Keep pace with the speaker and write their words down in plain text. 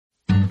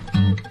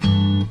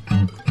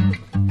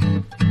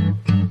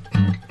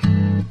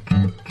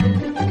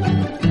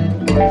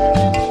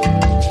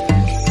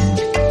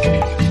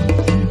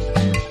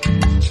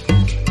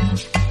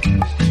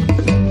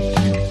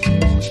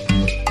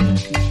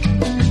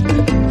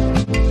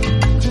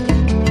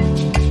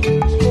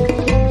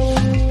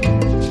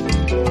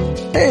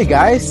Hey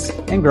guys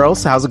and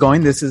girls, how's it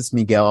going? This is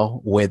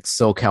Miguel with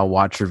SoCal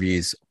Watch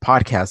Reviews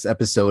podcast,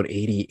 episode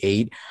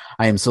 88.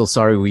 I am so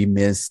sorry we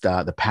missed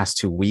the past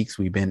 2 weeks.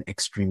 We've been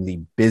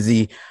extremely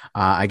busy.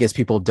 I guess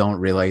people don't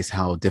realize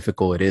how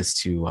difficult it is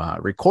to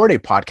record a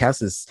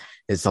podcast.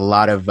 It's a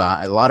lot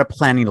of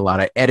planning, a lot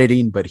of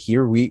editing, but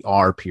here we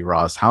are. P.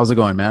 Ross, how's it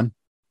going, man?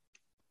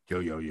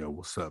 Yo,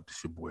 what's up?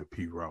 It's your boy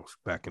P. Ross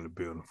back in the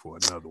building for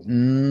another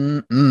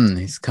one.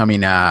 He's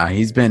coming.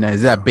 Is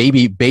that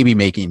baby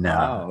making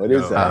what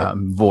is that?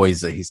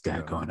 voice that he's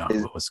got going on?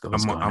 What's going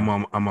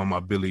on? I'm on my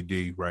Billy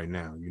D right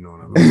now. You know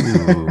what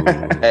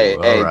I mean?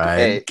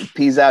 Hey,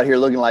 P's out here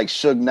looking like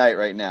Suge Knight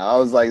right now. I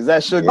was like, is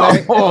that Suge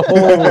Knight?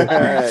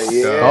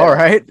 Yeah.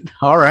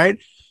 All right.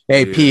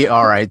 Hey, yeah. P.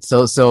 All right.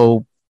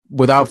 So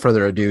without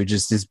further ado,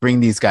 just bring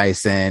these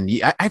guys in.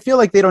 I feel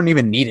like they don't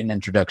even need an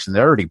introduction.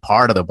 They're already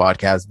part of the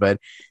podcast, but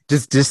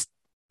just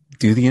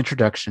do the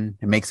introduction.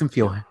 It makes them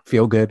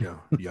feel good.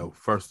 Yo,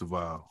 first of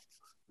all,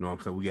 you know what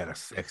I'm saying? We got a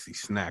sexy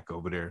snack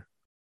over there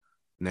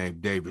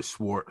named David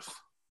Schwartz.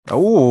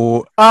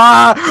 Oh,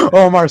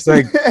 Omar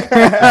saying.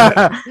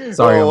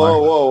 Sorry,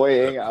 Omar. Whoa,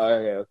 wait, hang on.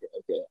 Okay.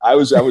 I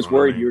was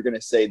worried you were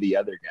gonna say the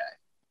other guy.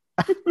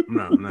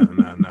 No.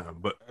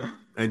 But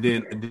and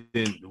then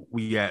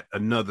we got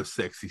another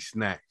sexy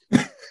snack.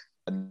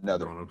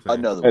 Another one.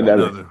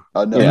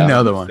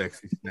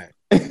 Sexy snack.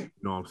 You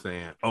know what I'm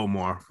saying?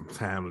 Omar from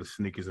Timeless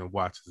Sneakers and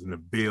Watches in the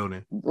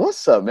building.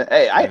 What's up, man?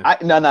 Hey,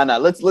 no.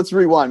 Let's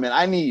rewind, man.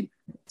 I need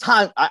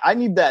time. I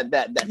need that.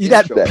 You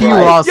got P.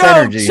 Ross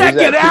energy. Check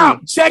it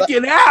out.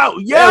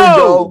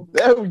 Yo.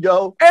 There we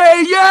go.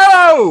 Hey,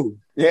 yo.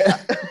 Yeah.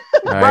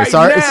 Right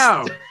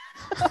now.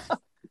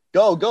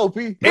 Go,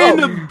 P. In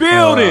the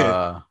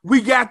building.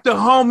 We got the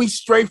homie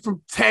straight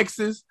from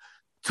Texas,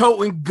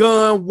 toting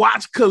gun,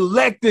 watch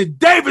collecting,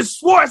 David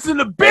Schwartz in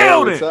the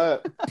building. Hey,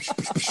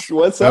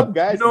 what's up,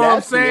 guys? You know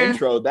That's what I'm saying? The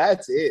intro.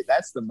 That's it.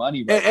 That's the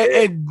money.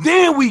 And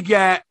then we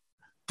got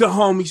the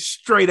homie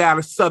straight out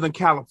of Southern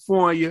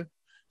California.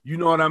 You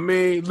know what I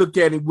mean? Look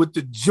at him with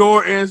the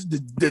Jordans,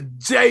 the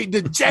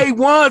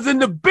J1s in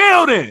the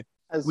building.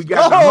 We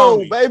got the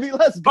homie, baby.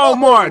 Let's go.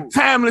 Omar,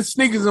 Timeless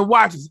Sneakers and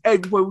Watches. Hey,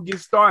 before we get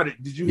started,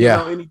 did you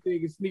know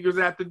anything in sneakers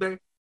after today?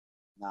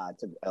 Nah, I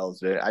took L's,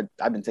 dude.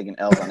 I've been taking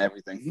L's on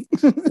everything.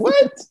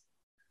 What?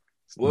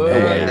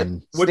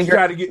 What you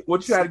try to get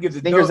the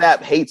Sneakers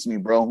app hates me,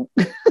 bro.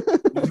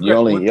 you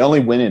only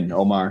winning,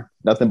 Omar.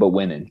 Nothing but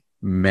winning.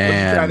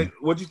 Man.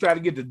 What you try to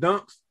get the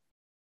dunks?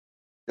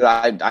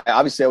 I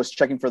obviously I was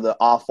checking for the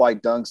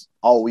off-white dunks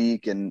all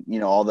week, and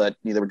all that.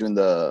 They were doing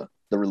the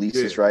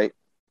releases, right?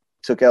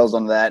 Took L's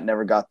on that,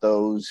 never got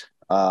those.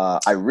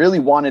 I really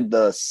wanted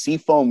the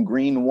seafoam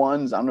green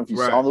ones. I don't know if you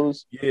saw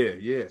those.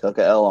 Yeah. Took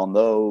an L on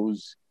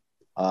those.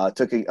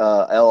 Took a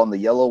L on the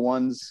yellow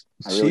ones.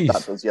 I really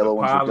thought those yellow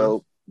ones were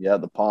dope. Yeah,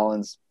 the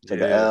pollens.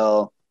 Took an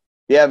L.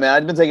 Yeah, man,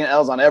 I've been taking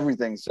L's on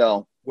everything.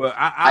 So, well,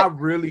 I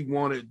really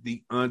wanted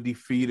the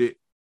undefeated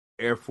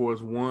Air Force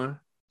One.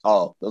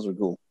 Oh, those were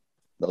cool.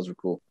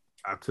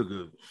 I took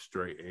a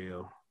straight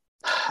L.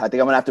 I think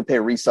I'm gonna have to pay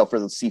resale for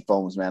the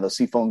seafoams, man. Those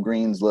seafoam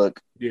greens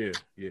look. Yeah.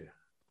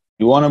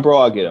 You want them, bro?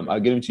 I'll get them. I'll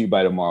get them to you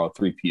by tomorrow,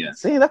 3 p.m.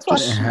 See, that's why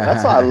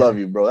I love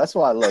you, bro. That's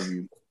why I love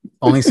you.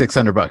 Only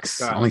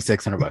 $600. Only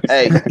 $600.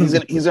 Hey,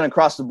 he's gonna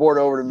cross the border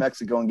over to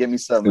Mexico and get me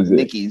some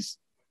Nikes.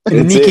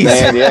 Nikes,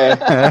 man,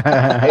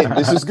 yeah. Hey,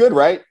 this is good,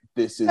 right?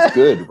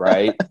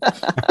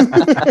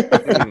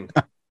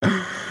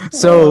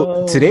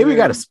 So today we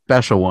got a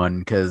special one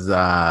because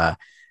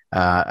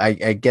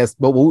I guess,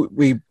 but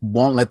we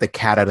won't let the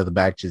cat out of the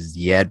bag just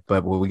yet.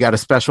 But we got a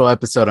special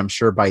episode. I'm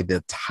sure by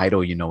the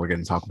title, we're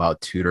going to talk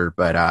about Tudor.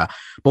 But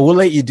we'll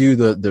let you do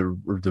the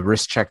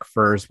wrist check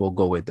first. We'll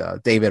go with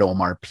David,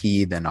 Omar,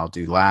 P. Then I'll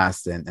do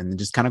last, and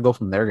just kind of go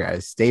from there,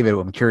 guys. David,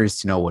 I'm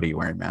curious to know, what are you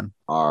wearing, man?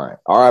 All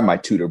right, my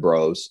Tudor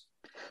bros.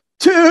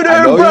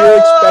 I know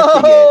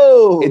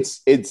you're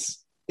expecting it.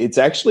 It's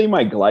actually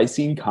my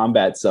Glycine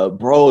Combat Sub,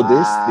 bro.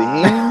 This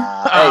thing.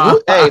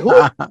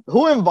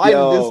 Who invited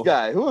this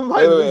guy? Who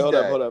invited this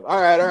guy? Hold up. All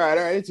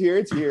right. It's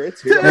here.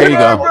 There you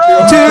go.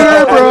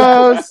 Tudor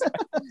bros.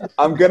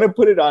 I'm gonna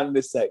put it on in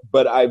a sec,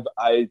 but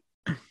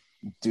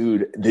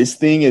dude, this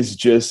thing is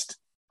just.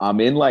 I'm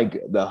in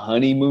like the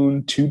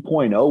honeymoon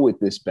 2.0 with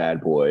this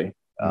bad boy.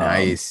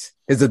 Nice.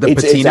 Is it the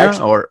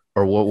patina or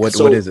what?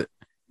 What is it?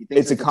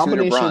 It's a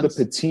combination of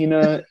the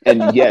patina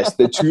and yes,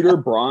 the Tudor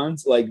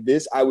bronze. Like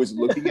this, I was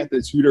looking at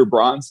the Tudor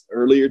bronze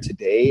earlier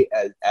today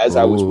as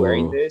I was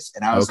wearing this,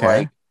 and I was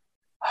like,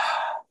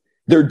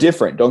 they're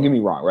different. Don't get me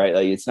wrong, right?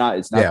 Like it's not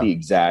the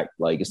exact,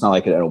 like it's not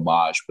like an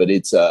homage, but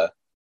it's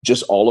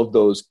just all of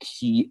those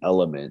key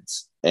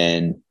elements,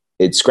 and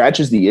it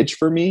scratches the itch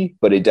for me.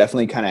 But it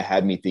definitely kind of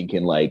had me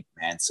thinking, like,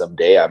 man,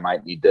 someday I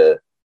might need to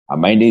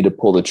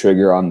pull the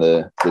trigger on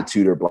the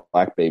Tudor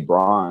Black Bay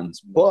bronze,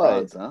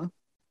 but.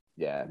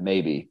 Yeah,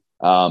 maybe.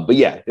 But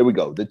yeah, there we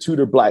go. The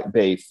Tudor Black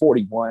Bay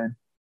 41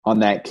 on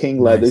that king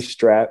leather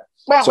strap.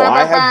 So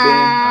I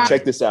have been,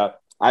 check this out.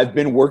 I've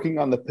been working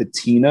on the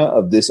patina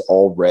of this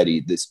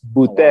already. This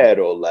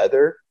Butero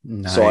leather,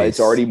 so it's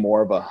already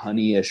more of a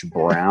honeyish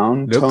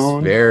brown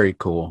tone. Very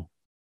cool.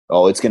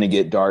 Oh, it's gonna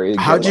get dark.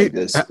 How'd you?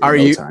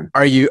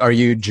 Are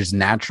you just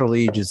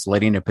naturally just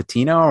letting it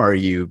patina, or are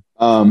you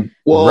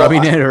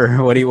rubbing it,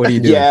 or what do you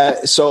do?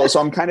 Yeah, so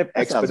I'm kind of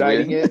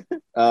expediting it.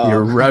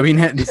 You're rubbing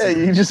it. Yeah,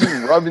 you just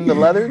rubbing the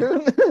leather,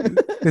 dude.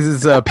 This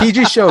is a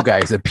PG show,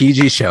 guys. A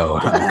PG show.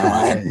 Keep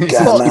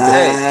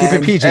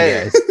it PG,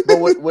 guys.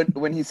 But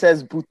when he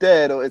says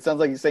putero, it sounds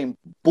like he's saying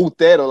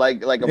putero,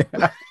 like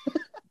a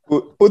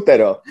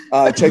putero.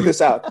 Check this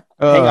out.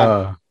 Hang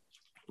on.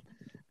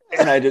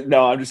 And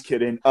I'm just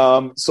kidding.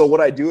 So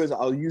what I do is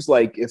I'll use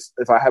like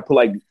if I have put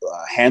like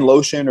hand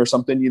lotion or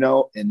something, you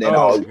know, and then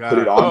I'll put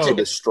it onto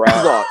the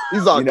strap.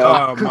 He's on. You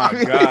know? Oh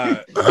my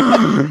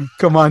god!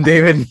 Come on,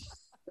 David.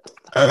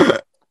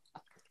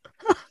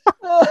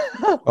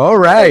 All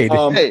right.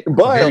 Hey,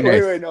 but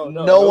wait,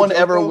 no one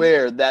ever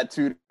wear that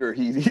tutor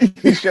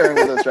he's sharing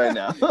with us right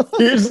now.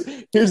 Here's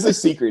the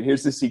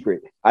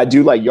secret. I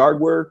do like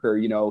yard work or,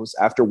 you know,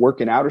 after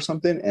working out or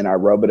something, and I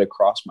rub it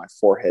across my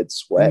forehead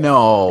sweat.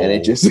 No. And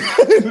it just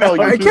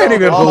I can't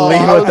even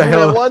believe what the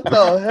hell. What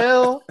the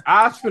hell?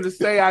 I was going to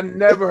say I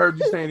never heard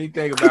you say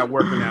anything about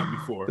working out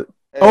before.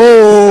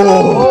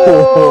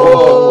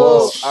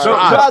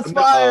 Shots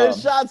fired!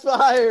 Shots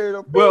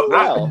fired! Well,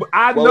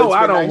 I know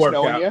I don't work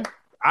out.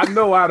 I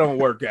know I don't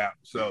work out,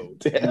 so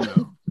you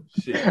know,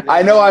 shit.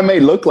 I know I may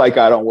look like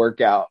I don't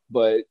work out,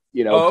 but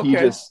you know,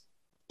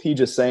 P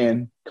just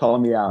saying,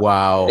 calling me out.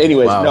 Wow.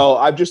 Anyways, no,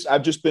 I've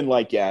just been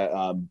like,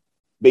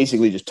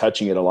 basically just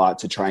touching it a lot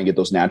to try and get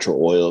those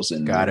natural oils.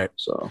 And got it.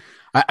 So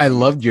I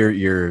loved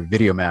your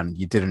video, man.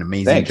 You did an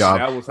amazing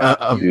job.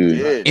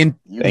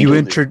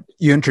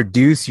 You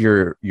introduce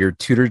your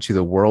tutor to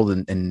the world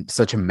in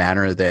such a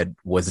manner that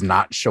was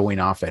not showing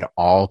off at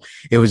all.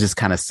 It was just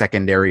kind of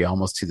secondary,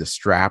 almost to the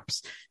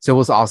straps. So it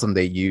was awesome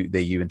that you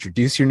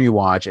introduce your new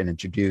watch and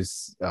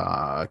introduce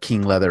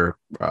King Leather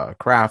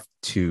Craft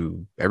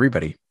to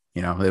everybody.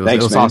 You know, it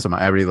was awesome.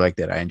 I really liked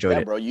it. I enjoyed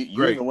it, bro. You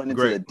even went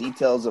into the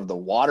details of the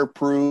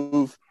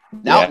waterproof.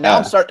 Now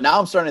I'm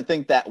starting to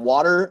think that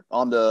water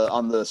on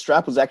the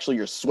strap was actually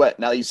your sweat.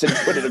 Now that you said you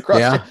put it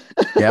across.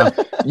 Yeah.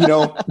 You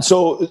know,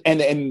 so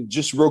and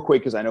just real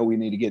quick, because I know we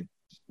need to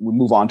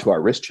move on to our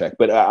wrist check.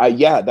 But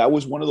that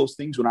was one of those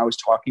things when I was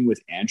talking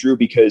with Andrew,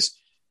 because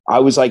I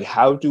was like,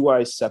 how do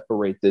I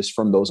separate this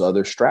from those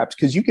other straps?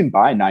 Because you can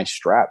buy nice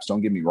straps,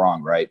 don't get me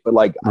wrong, right? But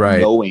like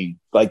knowing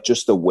like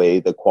just the way,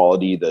 the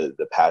quality,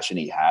 the passion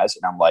he has,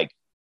 and I'm like,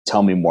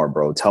 tell me more,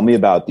 bro. Tell me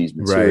about these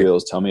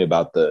materials. Tell me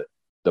about the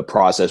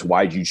process.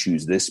 Why'd you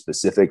choose this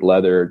specific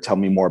leather? Tell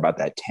me more about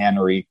that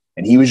tannery.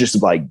 And he was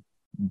just like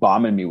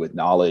bombing me with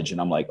knowledge.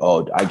 And I'm like,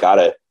 oh, I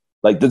gotta,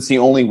 like, that's the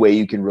only way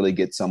you can really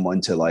get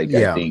someone to like,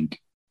 I think,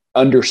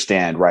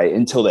 understand, right?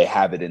 Until they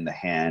have it in the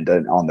hand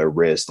and on their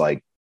wrist.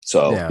 Like,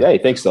 so yeah,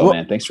 thanks though,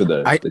 man. Thanks for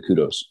the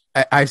kudos.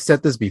 I've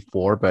said this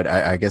before, but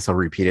I guess I'll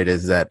repeat it,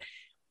 is that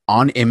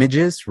on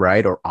images,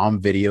 right? Or on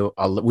video,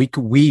 we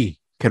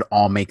could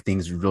all make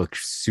things look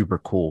super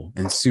cool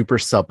and super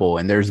supple,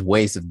 and there's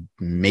ways of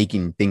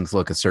making things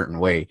look a certain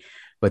way,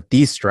 but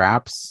these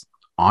straps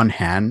on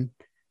hand,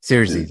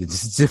 seriously,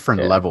 it's a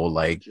different level.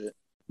 Like,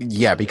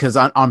 because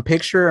on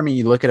picture, I mean,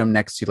 you look at them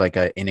next to like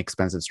an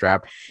inexpensive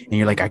strap and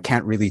you're like, I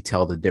can't really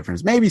tell the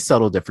difference, maybe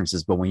subtle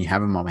differences, but when you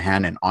have them on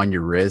hand and on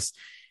your wrist,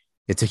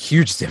 it's a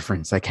huge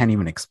difference. I can't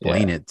even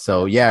explain it.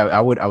 So I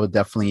would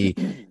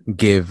definitely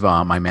give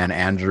my man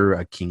Andrew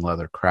a King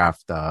Leather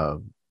Craft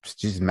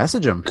just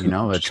message him, you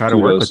know, try to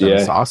work with them.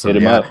 It's awesome.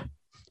 Hit him up.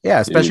 Yeah,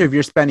 especially if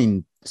you're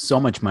spending so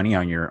much money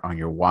on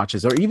your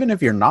watches, or even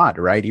if you're not,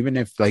 right? Even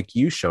if, like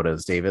you showed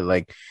us, David,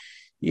 like,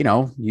 you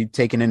know, you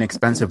take an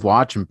inexpensive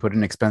watch and put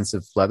an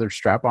expensive leather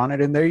strap on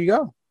it, and there you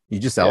go. You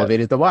just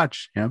elevated the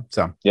watch, you know?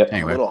 So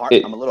anyway.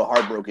 I'm a little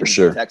heartbroken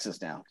in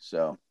Texas now.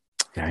 So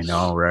I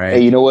know, right?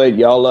 Hey, you know what?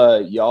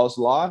 Y'all's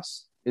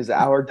loss is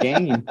our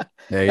gain.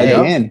 There you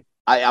go.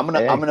 I'm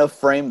gonna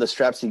frame the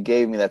straps he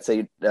gave me that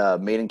say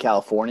made in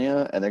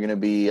California, and they're gonna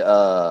be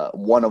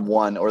one of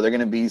one, or they're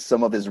gonna be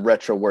some of his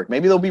retro work.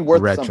 Maybe they'll be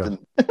worth something.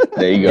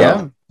 There you go.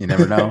 Yeah, you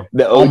never know.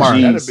 The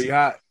OGs. That'd be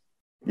hot.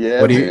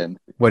 Yeah.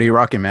 What are you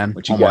rocking, man?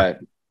 What you got?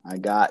 I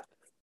got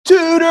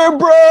Tutor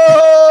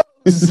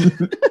Bros.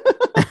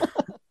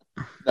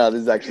 No,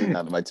 this is actually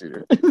not my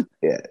tutor.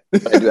 Yeah,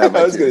 I do have.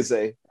 I was gonna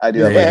say I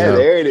do have.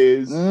 There it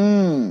is.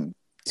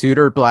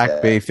 Tudor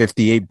Black Bay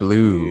 58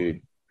 Blue.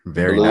 Dude.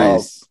 Very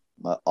nice.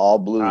 All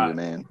blue,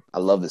 man. I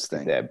love this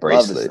thing. That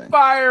bracelet.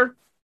 Fire.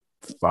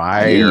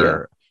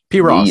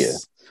 P.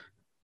 Ross,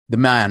 the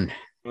man,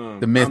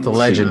 the myth, the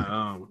legend.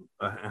 A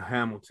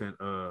Hamilton.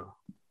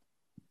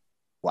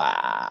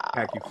 Wow.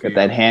 Got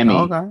that hammy.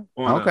 On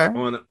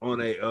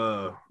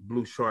a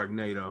blue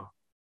Sharknado.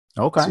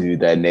 Okay.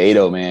 Dude, that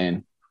NATO,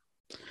 man.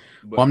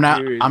 Well, I'm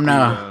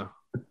not.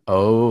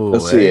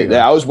 Let's see it.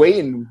 I was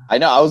waiting. I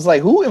know. I was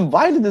like, who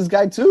invited this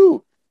guy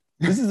too?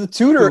 This is a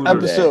Tudor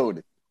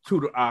episode.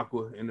 Tudor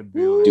Aqua in the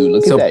building. Dude,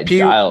 look at that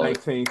dial.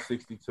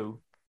 1962.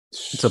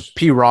 So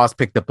P. Ross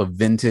picked up a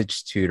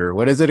vintage Tudor.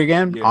 What is it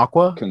again? Yeah.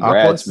 Aqua?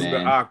 Congrats, Aqua?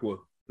 man. Aqua.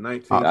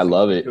 1962. I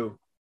love it.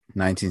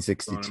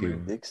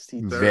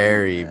 1962.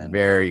 Very,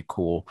 very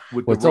cool.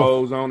 With the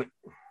rose on it.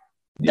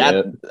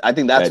 I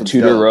think that's that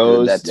Tudor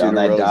rose. That Tudor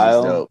Tudor rose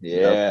dial. dope.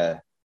 Yeah.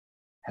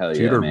 Hell yeah,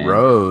 Tudor man.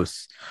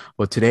 rose.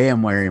 Well, today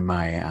I'm wearing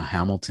my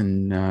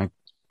Hamilton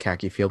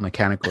khaki field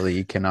mechanical that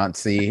you cannot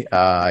see.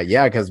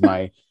 Because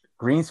my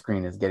green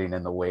screen is getting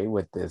in the way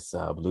with this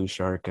Blue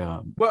Shark.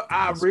 Well,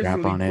 I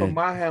originally put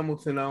my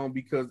Hamilton on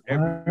because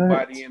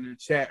everybody in the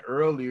chat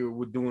earlier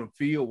were doing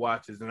field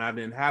watches and I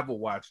didn't have a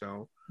watch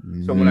on.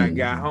 So when I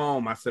got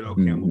home, I said,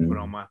 okay, I'm going to put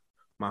on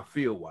my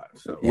field watch.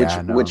 So.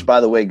 Which,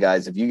 by the way,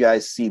 guys, if you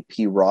guys see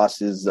P.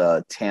 Ross's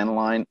tan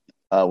line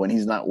when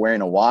he's not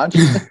wearing a watch,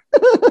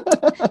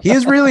 he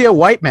is really a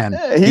white man.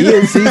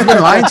 He's been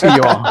lying to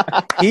you all.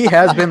 He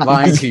has been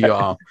lying to you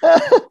all.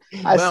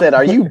 I said,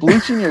 are you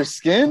bleaching your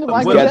skin?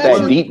 Got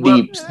that deep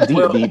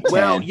tan.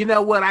 Well, you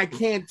know what? I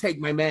can't take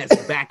my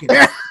mask back and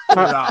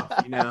put it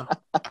off, you know?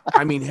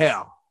 I mean,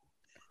 hell.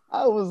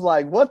 I was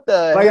like, what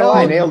the hell?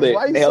 I nailed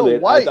it. Nailed it.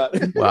 White?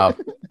 Wow.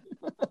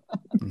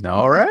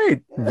 All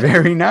right.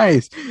 Very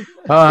nice.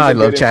 I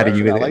love chatting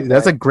you. Like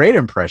that's a great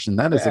impression.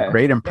 That is a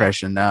great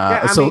impression.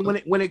 I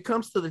mean, when it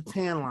comes to the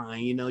tan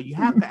line, you know, you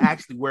have to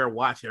actually wear a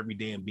watch every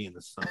day and be in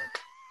the sun.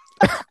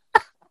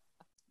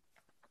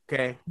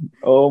 Okay.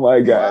 Oh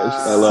my gosh,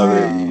 I love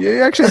it.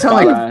 You actually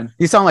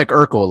sound like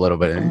Urkel a little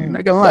bit. I'm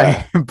not gonna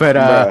lie,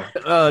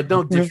 but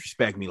don't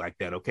disrespect me like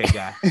that, okay,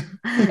 guy.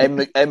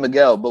 Hey,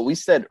 Miguel, but we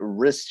said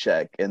wrist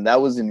check, and that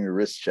was in your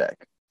wrist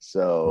check.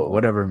 So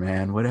whatever,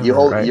 man. Whatever.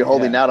 You're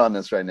holding out on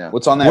this right now.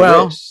 What's on that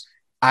wrist?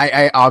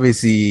 I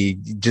obviously,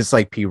 just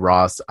like P.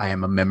 Ross, I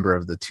am a member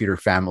of the Tudor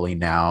family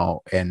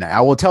now, and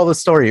I will tell the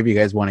story if you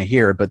guys want to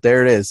hear it. But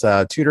there it is,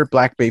 Tudor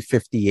Black Bay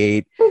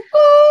 58.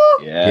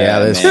 Yeah,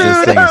 this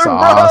thing is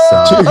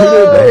awesome.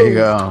 There you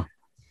go.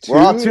 We're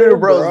all Tudor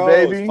bros,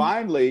 baby.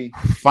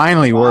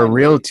 Finally, we're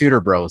real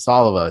Tudor bros,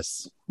 all of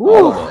us.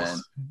 Oh, man.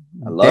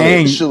 I love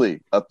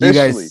it.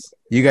 Officially.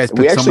 You guys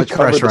put so much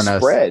pressure on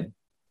us.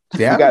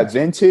 Yeah, we got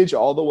vintage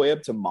all the way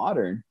up to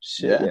modern.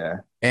 Shit. Yeah.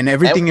 And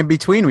everything in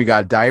between. We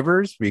got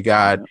divers. We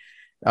got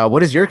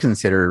what is your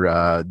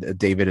consider,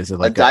 David? Is it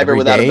like a diver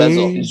without a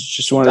bezel? It's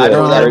just one of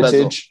the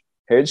heritage.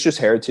 It's just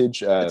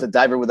heritage. It's a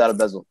diver without a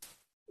bezel.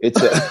 It's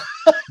a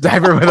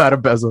diver without a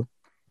bezel.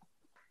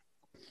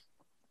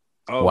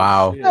 Oh,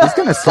 wow. Shit. He's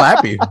gonna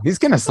slap you. He's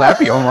gonna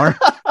slap you, Omar.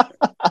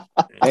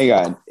 Hang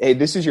on. Hey,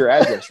 this is your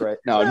address, right?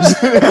 No, I'm just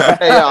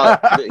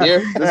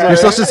here. Your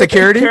social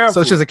security?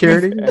 Social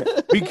security?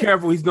 Be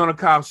careful. He's gonna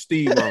call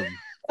Steve on you.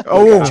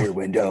 Oh, your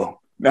window.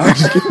 No, I'm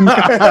just kidding.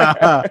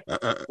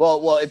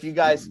 well, if you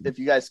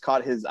guys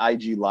caught his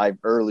IG live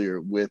earlier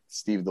with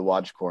Steve the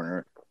Watch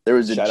Corner, there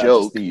was a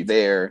joke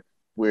there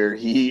where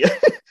he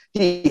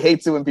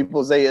hates it when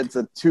people say it's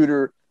a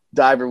Tudor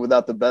diver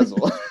without the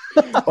bezel.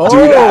 Dude,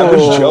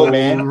 Average Joe,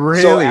 man.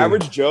 Really? So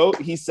Average Joe,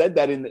 he said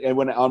that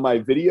on my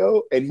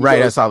video, and he goes,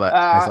 I saw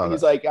that.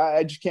 He's like,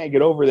 I just can't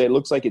get over that. It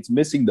looks like it's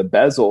missing the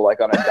bezel,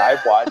 like on a dive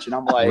watch, and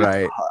I'm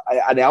like,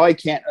 now I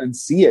can't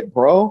unsee it,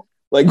 bro.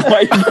 Like, why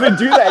are you gonna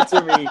do that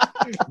to me?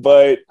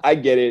 But I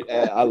get it.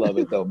 I love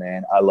it though,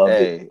 man. I love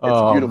it. It's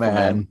beautiful,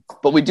 man.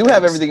 But we do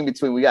have everything in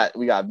between. We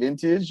got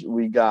vintage,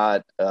 we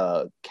got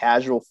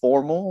casual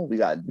formal, we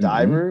got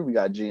diver, we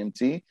got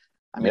GMT.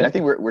 I mean, I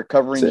think we're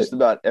covering just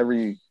about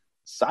every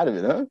side of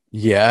it, huh?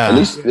 Yeah. At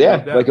least,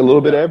 like a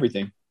little bit of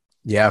everything.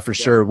 Yeah, for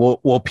sure.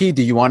 Well, P,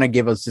 do you want to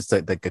give us just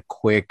like a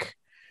quick?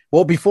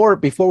 Well, before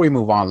we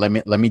move on,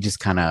 let me just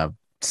kind of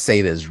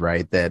say this,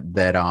 right?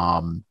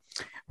 That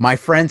my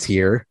friends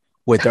here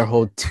with their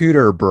whole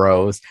Tudor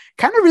bros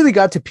kind of really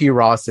got to P.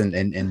 Ross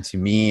and to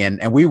me,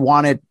 and we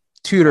wanted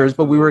Tudors,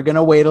 but we were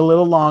gonna wait a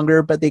little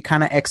longer, but they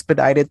kind of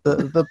expedited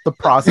the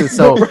process.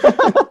 So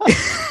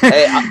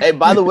hey,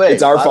 by the way,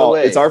 it's our fault.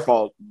 It's our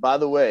fault. By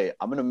the way,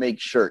 I'm gonna make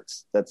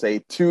shirts that say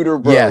Tudor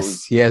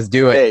Bros. Yes,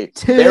 do it.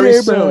 Hey,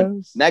 very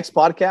soon. Next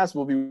podcast,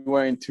 we'll be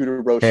wearing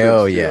Tudor Bros.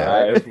 Hell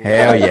shirts.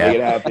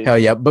 Yeah. Hell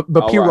yeah.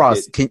 But P.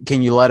 Ross,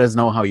 can you let us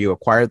know how you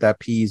acquired that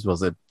piece?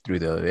 Was it through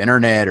the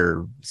internet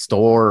or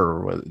store,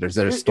 or is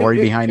there a story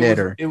behind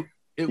it?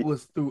 It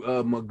was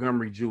through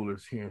Montgomery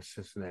Jewelers here in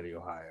Cincinnati,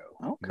 Ohio.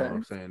 Okay. You know what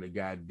I'm saying? The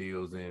guy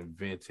deals in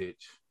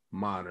vintage,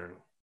 modern,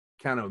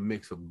 kind of a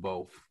mix of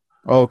both.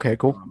 Oh, okay,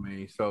 cool. I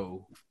mean,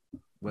 so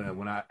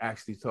when I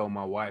actually told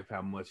my wife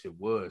how much it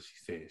was, she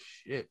said,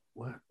 "Shit,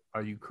 what?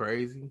 Are you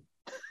crazy?"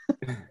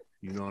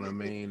 You know what I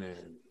mean?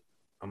 And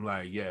I'm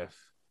like, "Yes."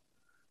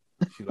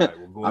 She's like,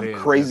 "Well, go ahead." I'm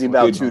crazy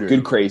about Tudor.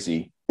 Good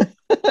crazy. You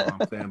know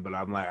what I'm saying? But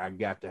I'm like, I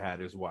got to have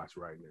this watch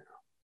right now.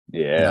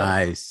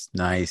 Yeah.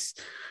 Nice.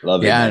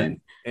 Love it, man.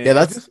 And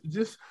that's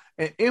just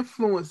an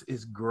influence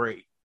is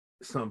great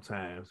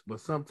sometimes,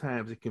 but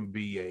sometimes it can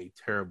be a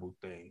terrible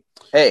thing.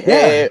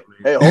 Hey,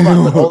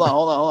 hold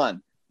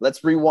on.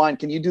 Let's rewind.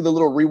 Can you do the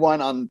little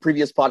rewind on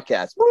previous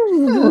podcasts?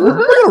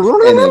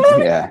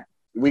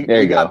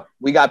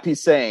 We got P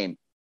saying,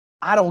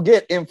 I don't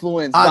get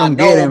influenced. I don't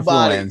get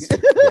influenced.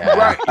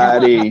 Yeah.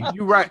 Right.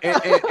 You're right.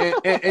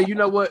 And you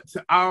know what?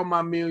 To all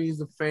my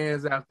millions of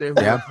fans out there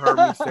who have heard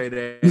me say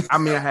that, I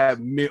mean, I have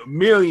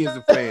millions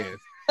of fans.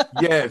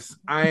 Yes,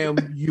 I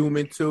am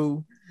human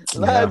too.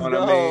 Let's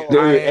go. I mean?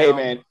 Dude, hey,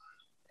 man.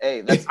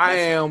 Hey, that's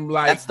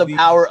the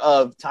power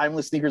of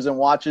timeless sneakers and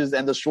watches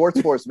and the Schwartz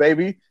Force,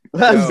 baby.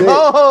 Let's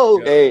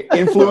go. Hey,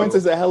 influence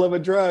is a hell of a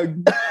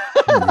drug.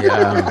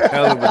 Yeah,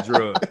 hell of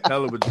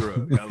a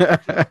drug.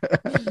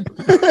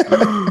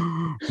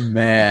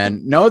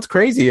 Man, no, it's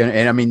crazy.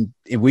 And I mean,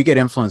 we get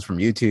influence from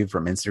YouTube,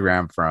 from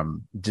Instagram,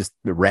 from just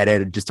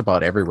Reddit, just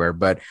about everywhere.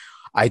 But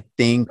I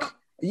think,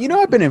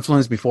 I've been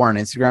influenced before on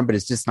Instagram, but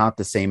it's just not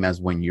the same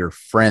as when your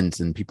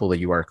friends and people that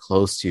you are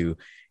close to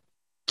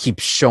keep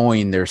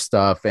showing their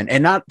stuff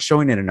and not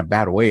showing it in a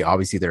bad way.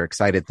 Obviously, they're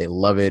excited, they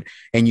love it,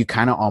 and you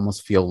kind of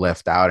almost feel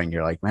left out, and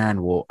you're like,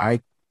 man, well,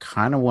 I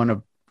kind of want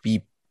to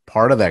be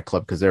part of that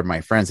club because they're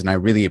my friends, and I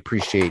really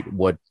appreciate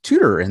what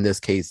Tudor in this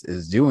case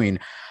is doing.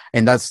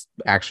 And that's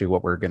actually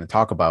what we're going to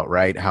talk about,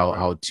 right?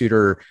 How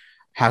Tudor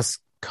has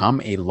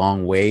come a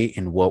long way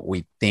in what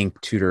we think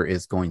Tudor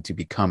is going to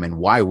become and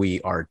why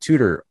we are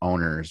Tudor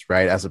owners,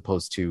 right? As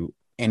opposed to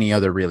any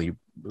other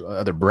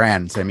other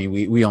brands. I mean,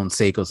 we own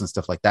Seikos and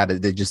stuff like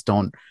that. They just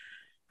don't,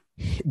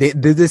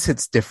 this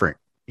hits different,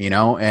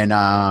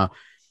 and,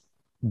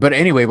 but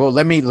anyway, well,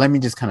 let me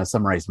just kind of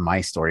summarize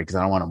my story because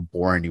I don't want to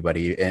bore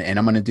anybody, and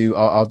I'm going to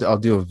I'll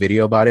do a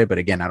video about it. But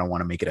again, I don't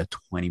want to make it a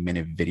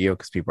 20-minute video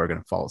because people are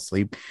going to fall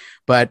asleep.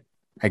 But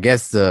I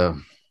guess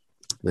the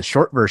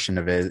short version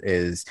of it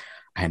is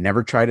I had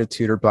never tried a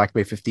Tudor Black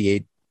Bay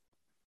 58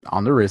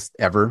 on the wrist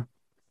ever.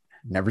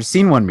 Never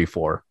seen one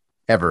before.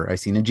 Ever. I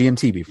seen a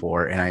GMT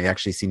before, and I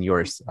actually seen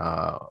yours,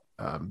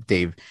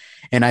 Dave,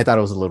 and I thought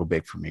it was a little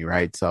big for me,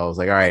 right? So I was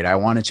like, all right, I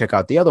want to check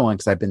out the other one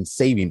because I've been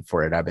saving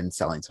for it. I've been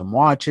selling some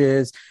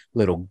watches,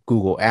 little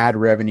Google ad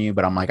revenue,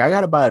 but I'm like, I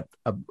got about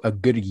a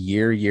good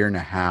year and a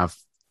half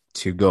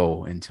to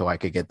go until I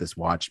could get this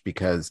watch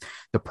because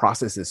the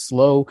process is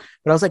slow.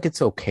 But I was like,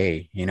 it's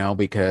okay,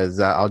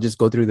 because I'll just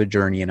go through the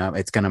journey, and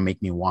it's gonna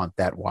make me want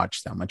that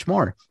watch that much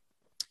more.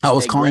 I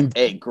was calling.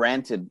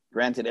 Granted.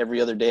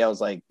 Every other day, I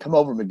was like, "Come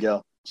over,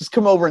 Miguel. Just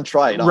come over and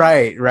try it on."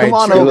 Right. Come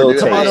on over.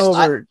 Come on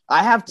over.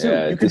 I have to.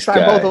 Yeah, you can try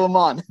both of them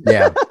on.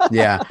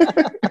 Yeah.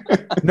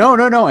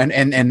 No.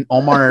 And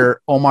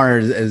Omar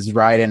is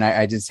right, and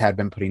I just had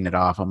been putting it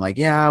off. I'm like,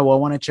 yeah, well, I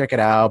want to check it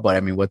out, but I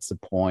mean, what's the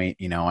point?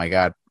 I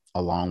got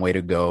a long way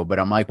to go, but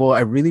I'm like, well,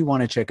 I really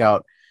want to check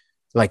out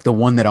like the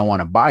one that I want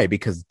to buy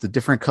because the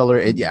different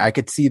color, I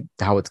could see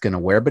how it's going to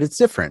wear, but it's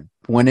different.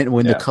 When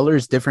the color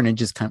is different, it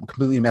just kind of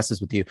completely messes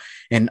with you.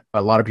 And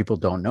a lot of people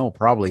don't know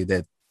probably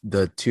that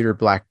the Tudor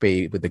Black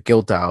Bay with the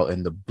gilt dial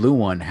and the blue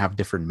one have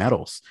different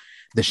metals.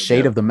 The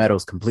shade of the metal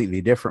is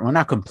completely different. Well,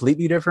 not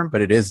completely different, but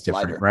it is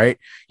different, lighter. Right?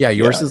 Yeah,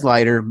 yours is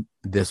lighter.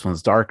 This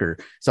one's darker.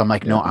 So I'm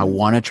like, no, I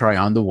want to try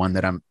on the one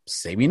that I'm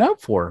saving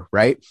up for,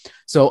 right?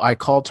 So I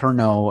called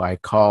Tourneau. I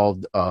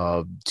called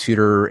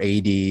Tudor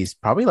ADs,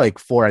 probably like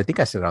 4. I think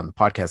I said it on the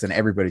podcast, and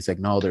everybody's like,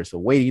 no, there's a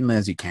waiting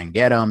list. You can't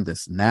get them,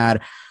 this and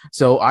that.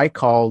 So I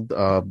called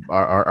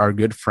our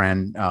good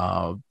friend,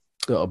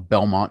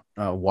 Belmont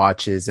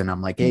watches, and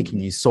I'm like, hey, can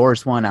you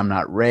source one? I'm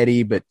not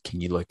ready, but can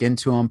you look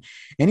into them?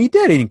 And he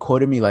did, and he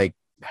quoted me like,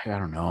 I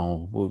don't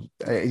know,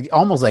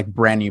 almost like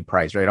brand new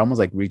price, right? Almost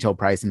like retail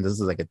price. And this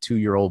is like a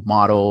 2-year-old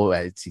model.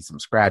 I see some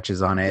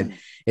scratches on it.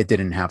 It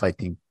didn't have, I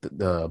think,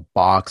 the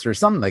box or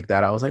something like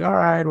that. I was like, all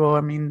right, well,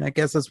 I mean, I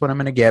guess that's what I'm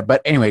gonna get.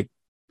 But anyway,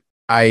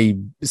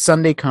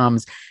 Sunday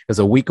comes, it was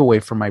a week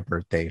away from my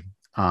birthday.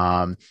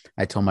 I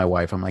told my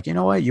wife, I'm like, you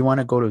know what, you want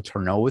to go to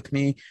Tourneau with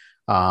me?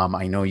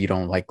 I know you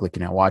don't like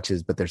looking at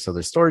watches, but there's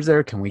other stores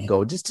there. Can we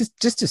go just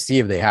to see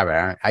if they have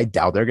it? I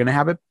doubt they're going to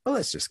have it, but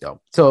let's just go.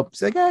 So it's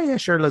like, yeah,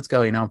 sure. Let's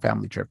go,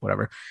 family trip,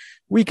 whatever.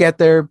 We get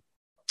there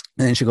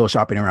and then she goes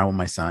shopping around with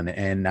my son.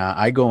 And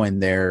I go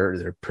in there,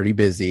 they're pretty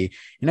busy.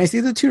 And I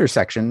see the Tudor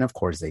section. Of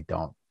course, they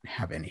don't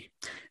have any.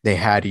 They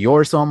had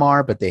yours,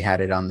 Omar, but they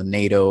had it on the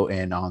NATO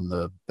and on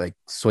the like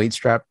suede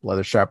strap,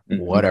 leather strap,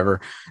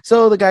 whatever.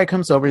 So the guy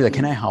comes over, he's like,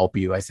 can I help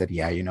you? I said,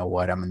 yeah, you know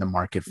what? I'm in the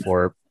market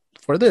for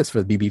the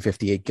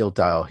BB58 gilt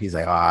dial. He's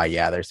like,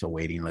 yeah, there's a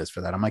waiting list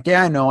for that. I'm like,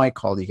 yeah, I know. I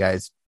called you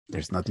guys.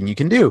 There's nothing you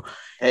can do.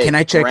 Hey, can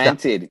I check?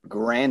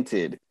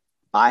 Granted,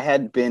 I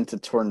had been to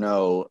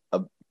Tourneau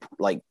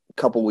like a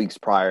couple weeks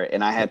prior,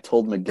 and I had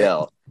told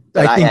Miguel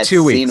that I had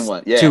 2 weeks. Seen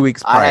one. Yeah, 2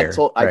 weeks prior.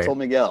 I told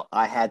Miguel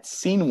I had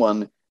seen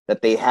one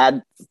that they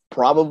had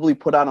probably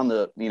put out on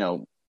the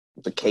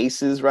the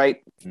cases,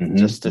 right,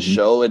 just to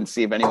show and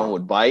see if anyone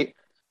would bite.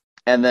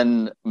 And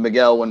then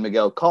when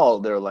Miguel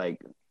called, they're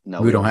like, no,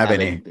 we don't have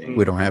any. Anything.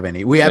 We don't have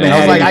any. We haven't.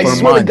 I was like, I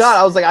swear months. to God,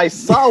 I was like, I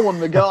saw one,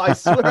 Miguel. I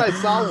swear I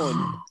saw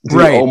one. Dude,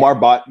 right.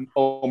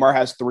 Omar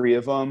has 3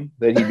 of them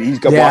that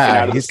he's walking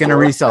out of. He's going to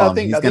resell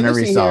them. He's going to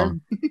resell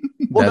them.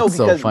 Well, that's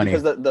so funny.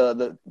 Because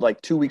the like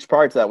 2 weeks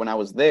prior to that, when I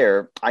was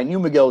there, I knew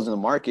Miguel was in the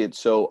market,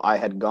 so I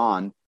had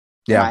gone.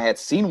 Yeah. And I had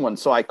seen one,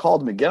 so I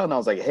called Miguel and I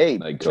was like, hey,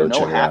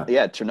 Tourneau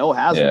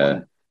has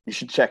one. You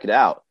should check it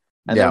out.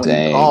 And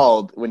then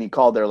when he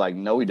called, they're like,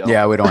 no, we don't.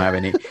 Yeah, we don't have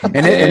any.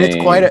 And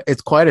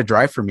it's quite a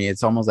drive for me.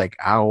 It's almost like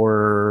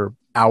hour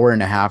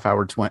and a half,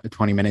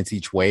 20 minutes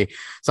each way.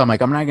 So I'm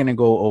like, I'm not going to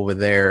go over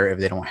there if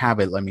they don't have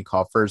it. Let me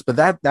call first. But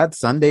that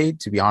Sunday,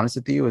 to be honest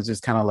with you, was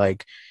just kind of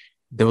like,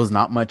 there was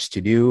not much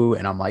to do.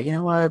 And I'm like, you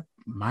know what?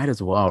 Might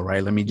as well,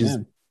 right? Let me just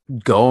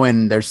go,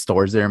 and there's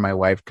stores there. My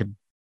wife could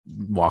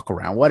walk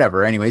around,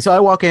 whatever. Anyway, so I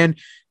walk in,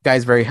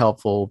 guy's very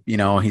helpful. You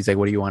know, he's like,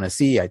 what do you want to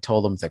see? I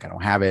told him, it's like, I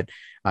don't have it.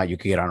 You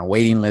could get on a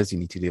waiting list. You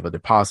need to leave a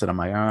deposit. I'm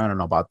like, I don't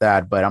know about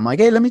that, but I'm like,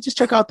 hey, let me just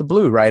check out the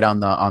blue right on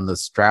the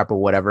strap or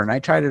whatever. And I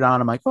tried it on.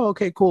 I'm like, oh,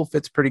 okay, cool.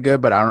 Fits pretty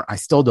good, but I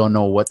still don't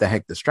know what the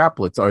heck the strap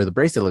looks or the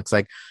bracelet looks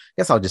like.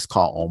 I guess I'll just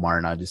call Omar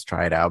and I'll just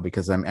try it out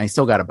because I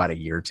still got about a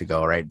year to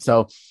go. Right.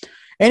 So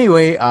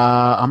anyway,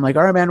 I'm like,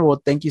 all right, man, well,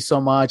 thank you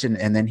so much.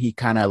 And then he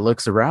kind of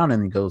looks around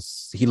and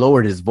he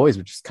lowered his voice,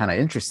 which is kind of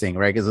interesting,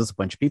 right? Because there's a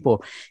bunch of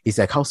people. He's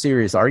like, how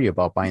serious are you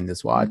about buying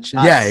this watch?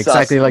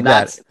 Exactly like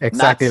that.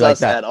 Exactly like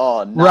that. At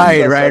all. Right.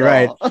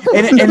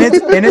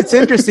 And it's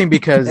interesting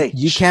because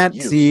you can't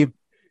see.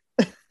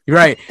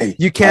 Right. Hey,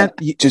 you can't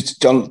just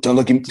don't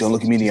look at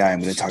me in the eye. I'm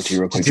going to talk to you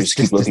real quick. Just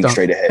keep looking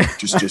straight ahead.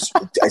 Just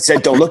I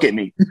said, don't look at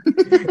me.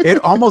 It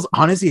almost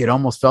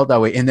felt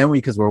that way. And then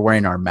because we're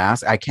wearing our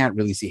mask, I can't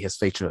really see his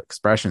facial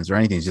expressions or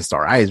anything. It's just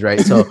our eyes. Right.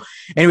 So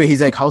anyway,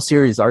 he's like, how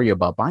serious are you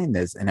about buying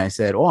this? And I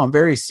said, oh, I'm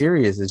very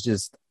serious. It's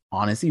just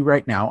honestly,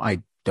 right now,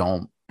 I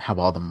don't have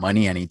all the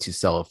money. I need to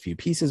sell a few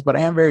pieces, but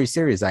I am very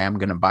serious. I am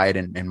going to buy it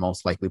and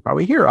most likely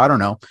probably here. I don't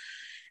know.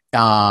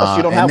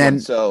 You don't have one,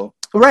 so.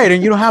 Right,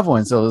 and you don't have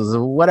one,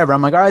 so whatever.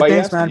 I'm like, all right,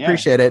 thanks, man,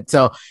 appreciate it.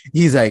 So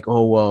he's like,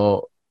 oh,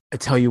 well, I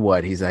tell you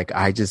what. He's like,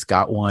 I just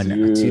got one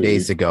 2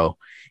 days ago.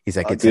 He's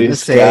like, it's in the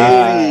safe.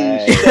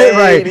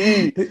 Right.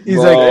 He's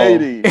like,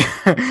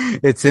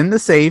 it's in the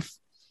safe.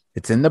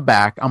 It's in the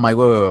back. I'm like,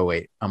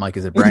 wait. I'm like,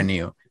 is it brand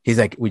new? He's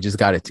like, we just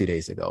got it 2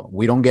 days ago.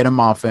 We don't get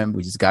them off him.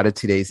 We just got it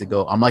 2 days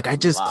ago. I'm like, I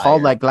just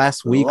called like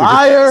last week.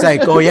 It's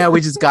like, oh yeah,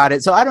 we just got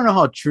it. So I don't know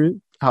how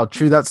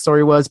true that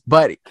story was,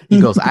 but he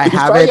goes, I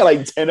have it.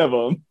 Like 10 of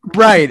them.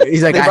 Right.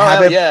 He's like, I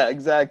have it. Yeah,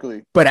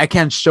 exactly. But I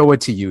can't show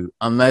it to you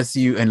unless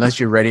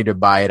you're ready to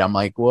buy it. I'm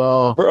like,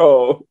 well,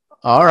 bro.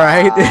 All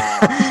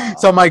right.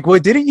 So I'm like, well,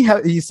 didn't you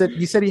have, you said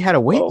he had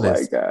a wait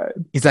list. Oh my God.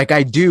 He's like,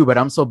 I do, but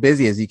I'm so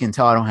busy. As you can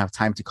tell, I don't have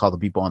time to call the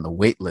people on the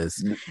wait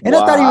list. And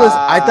I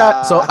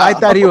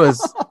thought he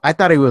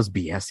was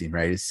BSing,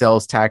 right? His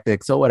sales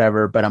tactics or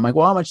whatever. But I'm like,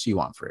 well, how much do you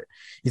want for it?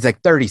 He's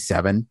like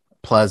 37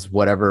 plus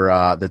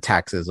whatever the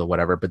taxes or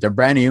whatever, but they're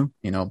brand new,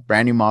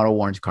 brand new model,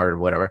 warranty card or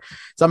whatever.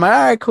 So I'm like, all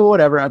right, cool,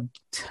 whatever.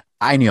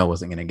 I knew I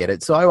wasn't going to get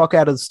it. So I walk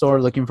out of the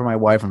store looking for my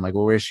wife. I'm like,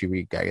 well, where is she?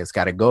 I guess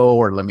got to go,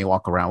 or let me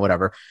walk around,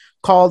 whatever.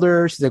 Called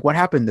her. She's like, what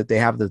happened? That they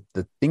have the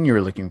thing you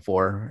were looking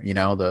for,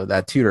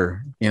 that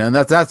Tudor, and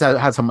that's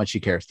how much she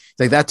cares. It's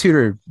like that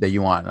Tudor that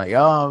you want. Like,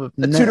 oh,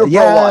 the Tudor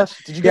Pro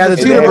watch. Did you get the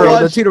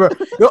Tudor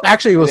Pro.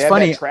 Actually, it was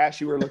funny. That trash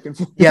you were looking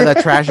for. Yeah,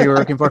 that trash you were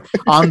looking for.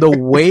 On the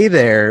way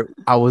there,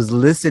 I was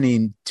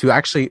listening to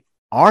actually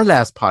our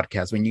last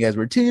podcast when you guys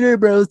were Tudor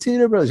Bros,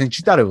 and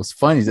she thought it was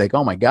funny. He's like,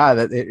 oh my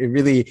God,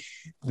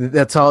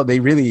 that's all they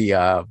really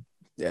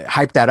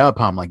hyped that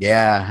up. I'm like,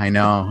 yeah, I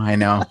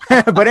know.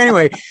 But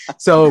anyway,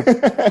 so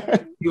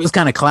he was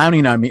kind of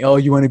clowning on me. Oh,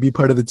 you want to be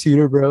part of the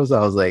Tudor Bros?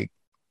 I was like,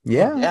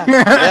 yeah,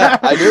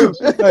 I do.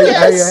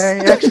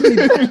 I actually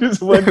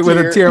with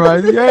a tear. I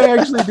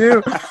actually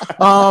do.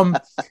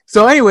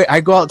 So anyway,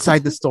 I go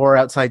outside the store,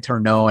 outside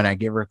Tourneau, and I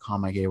give her a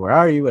call. I gave, where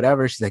are you?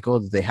 Whatever. She's like, oh,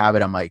 did they have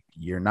it? I'm like,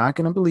 you're not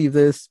gonna believe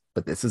this,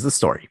 but this is the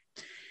story.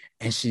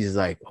 And she's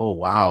like, oh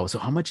wow, so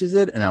how much is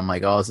it? And I'm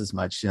like, oh, it's this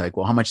much. She's like,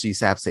 well, how much do you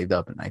have saved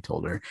up? And I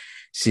told her.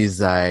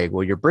 She's like,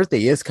 well, your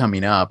birthday is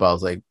coming up. I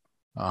was like,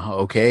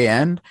 okay.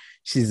 And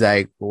she's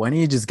like, well, why don't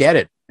you just get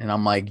it? And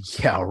I'm like,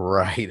 yeah,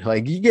 right.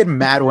 Like, you get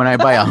mad when I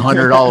buy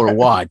 $100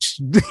 watch.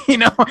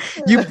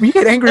 You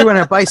get angry when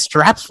I buy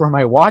straps for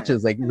my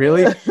watches. Like,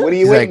 really? What are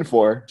you waiting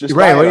for? Just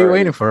right. What are you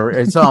waiting for?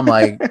 And so I'm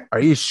like,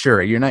 are you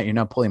sure? You're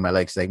not pulling my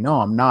leg. She's like,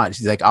 no, I'm not.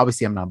 She's like,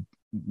 obviously I'm not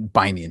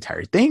buying the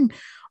entire thing,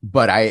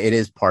 but it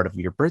is part of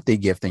your birthday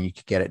gift and you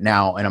could get it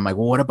now. And I'm like,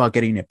 well, what about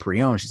getting it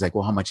pre-owned? She's like,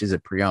 well, how much is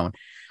it pre-owned?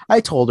 I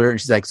told her, and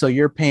she's like, so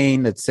you're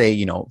paying, let's say,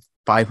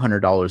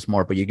 $500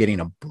 more, but you're getting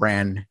a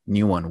brand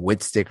new one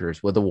with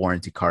stickers, with a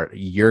warranty card.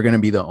 You're going to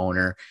be the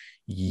owner.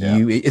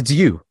 It's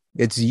you.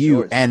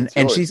 And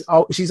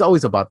she's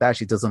always about that.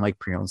 She doesn't like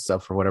pre-owned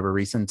stuff for whatever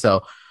reason.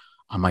 So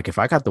I'm like, if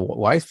I got the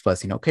wife's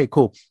blessing, okay,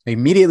 cool. I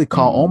immediately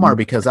call Omar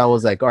because I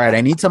was like, all right,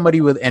 I need somebody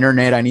with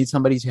internet. I need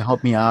somebody to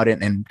help me out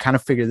and kind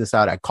of figure this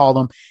out. I called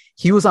him.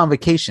 He was on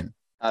vacation.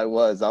 I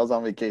was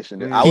on vacation.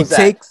 Dude. I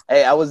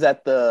was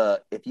at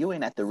the, if you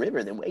ain't at the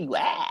river, then where you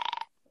at?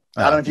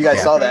 I don't know if you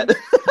guys saw that.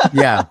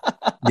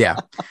 Yeah.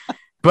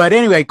 But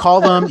anyway,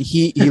 called him.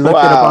 He looked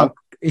it up on.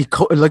 He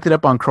looked it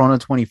up on Chrono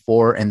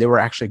 24, and they were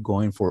actually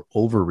going for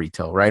over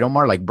retail, right,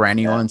 Omar? Like brand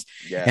new ones.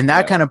 Yeah, and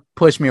that kind of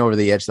pushed me over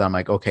the edge. So I'm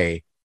like,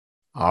 okay,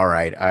 all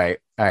right.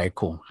 All right,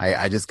 cool.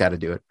 I just got to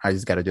do it. I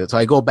just got to do it. So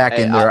I go back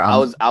in there. I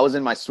was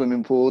in my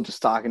swimming pool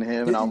just talking to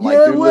him, and I'm like,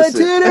 dude,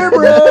 listen,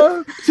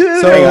 bro.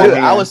 So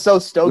I was so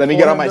stoked. Let me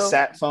get on my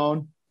sat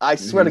phone. I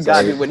swear to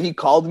God, dude, when he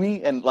called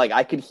me and like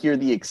I could hear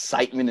the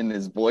excitement in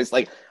his voice.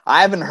 Like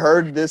I haven't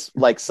heard this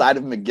like side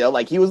of Miguel.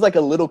 Like he was like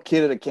a little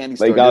kid at a candy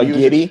store. Like all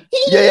giddy.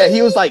 Yeah.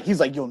 He's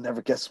like, you'll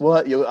never guess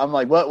what. I'm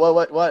like,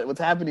 what's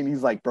happening?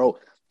 He's like, bro,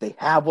 they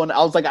have one. I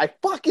was like, I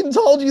fucking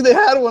told you they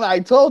had one. I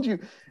told you.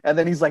 And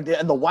then he's like,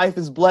 and the wife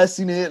is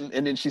blessing it,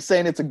 and then she's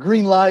saying it's a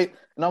green light.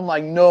 And I'm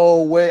like,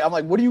 no way. I'm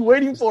like, what are you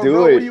waiting for,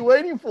 bro? What are you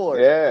waiting for?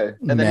 Yeah.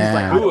 And then he's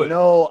like,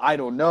 I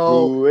don't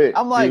know. Do it.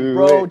 I'm like,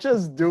 bro,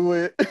 just do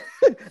it.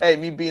 Hey,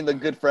 me being the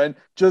good friend,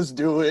 just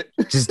do it.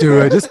 Just do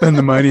it. Just spend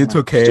the money. It's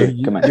okay.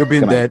 You'll be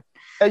in debt.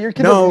 Hey, your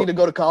kid doesn't need to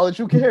go to college.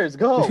 Who cares?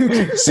 Go.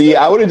 See,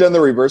 I would have done the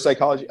reverse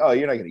psychology. Oh,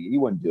 you're not gonna. You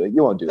wouldn't do it.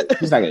 You won't do it.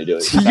 He's not gonna do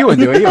it. You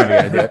wouldn't do it. You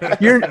wouldn't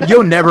do it.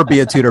 You'll never be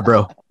a tutor,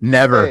 bro.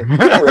 Never.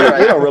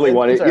 Hey, you don't really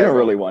want it. You don't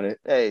really want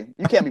it. Hey,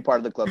 you can't be part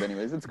of the club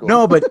anyways. It's cool.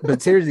 No,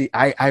 but seriously,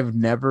 I've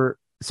never.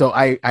 So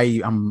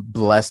I'm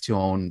blessed to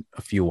own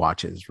a few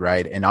watches,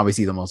 right? And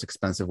obviously the most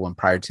expensive one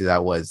prior to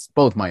that was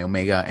both my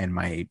Omega and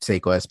my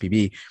Seiko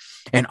SPB.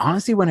 And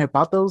honestly, when I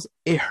bought those,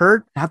 it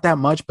hurt not that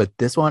much, but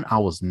this one I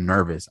was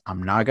nervous.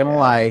 I'm not gonna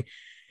lie.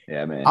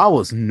 Yeah, man. I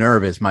was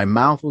nervous. My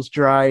mouth was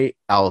dry.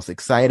 I was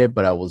excited,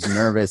 but I was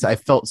nervous. I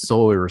felt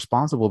so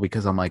irresponsible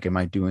because I'm like, am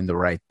I doing the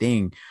right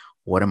thing?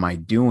 What am I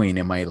doing?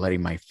 Am I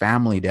letting my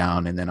family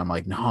down? And then I'm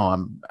like,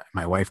 no,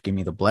 my wife gave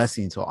me the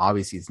blessing. So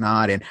obviously it's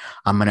not. And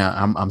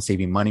I'm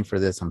saving money for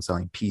this. I'm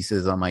selling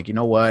pieces. I'm like, you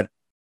know what?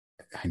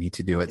 I need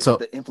to do it. So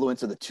the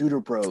influence of the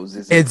tutor pros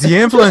it's the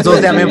influence of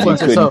them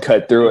influencers. Couldn't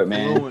cut through it,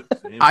 man.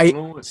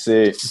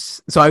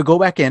 So I go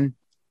back in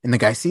and the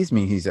guy sees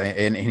me. He's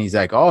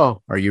like,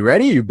 oh, are you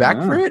ready? You back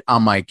for it?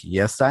 I'm like,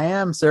 yes, I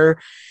am, sir.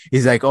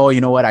 He's like, oh,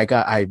 you know what?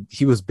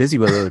 He was busy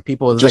with other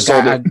people. Just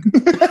like,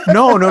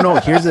 no.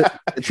 Here's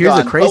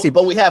the crazy.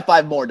 But we have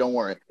 5 more. Don't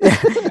worry.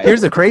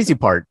 Here's the crazy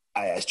part.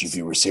 I asked you if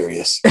you were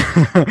serious.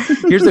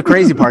 Here's the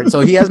crazy part.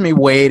 So he has me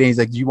wait and he's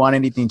like, do you want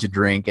anything to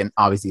drink? And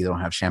obviously they don't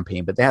have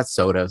champagne, but they had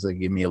soda. So they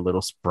give me a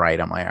little Sprite.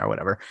 I'm like, or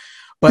whatever.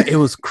 But it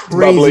was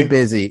crazy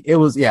busy. It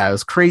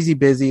was crazy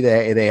busy.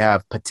 They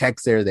have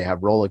Pateks there. They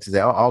have Rolexes, they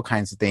have all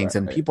kinds of things.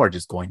 Right, and people are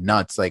just going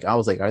nuts. Like, I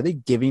was like, are they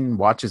giving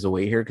watches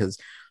away here? Because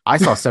I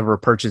saw several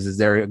purchases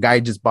there. A guy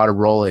just bought a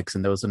Rolex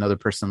and there was another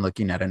person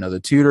looking at another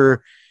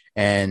Tudor.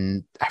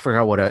 And I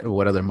forgot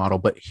what other model,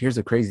 but here's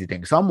the crazy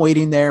thing. So I'm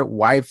waiting there.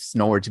 Wife's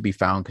nowhere to be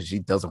found because she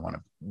doesn't want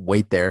to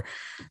wait there.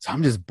 So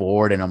I'm just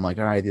bored and I'm like,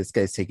 all right, this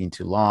guy's taking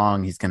too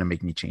long. He's going to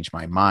make me change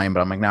my mind. But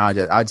I'm like, no,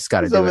 I just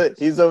got to do it.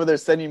 He's over there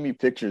sending me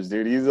pictures,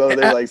 dude. He's over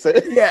there like,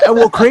 yeah.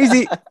 Well,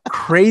 crazy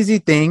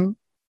thing.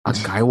 A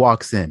guy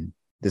walks in.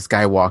 This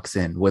guy walks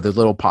in with a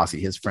little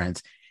posse, his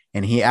friends,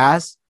 and he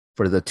asks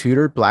for the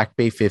Tudor Black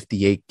Bay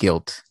 58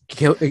 gilt.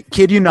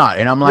 Kid you not.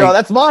 And I'm like, no,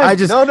 that's mine. I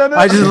just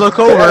look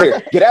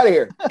over. Get out of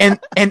here. And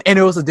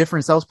it was a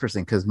different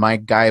salesperson because my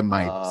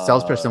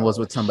salesperson was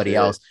with somebody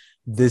else.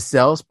 The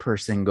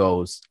salesperson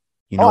goes,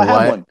 you know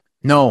what?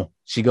 No,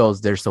 she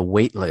goes, there's a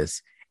wait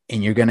list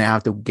and you're going to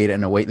have to get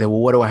in a wait list. Well,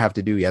 what do I have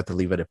to do? You have to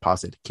leave a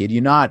deposit. Kid you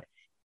not.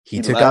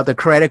 He took out the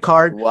credit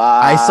card. Wow.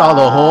 I saw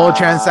the whole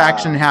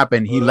transaction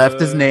happen. He left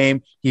his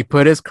name. He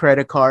put his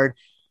credit card.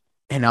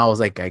 And I was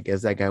like, I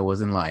guess that guy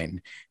wasn't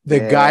lying. The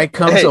guy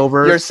comes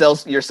over. Your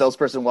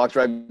salesperson walks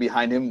right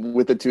behind him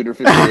with the Tudor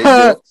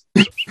 58.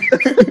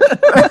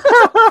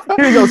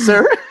 Here you go,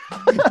 sir.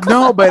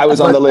 No, but I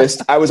was on the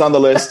list. I was on the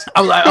list.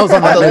 I was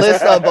on the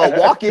list of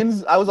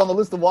walk-ins. I was on the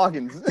list of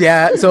walk-ins.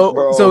 Yeah.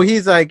 So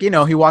he's like, he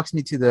walks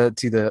me to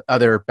the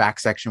other back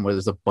section where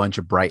there's a bunch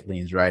of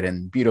Breitlin's, right,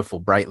 and beautiful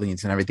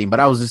Breitlin's and everything. But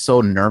I was just so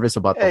nervous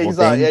about the whole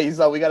thing. He's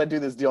like, we got to do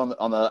this deal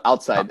on the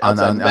outside. On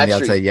the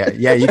outside.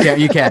 Yeah.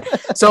 You can't.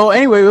 So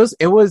anyway,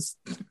 it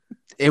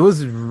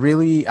was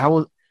really.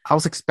 I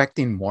was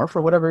expecting more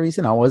for whatever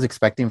reason. I was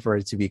expecting for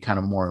it to be kind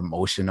of more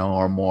emotional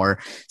or more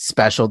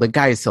special. The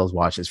guy sells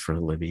watches for a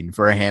living.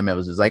 For him, it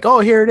was just like, oh,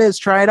 here it is.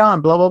 Try it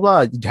on. Blah, blah,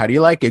 blah. How do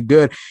you like it?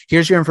 Good.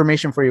 Here's your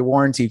information for your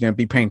warranty. You're going to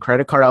be paying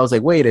credit card. I was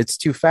like, wait, it's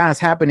too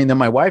fast happening. Then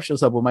my wife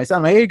shows up with my son.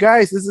 I'm like, hey,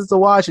 guys, this is the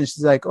watch. And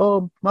she's like,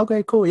 oh,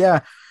 okay, cool. Yeah.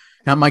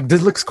 And I'm like,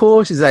 this looks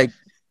cool. She's like,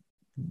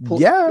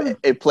 yeah.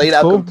 It played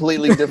out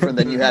completely different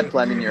than you had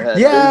planned in your head.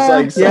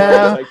 Yeah.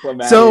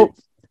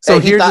 So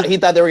he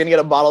thought they were gonna get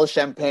a bottle of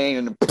champagne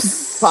and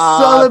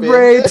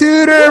celebrate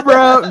Tudor,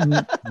 bro.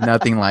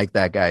 Nothing like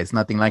that, guys.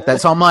 Nothing like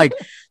that. So I'm like,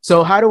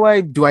 so how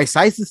do I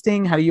size this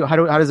thing? How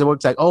does it work?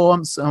 It's like, oh,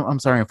 I'm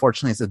sorry.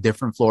 Unfortunately, it's a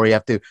different floor. You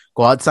have to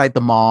go outside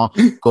the mall,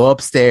 go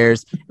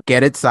upstairs,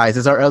 get it sized.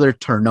 There's our other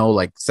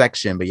Tourneau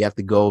section, but you have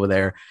to go over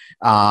there.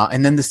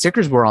 And then the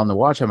stickers were on the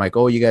watch. I'm like,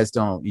 oh, you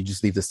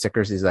just leave the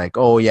stickers. He's like,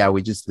 oh yeah,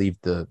 we just leave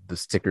the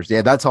stickers.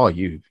 Yeah, that's all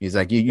you. He's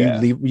like,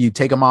 you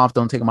take them off,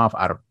 don't take them off.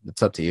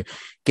 It's up to you.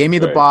 Gave me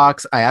the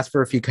box. I asked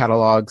for a few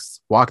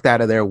catalogs, walked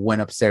out of there,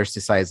 went upstairs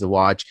to size the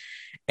watch.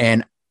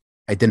 And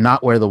I did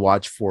not wear the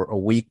watch for a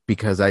week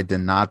because I did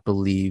not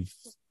believe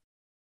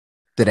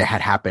that it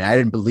had happened. I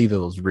didn't believe it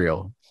was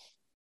real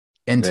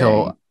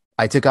until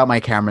I took out my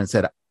camera and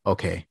said,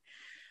 okay,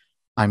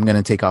 I'm going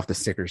to take off the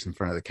stickers in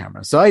front of the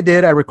camera. So I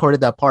did. I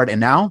recorded that part.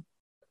 And now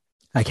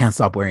I can't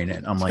stop wearing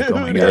it. I'm like, oh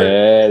my God.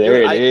 Yeah,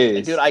 there it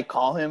is. Dude, I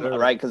call him,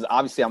 right? Because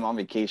obviously I'm on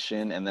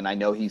vacation and then I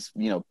know he's,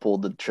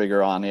 pulled the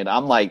trigger on it.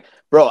 I'm like,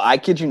 bro, I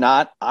kid you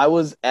not. I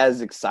was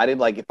as excited,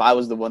 like if I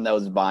was the one that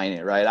was buying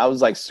it, right? I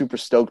was like super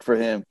stoked for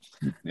him.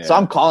 Yeah. So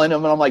I'm calling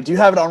him and I'm like, do you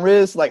have it on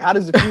wrist? Like, how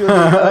does it feel?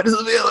 How does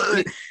it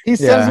feel? He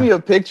sends me a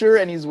picture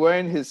and he's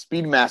wearing his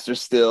Speedmaster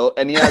still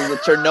and he has the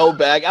Chernow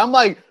bag. I'm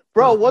like,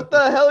 bro, what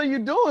the hell are you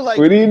doing? Like,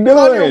 what are you doing?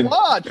 On your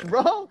watch,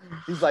 bro.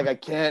 He's like, I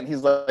can't.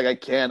 He's like, I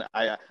can't.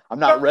 I'm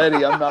not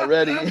ready. I'm not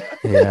ready.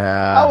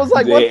 Yeah. I was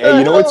like, what the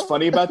you know hell? what's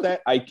funny about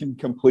that? I can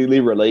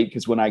completely relate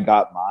because when I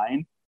got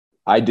mine,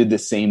 I did the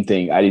same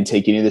thing. I didn't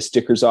take any of the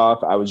stickers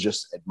off. I was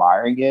just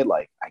admiring it.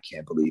 Like, I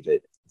can't believe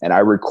it. And I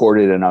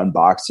recorded an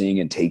unboxing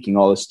and taking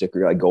all the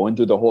stickers, like going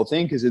through the whole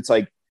thing. Cause it's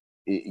like,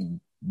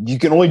 you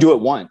can only do it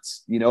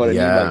once. You know what I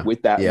mean? Like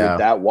with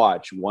that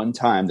watch, one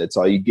time, that's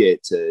all you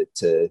get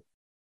to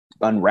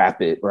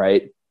unwrap it.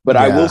 Right. But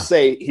I will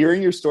say,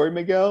 hearing your story,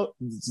 Miguel,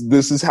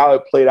 this is how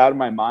it played out in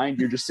my mind.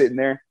 You're just sitting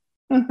there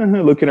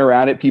looking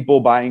around at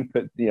people buying,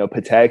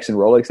 Pateks and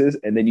Rolexes.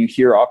 And then you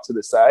hear off to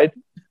the side,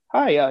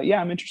 hi,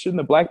 I'm interested in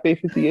the Black Bay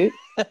 58.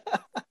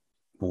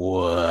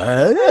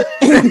 What?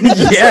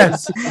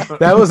 Yes,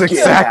 that was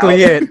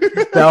exactly it.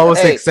 That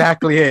was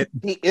exactly it.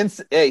 He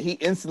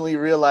instantly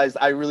realized,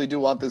 I really do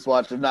want this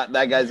watch. If not,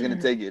 that guy's going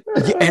to take it.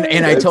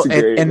 And I told,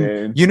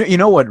 and you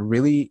know what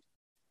really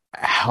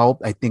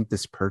helped, I think,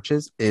 this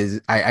purchase is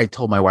I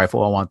told my wife, I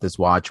want this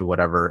watch or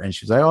whatever, and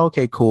she's like,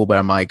 okay, cool. But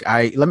I'm like,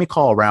 let me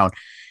call around.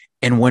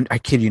 And when, I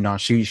kid you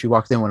not, she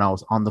walked in when I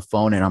was on the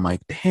phone, and I'm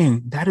like,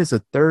 dang, that is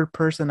a third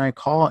person I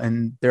call,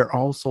 and they're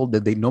all sold.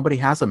 Nobody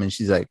has them. And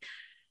she's like,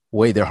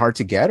 wait, they're hard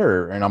to get,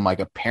 and I'm like,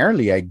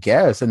 apparently, I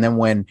guess. And then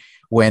when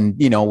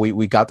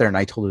we got there and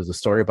I told her the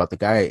story about the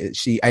guy,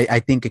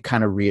 I think it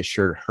kind of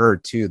reassured her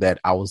too that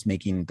I was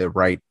making the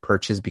right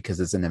purchase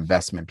because it's an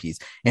investment piece.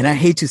 And I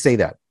hate to say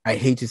that,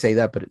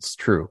 but it's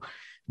true.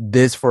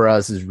 This for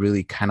us is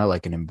really kind of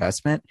like an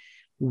investment.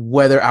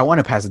 Whether I want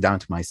to pass it down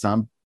to my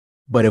son,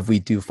 but if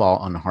we do fall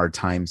on hard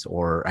times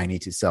or I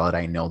need to sell it,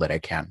 I know that I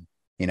can.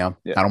 I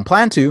don't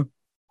plan to,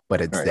 but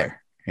it's there.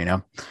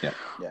 Yeah.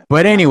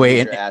 But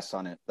anyway, your ass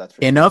on it. That's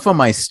enough of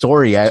my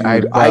story.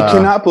 I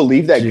cannot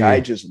believe that guy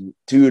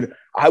dude.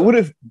 I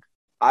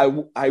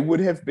would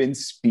have been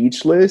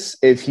speechless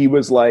if he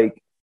was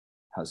like,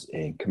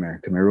 hey, come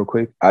here real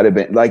quick. I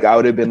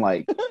would have been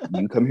like,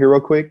 you come here real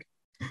quick.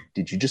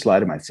 Did you just lie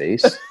to my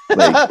face?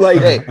 Like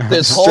hey,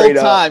 this whole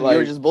time you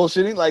were just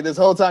bullshitting. Like this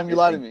whole time you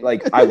lied to me.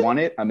 Like I want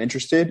it, I'm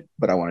interested,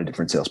 but I want a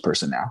different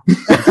salesperson now.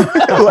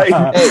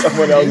 Hey,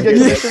 someone else get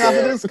commission off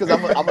of this because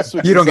I'm gonna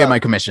switch. You don't get my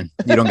commission.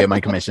 You don't get my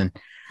commission.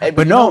 Hey,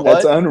 but no,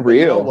 that's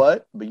unreal.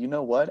 But you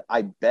know what?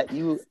 I bet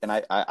you, and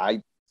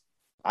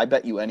I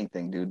bet you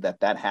anything, dude,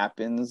 that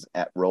happens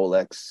at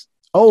Rolex.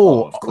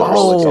 Oh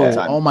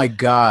my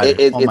God.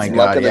 It's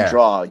luck of the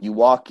draw. You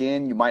walk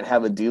in, you might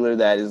have a dealer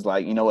that is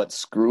like, you know what,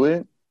 screw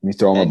it. You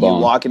throw them a bone.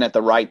 You walk in at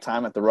the right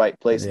time, at the right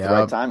place, at the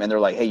right time, and they're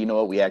like, hey, you know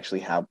what, we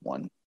actually have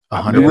one.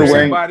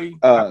 100%.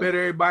 I bet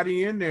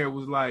everybody in there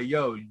was like,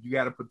 yo, you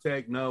got to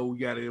protect. No, we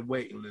got a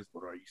waiting list.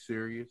 But are you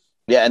serious?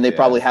 Yeah, and they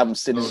probably have them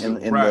sitting in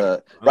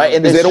the right,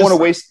 and they don't want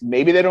to waste.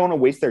 Maybe they don't want to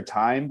waste their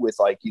time with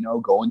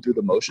going through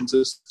the motions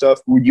of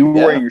stuff. Were you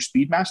wearing your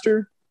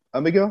Speedmaster,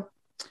 Miguel?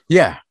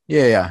 Yeah,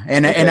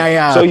 and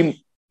I so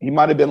he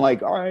might have been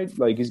like, all right,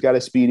 like he's got a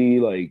Speedy,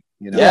 like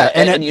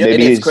and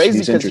it's crazy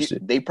because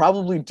they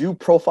probably do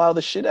profile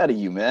the shit out of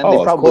you, man.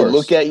 They probably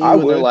look at you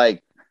and they're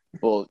like,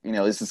 well,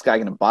 is this guy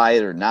going to buy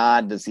it or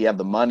not? Does he have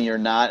the money or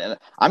not? And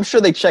I'm sure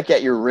they check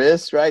at your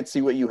wrist, right?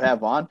 See what you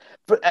have on.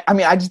 But I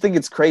mean, I just think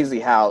it's crazy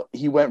how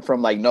he went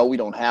from like, no, we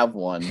don't have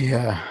one.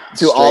 Yeah.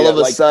 To all of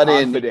a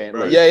sudden.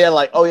 Right?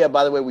 Like, oh yeah,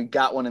 by the way, we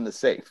got one in the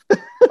safe.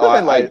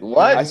 What?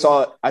 I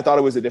thought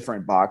it was a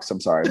different box. I'm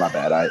sorry. My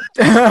bad.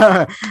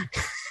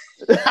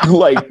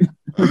 Like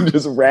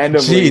just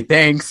randomly. Gee,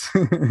 thanks.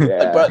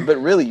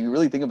 But really, you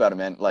really think about it,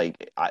 man.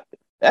 Like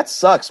that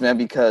sucks, man,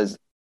 because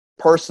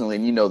personally,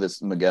 and you know this,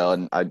 Miguel,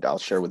 and I'll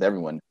share with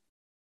everyone,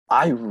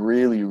 I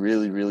really,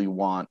 really, really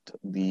want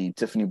the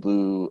Tiffany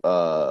Blue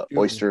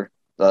Oyster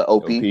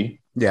OP.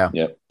 Yeah.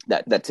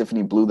 That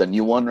Tiffany Blue, the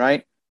new one,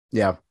 right?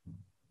 Yeah.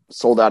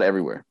 Sold out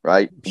everywhere,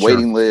 right? Sure.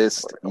 Waiting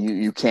list.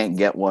 You can't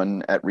get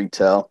one at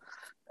retail.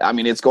 I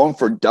mean, it's going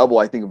for double,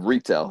 I think, of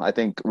retail. I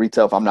think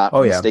retail, if I'm not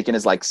mistaken,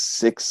 is like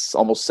 6,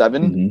 almost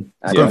 7. Mm-hmm.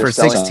 It's going for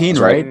 16,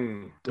 right?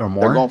 Or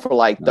more? They're going for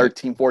like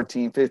 13,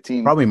 14,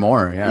 15. Probably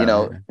more,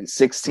 yeah.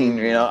 16,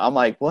 I'm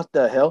like, what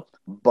the hell?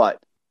 But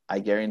I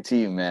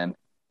guarantee you, man,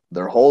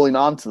 they're holding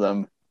on to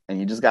them, and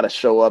you just got to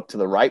show up to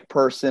the right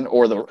person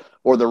or the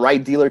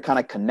right dealer kind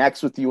of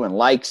connects with you and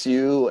likes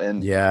you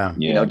and,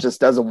 just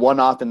does a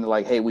one-off and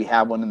like, hey, we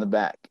have one in the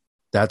back.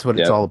 That's what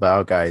it's all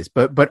about, guys.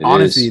 But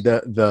honestly,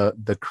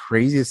 the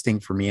craziest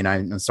thing for me, and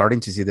I'm starting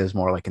to see this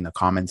more like in the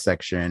comment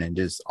section and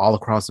just all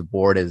across the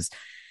board, is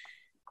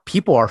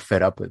people are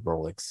fed up with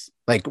Rolex.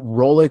 Like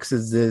Rolex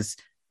is this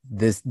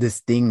this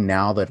thing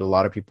now that a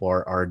lot of people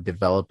are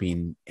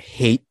developing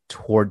hate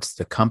towards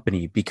the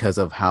company because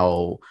of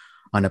how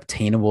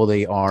unobtainable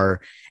they are,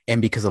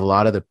 and because a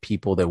lot of the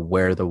people that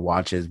wear the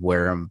watches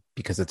wear them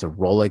because it's a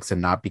Rolex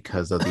and not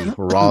because of the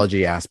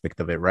horology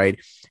aspect of it, right?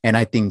 And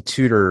I think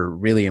Tudor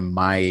really, in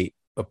my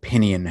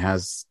opinion,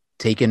 has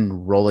taken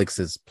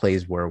Rolex's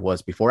place where it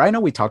was before. I know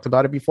we talked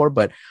about it before,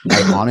 but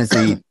I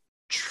honestly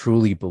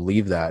truly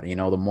believe that. You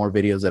know, the more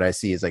videos that I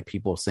see is like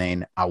people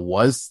saying I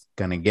was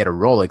gonna get a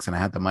Rolex and I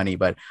had the money,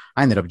 but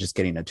I ended up just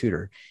getting a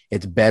Tudor.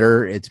 It's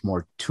better, it's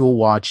more tool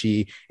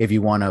watchy. If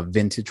you want a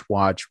vintage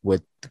watch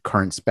with the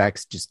current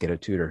specs, just get a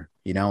Tudor,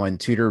 you know. And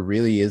Tudor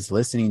really is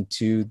listening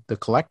to the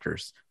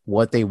collectors,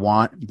 what they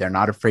want. They're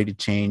not afraid to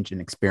change and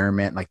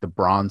experiment, like the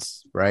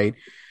bronze, right?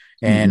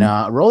 And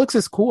Rolex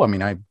is cool. I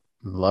mean, I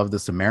love the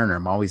Submariner.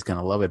 I'm always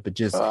gonna love it, but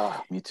just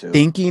me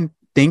too.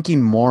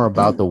 Thinking more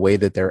about the way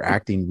that they're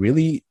acting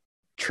really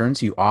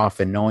turns you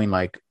off, and knowing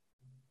like,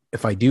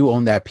 if I do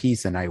own that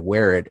piece and I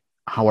wear it,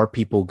 how are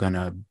people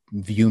gonna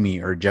view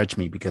me or judge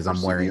me because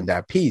I'm wearing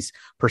that piece?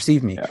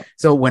 Perceive me. Yeah.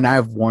 So when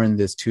I've worn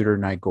this Tudor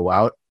and I go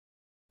out,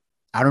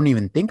 I don't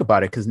even think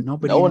about it because no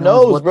one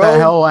knows what the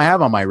hell I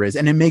have on my wrist,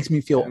 and it makes me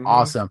feel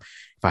awesome.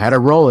 If I had a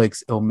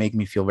Rolex, it'll make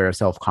me feel very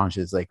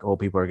self-conscious. Like, oh,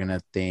 people are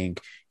gonna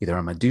think either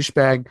I'm a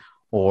douchebag,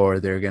 or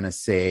they're going to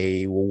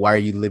say, well, why are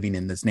you living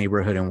in this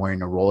neighborhood and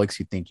wearing a Rolex?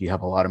 You think you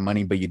have a lot of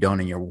money, but you don't,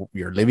 and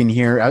you're living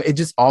here. It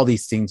just, all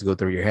these things go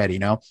through your head, you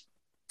know?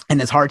 And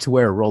it's hard to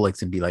wear a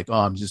Rolex and be like, oh,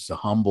 I'm just a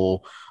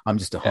humble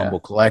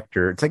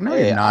collector. It's like, no,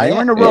 you're not. You're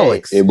wearing a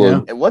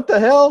Rolex. What the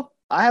hell?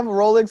 I have a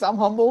Rolex. I'm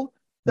humble.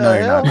 No,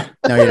 you're not.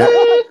 No, you're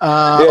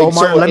not. Omar,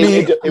 so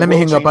let me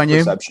hang up on you.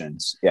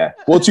 Perceptions. Yeah.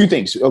 Well, two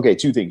things. Okay,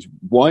 two things.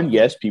 One,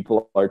 yes,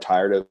 people are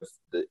tired of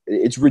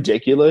it's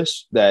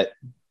ridiculous that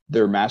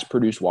they're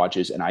mass-produced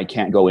watches and I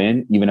can't go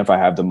in, even if I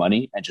have the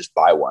money, and just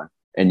buy one.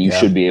 And you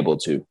should be able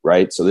to,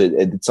 right? So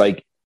it's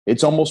like,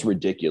 it's almost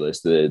ridiculous,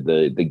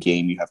 the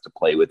game you have to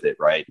play with it,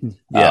 right?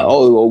 Yeah.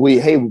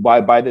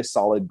 Buy this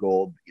solid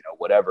gold, you know,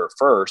 whatever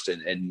first.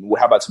 And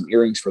how about some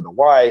earrings for the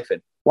wife?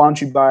 And why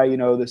don't you buy, you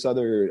know, this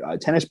other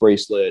tennis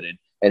bracelet?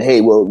 And hey,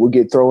 we'll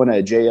throw in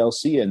a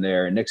JLC in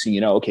there. And next thing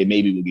you know, okay,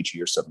 maybe we'll get you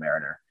your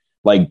Submariner.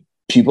 Like,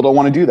 people don't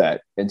want to do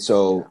that. And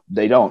so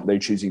they're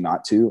choosing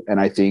not to. And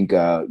I think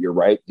you're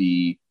right.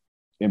 The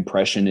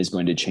impression is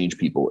going to change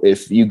people.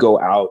 If you go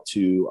out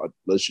to,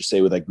 let's just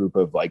say with a group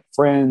of like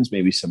friends,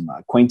 maybe some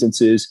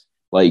acquaintances,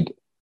 like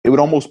it would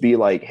almost be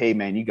like, hey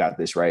man, you got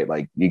this, right?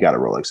 Like you got a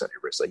Rolex on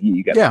your wrist. Like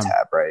you got the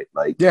tab, right?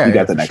 Like you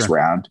got the next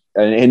round.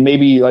 And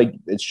maybe like,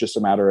 it's just a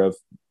matter of,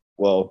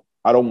 well,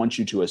 I don't want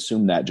you to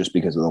assume that just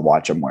because of the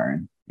watch I'm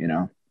wearing, you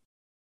know?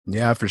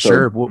 Yeah, for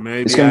sure. Well,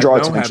 maybe it's gonna draw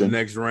attention. Have the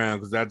next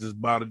round because I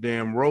just bought a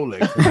damn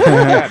Rolex.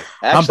 Actually,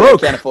 I'm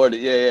broke. I can't afford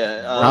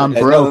it. I'm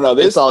broke. No,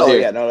 this all here.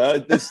 Yeah,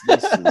 this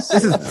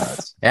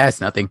is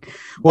it's nothing.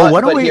 Well,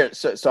 but here?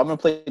 So I'm gonna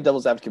play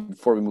devil's advocate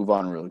before we move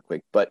on really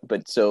quick. But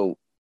so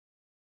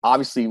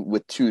obviously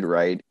with Tudor,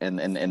 right?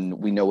 And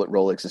we know what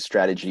Rolex's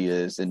strategy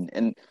is,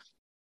 and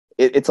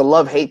it's a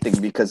love-hate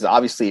thing because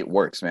obviously it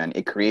works, man.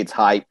 It creates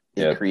hype.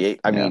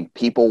 I mean,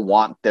 people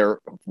want their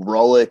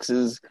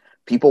Rolexes.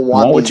 People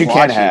want what you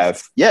can't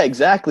have. Yeah,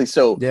 exactly.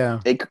 So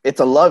it's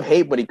a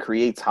love-hate, but it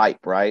creates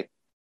hype, right?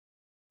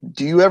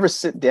 Do you ever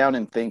sit down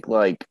and think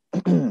like,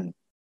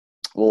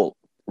 well,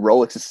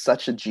 Rolex is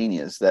such a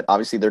genius that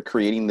obviously they're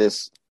creating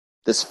this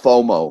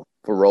FOMO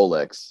for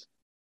Rolex,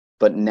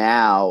 but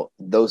now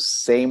those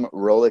same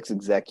Rolex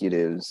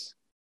executives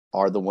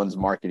are the ones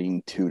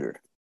marketing Tudor.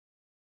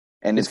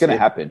 And it's going to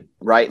happen,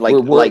 right?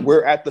 Like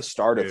we're at the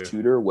start of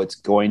Tudor. What's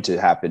going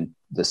to happen?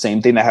 The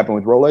same thing that happened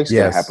with Rolex is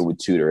going to happen with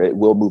Tudor. It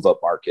will move up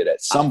market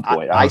at some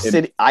point. I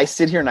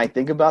sit here and I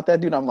think about that,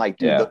 dude. I'm like,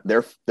 dude,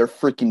 they're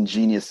freaking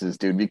geniuses,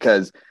 dude,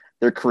 because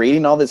they're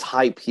creating all this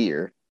hype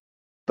here,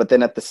 but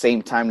then at the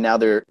same time now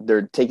they're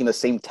taking the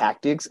same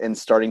tactics and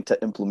starting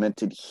to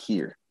implement it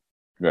here,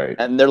 right?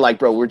 And they're like,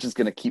 bro, we're just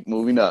going to keep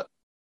moving up,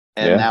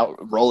 and now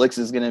Rolex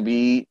is going to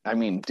be. I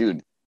mean,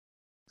 dude,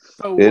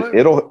 so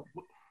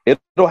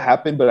It'll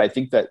happen, but I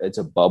think that it's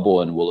a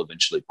bubble and will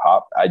eventually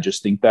pop. I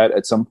just think that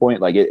at some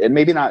point, like it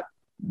maybe not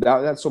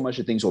so much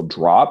that things will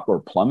drop or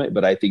plummet,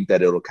 but I think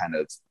that it'll kind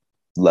of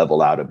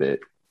level out a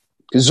bit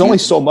because there's only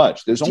so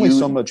much. There's only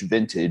so much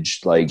vintage.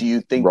 Like, do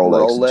you think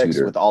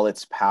Rolex with all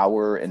its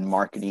power and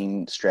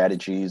marketing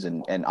strategies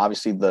and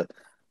obviously the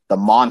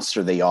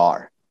monster they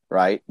are,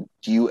 right?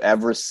 Do you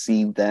ever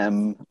see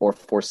them or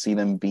foresee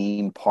them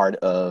being part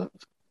of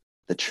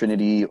the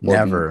Trinity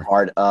or being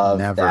part of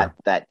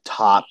that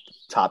top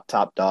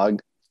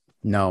dog?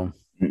 No.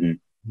 Mm-mm.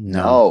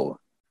 No.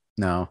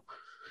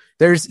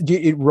 There's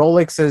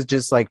Rolex is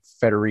just like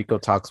Federico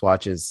Talks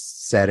Watches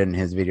said in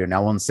his video.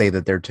 Now I won't say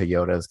that they're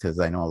Toyotas because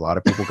I know a lot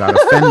of people got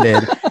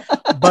offended.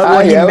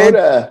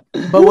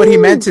 But what he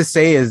meant to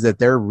say is that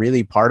they're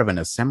really part of an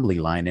assembly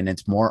line, and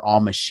it's more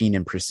all machine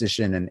and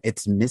precision, and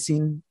it's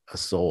missing a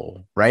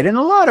soul, right? And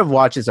a lot of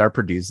watches are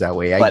produced that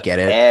way. I get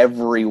it.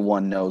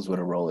 Everyone knows what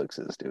a Rolex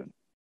is, dude.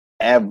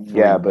 Everyone.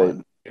 Yeah, but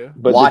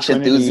But watch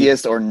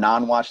enthusiast or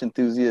non-watch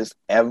enthusiast,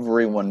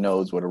 everyone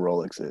knows what a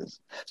Rolex is.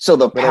 So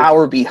the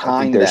power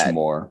behind there's that,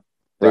 more.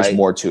 There's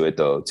more to it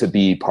though, to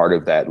be part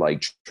of that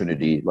like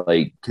trinity,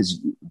 like because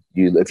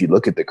if you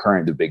look at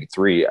the big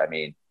three, I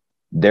mean,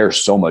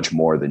 there's so much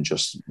more than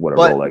just what a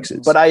Rolex is.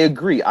 But I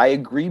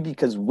agree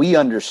because we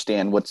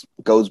understand what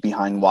goes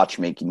behind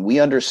watchmaking. We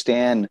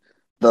understand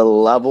the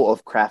level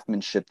of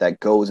craftsmanship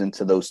that goes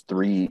into those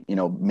three,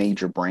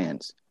 major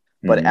brands.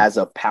 But as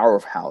a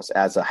powerhouse,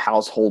 as a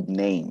household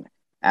name,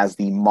 as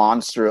the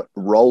monster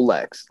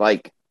Rolex,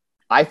 like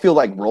I feel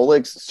like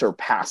Rolex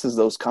surpasses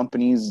those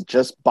companies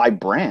just by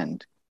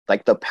brand.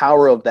 Like the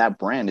power of that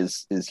brand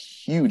is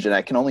huge, and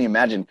I can only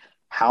imagine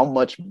how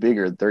much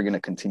bigger they're going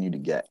to continue to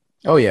get.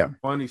 Oh yeah.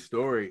 Funny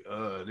story.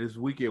 This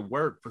week at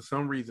work, for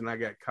some reason, I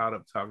got caught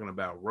up talking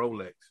about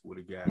Rolex with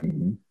a guy.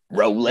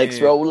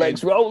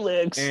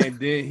 Rolex. And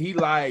then he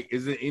like,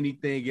 is there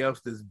anything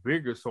else that's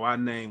bigger? So I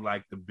named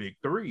like the big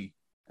three.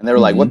 And they were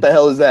like, "What the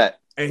hell is that?"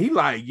 And he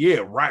like,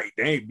 "Yeah, right.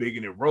 They ain't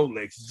bigger than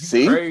Rolex.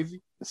 See?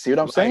 Crazy? See what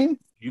I'm saying?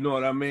 You know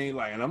what I mean?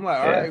 Like, and I'm like,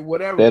 all right,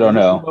 whatever. They don't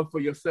know. Up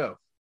for yourself.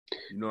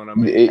 You know what I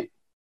mean?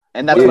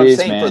 And that's what I'm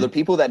saying. Man. For the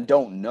people that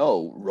don't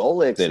know,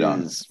 Rolex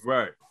is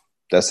right.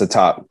 That's the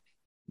top.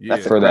 Yeah.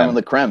 That's the creme of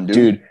the creme,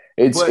 dude.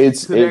 It's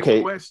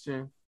okay.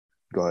 Question.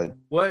 Go ahead.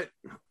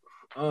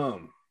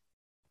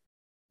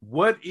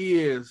 What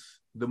is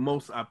the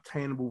most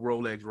obtainable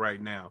Rolex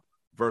right now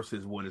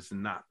versus what is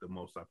not the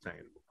most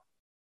obtainable?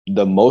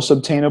 The most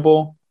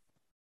obtainable?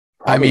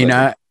 I mean,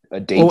 like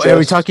a Datejust. Are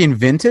we talking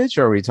vintage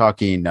or are we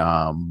talking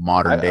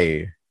modern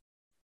day?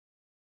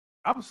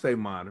 I would say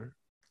modern.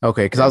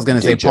 Okay, because I was going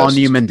to say Paul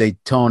Newman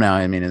Daytona.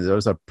 I mean,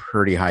 those are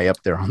pretty high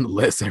up there on the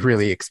list. They're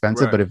really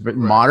expensive, but if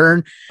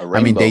modern,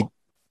 I mean,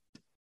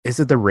 is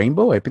it the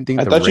Rainbow? I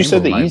thought you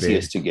said the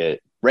easiest to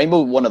get.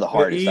 Rainbow, one of the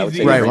hardest. I would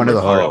say one of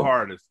the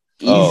hardest.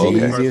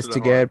 Easiest to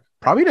get.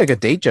 Probably like a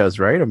Datejust,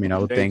 right? I mean, I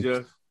would think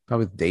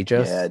probably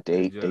Datejust. Yeah,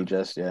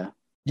 Datejust. Yeah.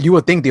 You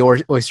would think the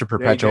Oyster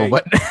Perpetual,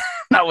 but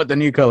not with the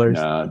new colors.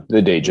 No,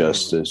 the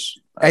Datejust is.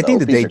 I think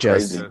the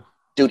Datejust.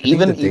 Dude,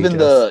 even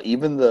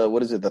the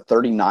what is it, the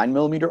 39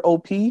 millimeter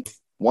OP?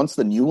 Once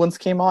the new ones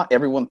came out,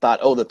 everyone thought,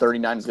 oh, the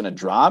 39 is going to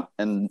drop,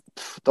 and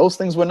those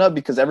things went up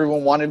because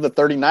everyone wanted the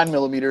 39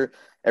 millimeter.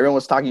 Everyone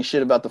was talking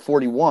shit about the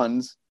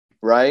 41s,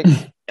 right?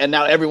 And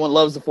now everyone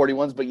loves the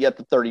 41s, but yet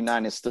the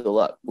 39 is still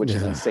up, which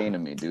is insane to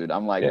me, dude.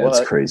 I'm like, what?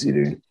 That's crazy,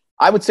 dude.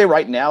 I would say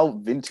right now,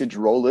 vintage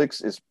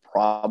Rolex is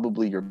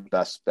probably your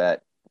best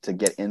bet to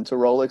get into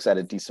Rolex at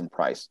a decent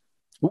price.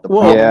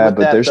 But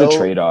there's a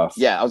trade-off.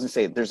 Yeah, I was gonna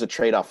say there's a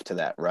trade-off to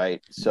that,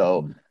 right?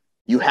 So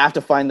you have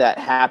to find that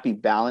happy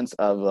balance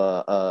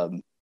of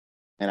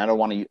and I don't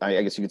want to.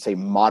 I guess you could say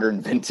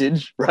modern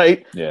vintage,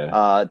 right?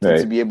 Yeah.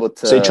 To be able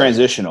to say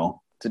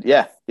transitional.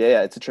 Yeah.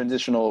 It's a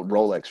transitional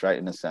Rolex, right?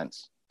 In a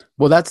sense.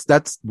 Well,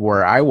 that's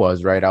where I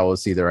was, right? I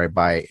was either I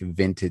buy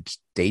vintage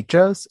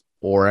Datejust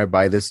or I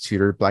buy this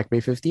Tudor Black Bay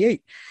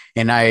 58.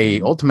 And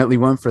I ultimately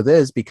went for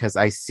this because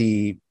I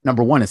see,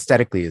 number one,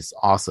 aesthetically is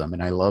awesome.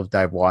 And I love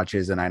dive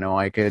watches and I know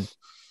I could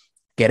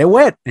get it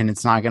wet and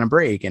it's not going to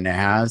break. And it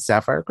has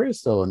sapphire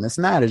crystal and this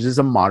and that. It's just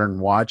a modern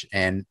watch.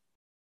 And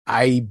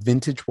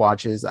vintage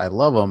watches, I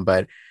love them,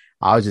 but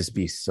I'll just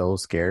be so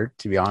scared,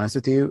 to be honest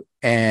with you.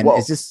 And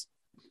it's just,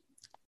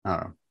 I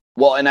don't know.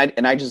 Well, and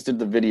I just did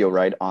the video,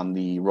 right, on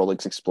the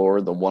Rolex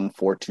Explorer, the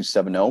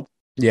 14270.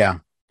 Yeah.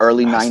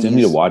 Early 90s. I still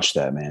need to watch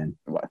that, man.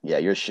 Yeah,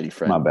 you're a shitty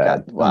friend. My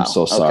bad. God, wow. I'm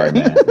so sorry,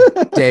 man.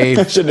 Dave,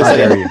 I take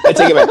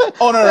it back.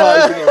 Oh, no, I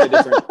was thinking of it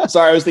different.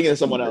 Sorry, I was thinking of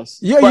someone else.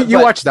 Yeah, you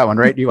watched that one,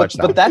 right? You watched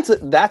that one.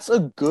 But that's a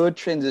good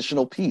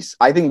transitional piece.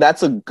 I think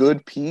that's a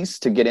good piece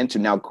to get into.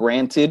 Now,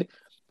 granted,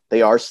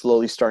 they are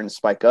slowly starting to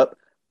spike up,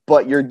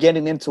 but you're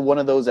getting into one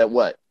of those at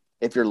what?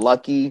 If you're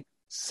lucky,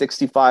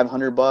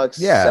 $6,500.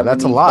 Yeah,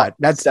 that's a lot.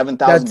 That's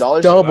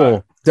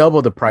 $7,000.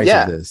 Double the price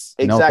of this.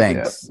 Exactly. No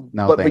thanks.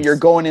 No thanks. But you're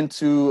going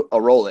into a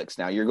Rolex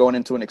now. You're going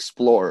into an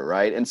Explorer,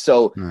 right? And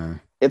so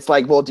it's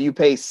like, well, do you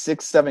pay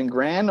 $6-7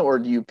 grand or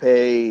do you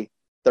pay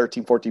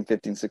 13, 14,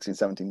 15, 16,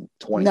 17,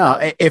 20?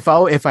 No, if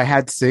I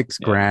had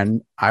 $6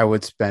 grand, I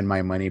would spend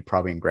my money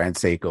probably in Grand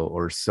Seiko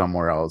or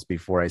somewhere else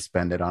before I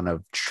spend it on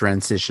a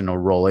transitional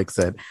Rolex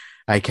that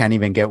I can't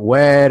even get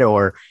wet,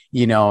 or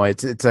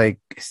it's like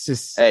it's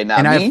just. Hey,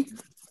 not me.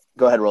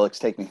 Go ahead, Rolex.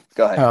 Take me.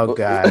 Go ahead. Oh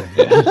God.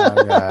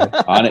 Oh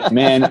God. On it,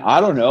 man. I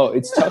don't know.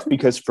 It's tough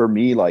because for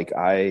me, like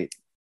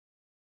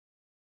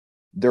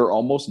they're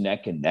almost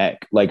neck and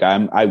neck. Like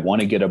I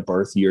want to get a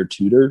birth year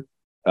Tudor,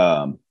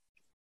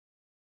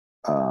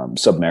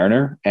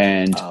 Submariner,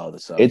 and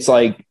it's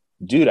like,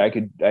 dude, I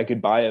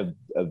could buy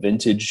a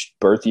vintage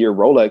birth year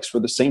Rolex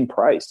for the same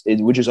price,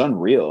 which is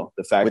unreal.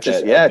 The fact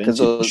because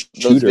those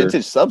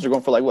vintage subs are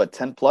going for like what,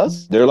 10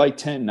 plus? They're like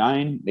 10,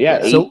 9,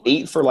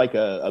 eight for like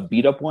a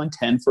beat up one,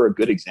 10 for a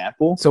good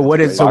example. So what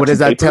does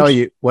that tell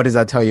you? What does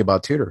that tell you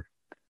about Tudor?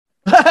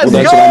 Well,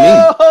 that's what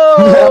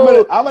I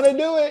mean. I'm gonna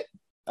do it.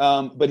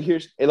 But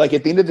here's like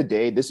at the end of the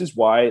day, this is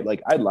why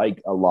like I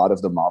like a lot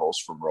of the models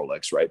from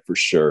Rolex, right? For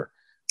sure.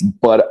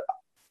 But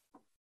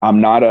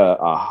I'm not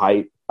a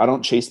hype. I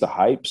don't chase the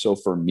hype. So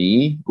for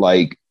me,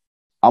 like,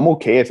 I'm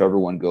okay if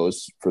everyone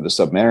goes for the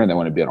Submariner and they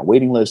want to be on a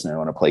waiting list and they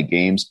want to play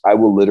games. I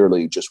will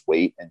literally just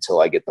wait until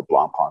I get the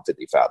Blancpain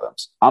 50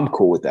 Fathoms. I'm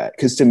cool with that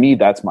because to me,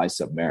 that's my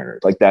Submariner.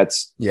 Like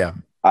that's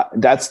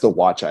the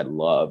watch I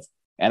love,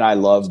 and I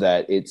love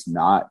that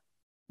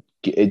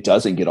it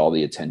doesn't get all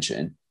the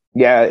attention.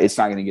 Yeah, it's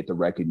not going to get the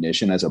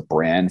recognition as a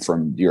brand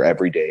from your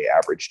everyday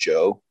average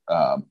Joe,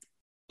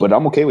 but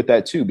I'm okay with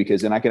that too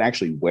because then I can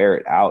actually wear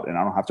it out and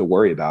I don't have to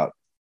worry about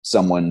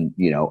someone,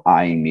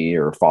 eyeing me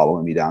or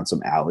following me down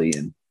some alley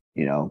and,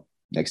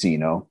 next thing you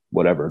know,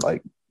 whatever,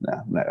 like,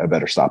 I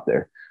better stop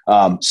there.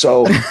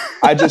 So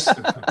I just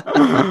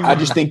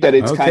think that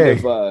it's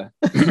kind of,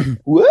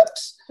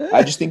 whoops.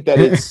 I just think that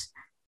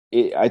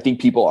I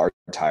think people are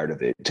tired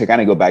of it. To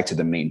kind of go back to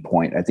the main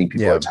point, I think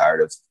people are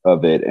tired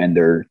of it and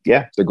they're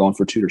going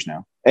for Tudors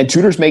now. And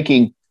Tudor's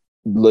making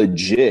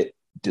legit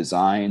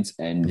designs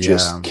and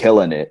just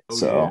killing it.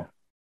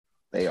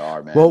 They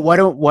are, man. Well, why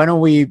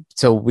don't we?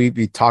 So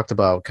we talked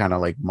about kind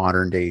of like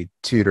modern day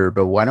Tudor,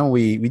 but why don't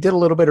we did a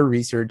little bit of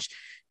research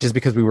just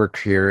because we were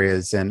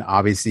curious, and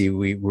obviously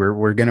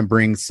we're going to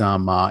bring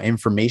some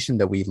information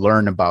that we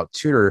learned about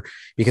Tudor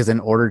because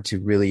in order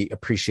to really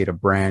appreciate a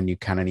brand, you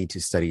kind of need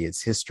to study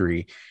its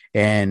history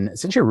and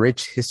such a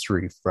rich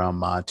history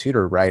from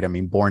Tudor, right? I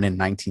mean, born in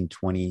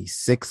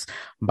 1926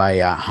 by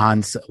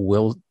Hans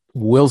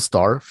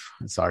Wilsdorf.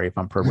 Sorry if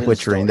I'm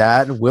butchering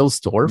that.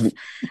 Wilsdorf.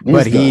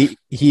 But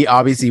he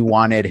obviously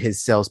wanted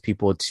his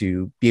salespeople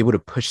to be able to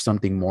push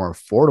something more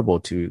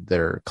affordable to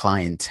their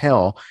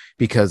clientele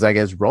because I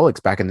guess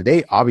Rolex back in the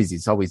day, obviously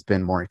it's always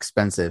been more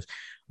expensive.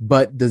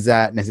 But does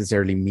that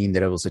necessarily mean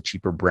that it was a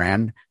cheaper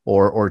brand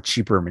or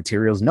cheaper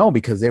materials? No,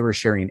 because they were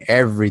sharing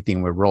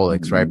everything with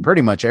Rolex, right?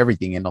 Pretty much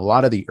everything. And a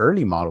lot of the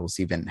early models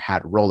even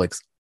had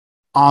Rolex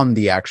on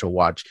the actual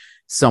watch.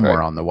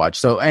 Somewhere on the watch.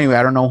 So anyway,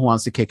 I don't know who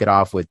wants to kick it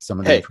off with some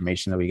of the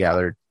information that we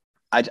gathered.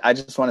 I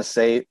just want to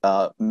say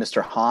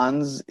Mr.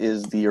 Hans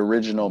is the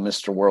original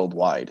Mr.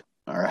 Worldwide.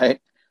 All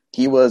right.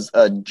 He was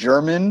a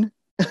German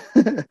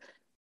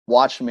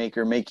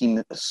watchmaker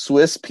making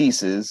Swiss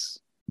pieces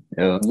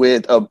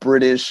with a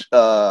British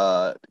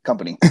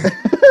company.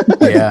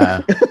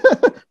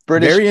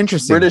 Very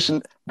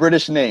interesting.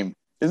 British name.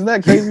 Isn't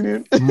that crazy,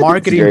 dude?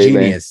 Marketing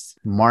genius.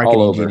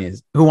 Marketing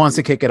genius. Who wants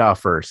to kick it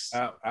off first?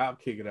 I'll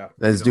kick it off.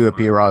 Let's do it,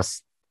 P.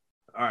 Ross.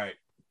 All right.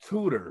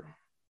 Tudor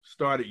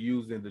started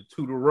using the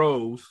Tudor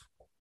Rose.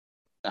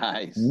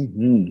 Nice.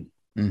 In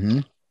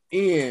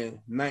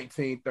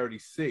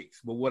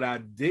 1936. But what I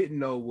didn't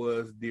know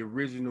was the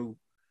original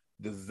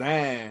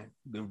design,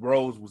 the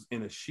rose was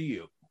in a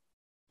shield.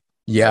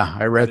 Yeah,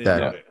 I read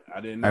that.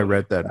 I didn't know. I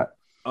read that.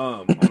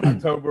 On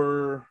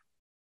October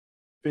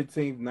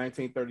 15th,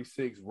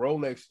 1936,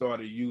 Rolex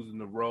started using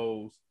the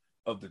rose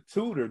of the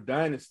Tudor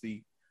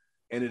dynasty,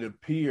 and it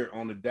appeared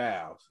on the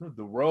dials.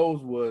 The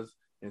rose was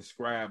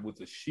inscribed with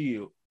a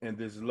shield, and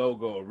this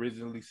logo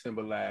originally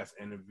symbolized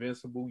an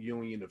invincible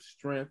union of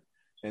strength,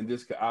 and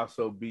this could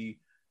also be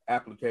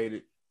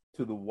applied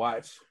to the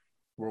watch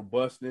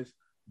robustness,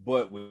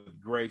 but with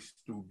grace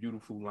through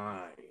beautiful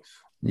lines.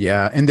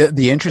 Yeah, and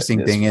the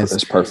interesting thing is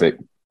it's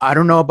perfect. I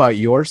don't know about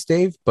yours,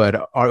 Dave,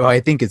 but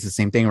I think it's the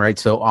same thing, right?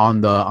 So on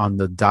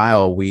the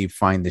dial, we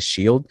find the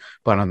shield,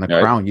 but on the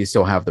crown, you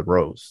still have the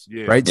rose,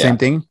 right? Yeah. Same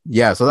thing.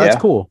 Yeah. So that's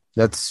cool.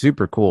 That's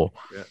super cool.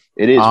 Yeah.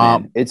 It is,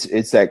 man.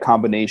 It's that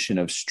combination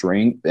of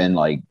strength and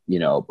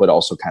but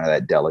also kind of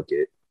that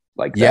delicate,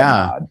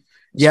 nod.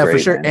 Yeah, great, for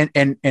sure. Man.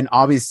 And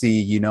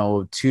obviously,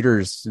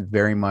 Tudor's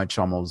very much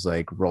almost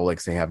like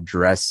Rolex. They have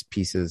dress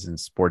pieces and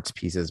sports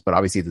pieces, but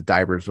obviously the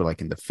divers were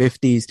like in the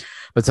 50s.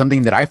 But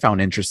something that I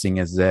found interesting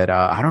is that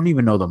I don't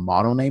even know the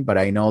model name, but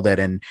I know that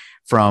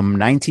from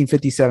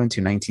 1957 to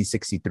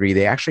 1963,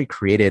 they actually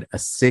created a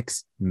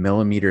 6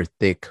 millimeter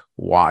thick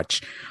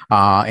watch,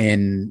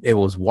 and it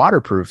was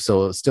waterproof.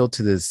 So still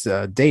to this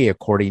day,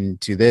 according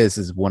to this,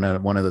 is one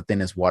of the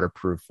thinnest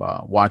waterproof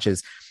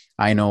watches.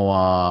 I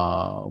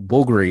know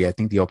Bulgari, I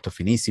think the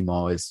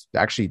Octofinissimo is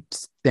actually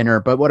thinner,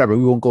 but whatever.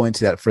 We won't go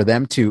into that. For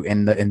them to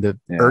in the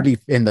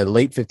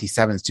late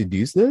 57s to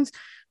do this,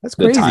 that's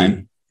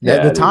crazy.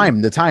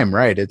 The time,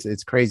 right?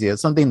 It's crazy. It's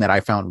something that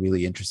I found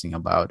really interesting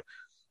about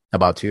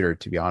Tudor,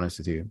 to be honest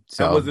with you.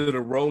 So was it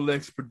a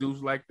Rolex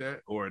produced like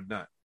that or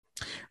not?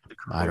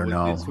 I don't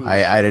know.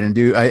 I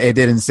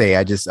didn't say.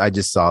 I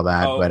just saw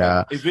that, but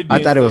I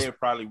thought it was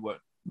probably what.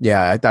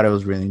 Yeah, I thought it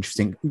was really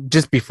interesting.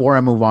 Just before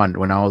I move on,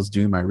 when I was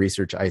doing my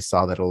research, I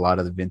saw that a lot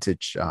of the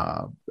vintage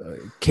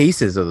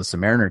cases of the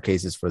Submariner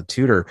cases for the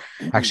Tudor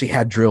actually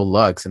had drill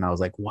lugs. And I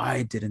was like,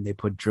 why didn't they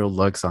put drill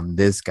lugs on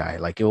this guy?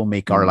 Like, it will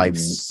make our life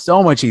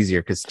so much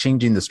easier because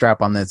changing the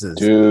strap on this is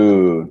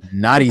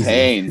not easy.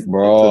 Pain,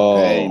 bro.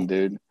 Pain,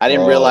 dude. I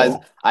didn't realize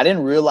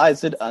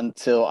it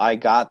until I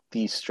got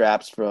these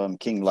straps from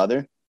King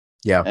Leather.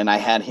 Yeah. And I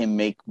had him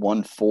make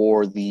one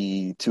for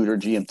the Tudor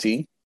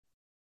GMT.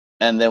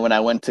 And then when I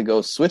went to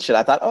go switch it,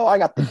 I thought, I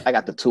got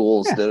the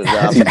tools.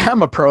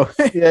 I'm a pro.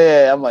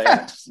 I'm like,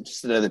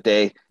 just another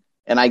day.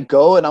 And I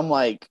go and I'm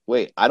like,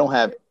 wait, I don't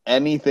have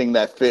anything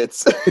that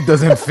fits. It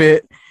doesn't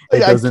fit. It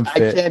doesn't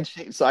fit. I can't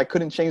change, so I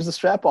couldn't change the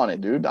strap on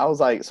it, dude. I was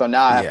like, so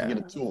now I have to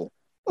get a tool.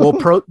 Well,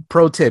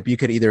 pro tip, you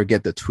could either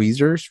get the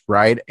tweezers,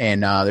 right?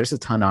 And there's a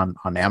ton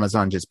on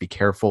Amazon. Just be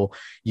careful.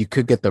 You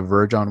could get the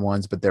Virgin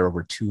ones, but they're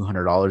over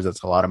 $200.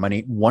 That's a lot of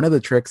money. One of the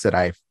tricks that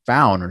I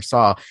found or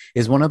saw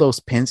is one of those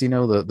pins,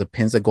 the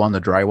pins that go on the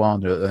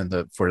drywall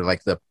and for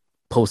like the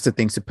Post-it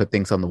things to put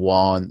things on the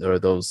wall, or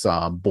those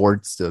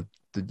boards, the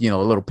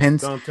little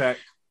pins. Thumbtack.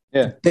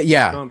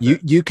 Yeah.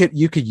 You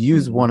could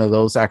use one of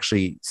those,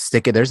 actually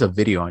stick it. There's a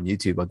video on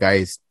YouTube. A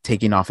guy's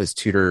taking off his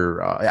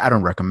Tudor. I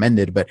don't recommend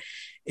it, but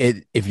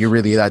if you're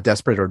really that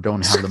desperate or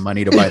don't have the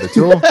money to buy the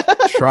tool,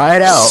 try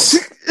it out.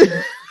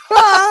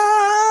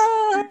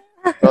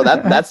 Bro,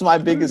 that's my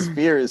biggest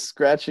fear, is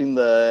scratching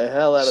the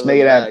hell out of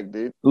the bag,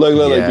 dude.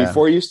 Look,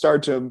 before you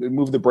start to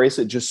move the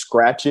bracelet, just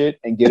scratch it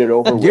and get it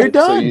over with. You're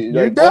done.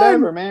 You're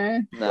done. Whatever,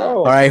 man. No.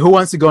 All right, who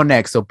wants to go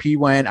next? So P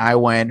went, I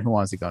went. Who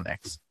wants to go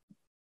next?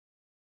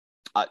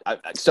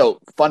 So,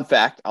 fun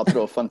fact. I'll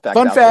throw a fun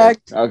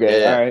fact.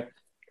 Okay, all right.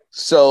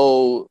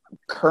 So,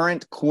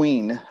 current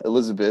Queen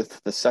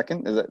Elizabeth II,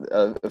 is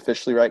that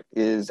officially right,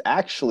 is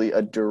actually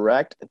a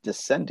direct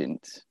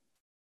descendant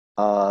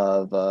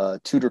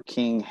of Tudor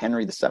King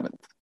Henry VII.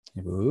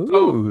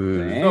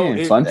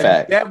 Ooh, fun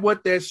fact. Is that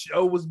what that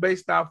show was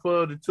based off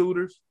of, the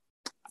Tudors?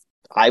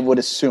 I would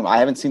assume. I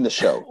haven't seen the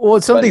show. Well,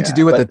 it's something to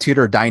do with the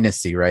Tudor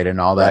dynasty, right,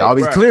 and all that. Right,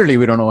 Obviously, clearly,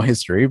 we don't know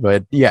history,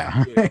 but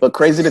yeah. But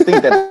crazy to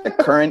think that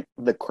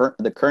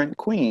the current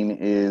queen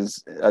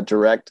is a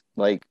direct,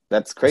 like,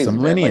 that's crazy. Some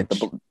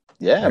lineage. Like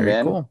very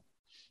man. Cool.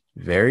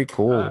 Very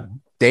cool.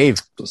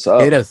 Dave, what's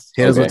up? Hit us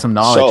with some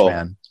knowledge,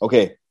 man.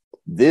 Okay,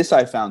 this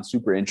I found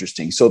super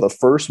interesting. So the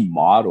first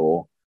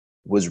model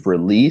was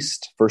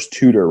released, first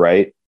Tudor,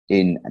 right,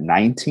 in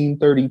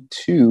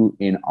 1932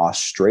 in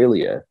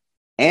Australia.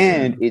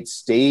 And it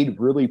stayed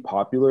really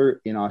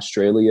popular in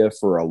Australia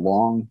for a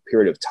long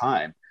period of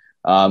time.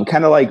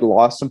 Kind of like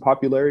lost some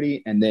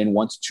popularity. And then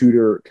once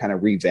Tudor kind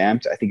of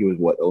revamped, I think it was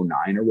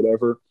 2009 or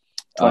whatever.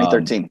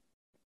 2013.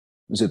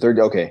 Was it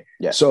 30? Okay.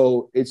 Yeah.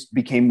 So it's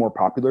became more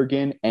popular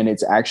again. And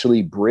it's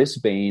actually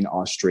Brisbane,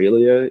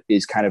 Australia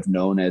is kind of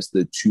known as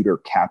the Tudor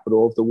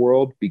capital of the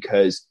world,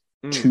 because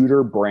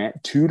Tudor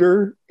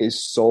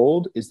is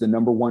the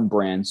number one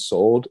brand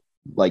sold,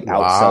 like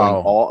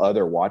outselling all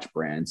other watch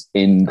brands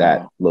in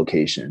that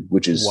location,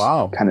 which is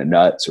kind of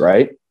nuts,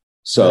 right?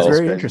 So that's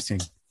very interesting.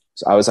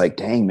 So I was like,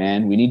 dang,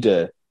 man, they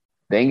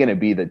ain't going to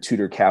be the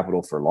Tudor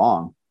capital for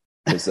long.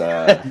 Because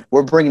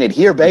we're bringing it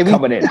here, baby.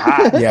 Coming in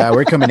hot. Yeah,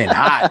 we're coming in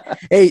hot.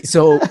 Hey,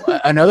 so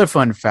another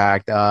fun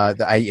fact, and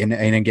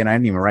again, I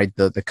didn't even write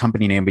the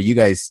company name, but you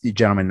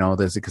gentlemen know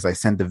this because I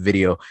sent the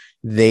video.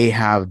 They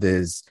have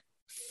this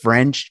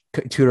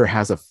Tudor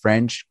has a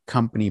French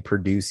company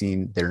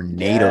producing their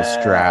NATO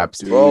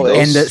straps. Bro,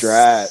 and the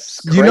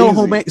straps. You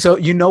know so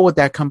you know what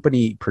that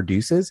company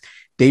produces?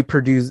 They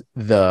produce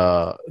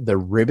the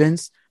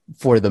ribbons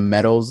for the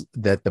medals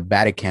that the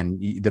Vatican,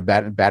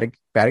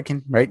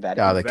 right?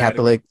 The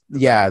Catholic,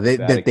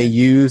 that they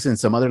use, and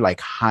some other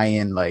like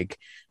high-end like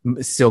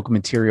silk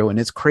material. And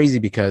it's crazy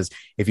because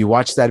if you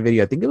watch that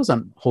video, I think it was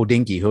on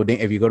Hodinkee.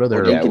 If you go to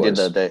their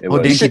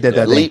Hodinkee did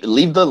that.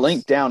 Leave the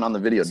link down on the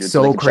video, dude.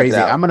 So crazy.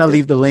 I'm gonna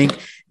leave the link.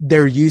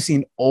 They're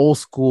using old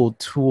school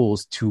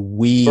tools to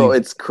weave. Bro,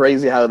 it's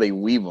crazy how they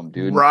weave them,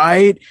 dude.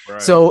 Right.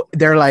 So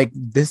they're like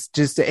this.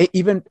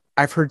 Even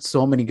I've heard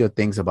so many good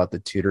things about the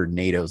Tudor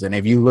NATOs, and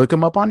if you look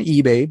them up on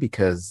eBay,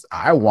 because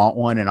I want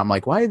one, and I'm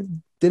like, why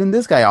didn't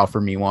this guy offer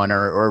me one,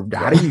 or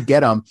how do you get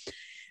them?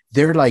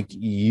 They're like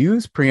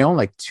used pre-owned,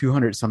 like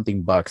 $200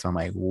 something. I'm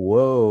like,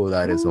 whoa,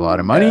 that is a lot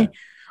of money,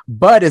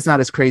 but it's not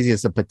as crazy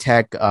as the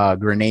Patek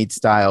grenade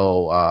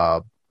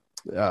style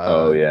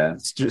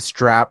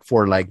strap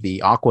for like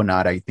the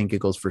Aquanaut. I think it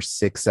goes for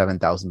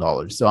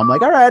 $6,000-$7,000. So I'm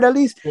like, all right, at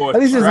least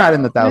it's not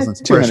in the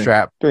thousands per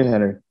strap.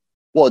 300.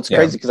 Well, it's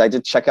crazy because I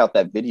did check out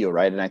that video,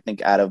 right? And I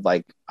think out of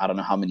like, I don't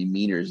know how many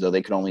meters, though,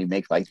 they could only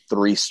make like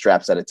 3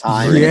 straps at a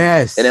time.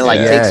 Yes. And it like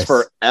takes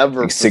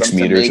forever. Like 6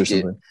 meters or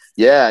something.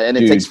 Yeah. And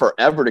it takes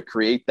forever to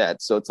create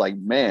that. So it's like,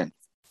 man.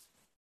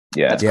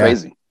 Yeah. That's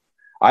crazy.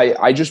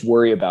 I just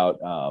worry about,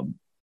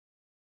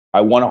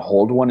 I want to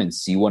hold one and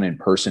see one in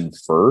person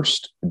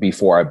first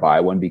before I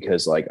buy one,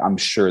 because like, I'm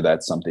sure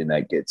that's something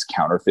that gets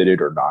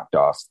counterfeited or knocked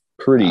off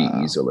pretty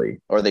easily.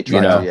 Or they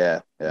try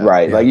to,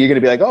 right. Yeah. Like you're going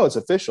to be like, oh, it's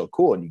official.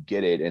 Cool. And you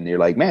get it. And you're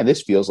like, man,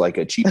 this feels like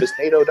a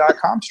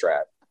cheapestnato.com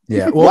strap.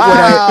 Yeah. Well,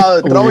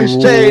 wow. Throwing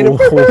shade.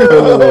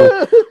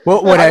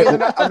 Well,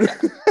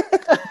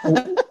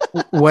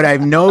 what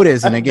I've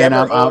noticed, and again,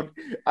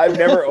 I've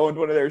never owned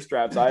one of their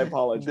straps. I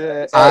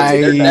apologize.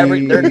 They're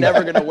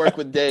never going to work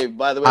with Dave.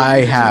 By the way,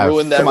 I have.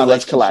 Ruined that. Come on,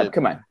 let's collab.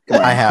 Come on.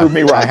 I have. Prove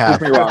me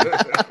wrong.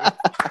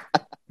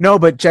 No,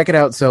 but check it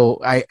out. So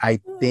I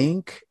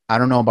think, I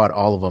don't know about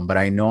all of them, but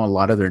I know a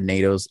lot of their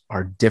NATOs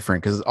are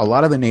different, because a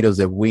lot of the NATOs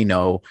that we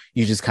know,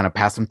 you just kind of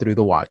pass them through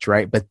the watch,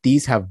 right? But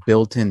these have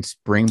built-in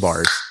spring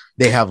bars.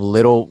 They have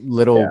little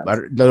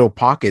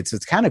pockets.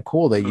 It's kind of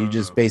cool that you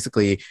just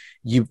basically,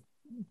 you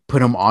put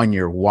them on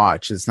your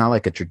watch. It's not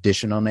like a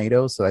traditional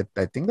NATO. So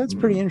I think that's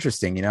pretty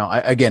interesting. You know,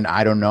 I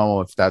don't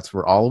know if that's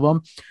for all of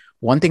them.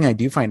 One thing I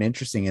do find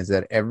interesting is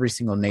that every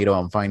single NATO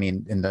I'm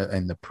finding in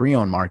the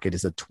pre-owned market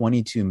is a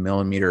 22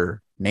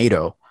 millimeter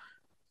NATO,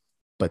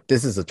 but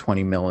this is a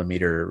 20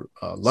 millimeter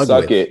lug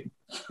Suck width. it.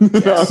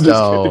 Yeah.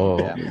 So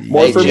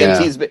hey,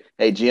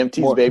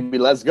 GMT's baby,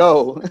 let's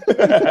go.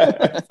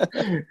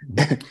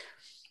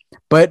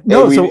 But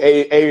no,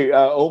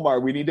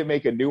 Omar, we need to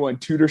make a new one,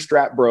 Tudor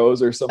Strap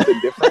Bros or something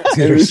different.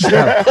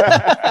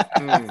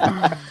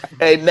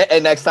 Hey,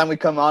 next time we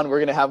come on, we're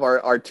gonna have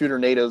our Tudor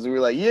NATOs. We're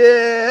like,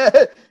 yeah,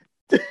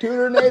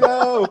 Tudor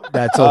NATO.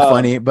 That's so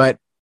funny, but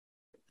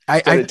I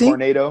think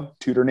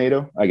Tudor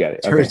NATO. I got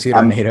it.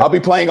 Tudor NATO. I'll be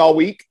playing all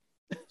week.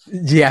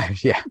 Yeah.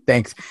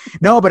 Thanks.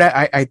 No, but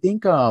I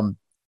think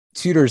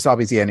Tudor's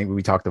obviously. I think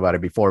we talked about it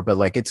before, but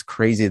like it's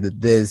crazy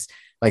that this.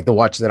 Like the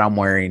watch that I'm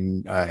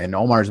wearing and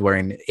Omar's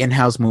wearing,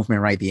 in-house movement,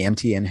 right? The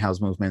MT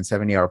in-house movement,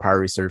 70-hour power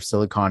reserve,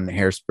 silicone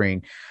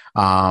hairspring.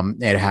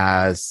 It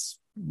has,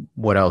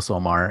 what else,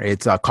 Omar?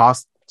 It's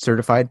cost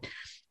certified.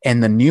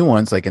 And the new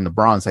ones, like in the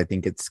bronze, I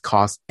think it's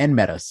cost and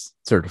Metas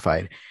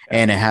certified.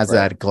 And it has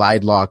that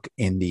glide lock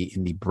in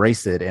the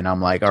bracelet. And I'm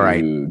like, all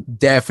right,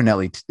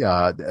 definitely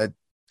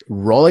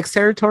Rolex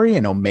territory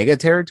and Omega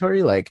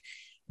territory. Like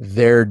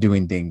they're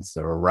doing things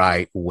the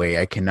right way.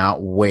 I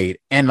cannot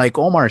wait. And like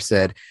Omar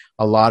said,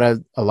 a lot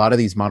of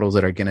these models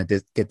that are going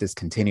to get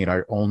discontinued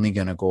are only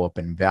going to go up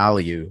in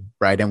value,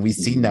 right? And we've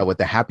seen that with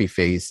the Happy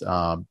Face,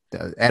 the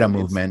ETA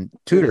movement,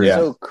 Tudor. It's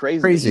so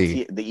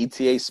crazy. The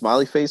ETA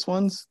smiley face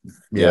ones.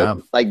 Yeah.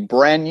 Like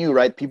brand new,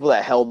 right? People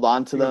that held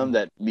on to them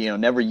that,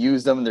 never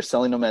used them. And they're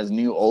selling them as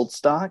new old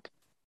stock.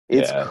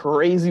 It's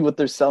crazy what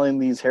they're selling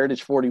these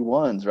Heritage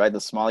 41s, right?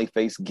 The smiley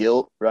face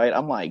gilt, right?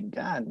 I'm like,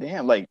 God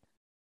damn. Like,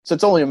 so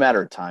it's only a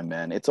matter of time,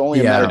 man. It's only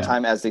a matter of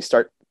time as they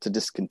start to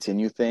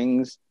discontinue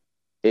things.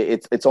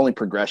 It's only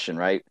progression,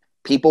 right?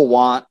 People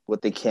want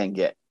what they can't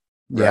get,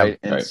 right?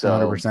 And right. So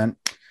 100%.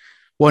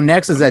 Well,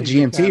 next is that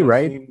GMT,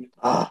 right?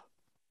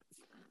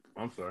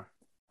 I'm sorry.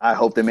 I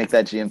hope they make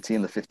that GMT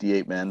in the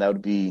 58, man. That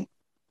would be.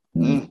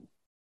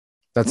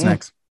 That's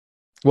next.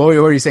 What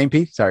were you saying,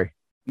 Pete? Sorry.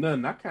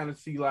 Nothing. I kind of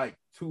see like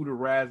Tudor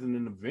rising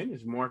in the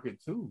vintage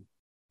market too.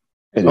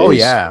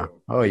 Yeah.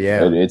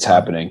 It's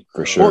happening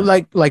for sure. Well,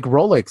 like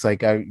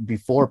Rolex,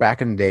 before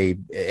back in the day,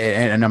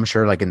 and I'm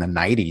sure like in the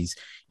 90s,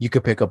 you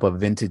could pick up a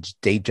vintage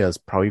Datejust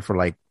probably for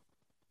like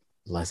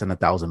less than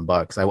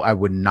 $1,000. I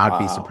would not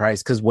be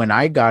surprised because when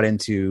I got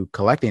into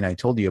collecting, I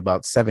told you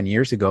about 7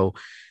 years ago,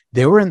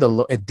 they were in the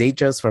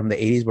Datejust from the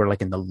 80s were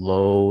like in the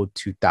low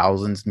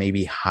 2000s,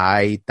 maybe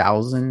high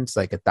thousands,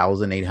 like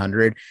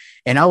 1,800.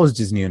 And I was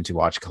just new into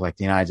watch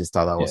collecting. I just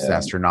thought that was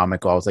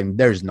astronomical. I was like,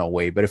 there's no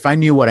way. But if I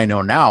knew what I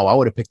know now, I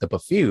would have picked up a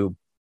few.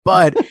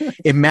 But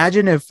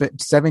imagine if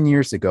 7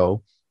 years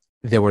ago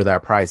they were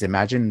that price.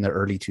 Imagine in the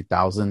early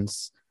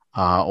 2000s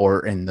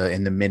or in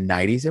the mid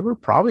 90s, they were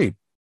probably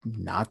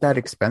not that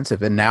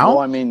expensive. And now,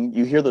 well, I mean,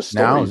 you hear the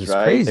stories,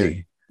 right?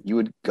 Crazy. You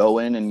would go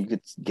in and you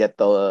could get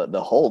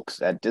the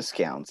Hulks at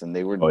discounts, and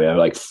they were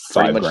like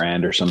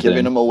 $5,000 or something,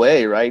 giving them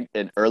away right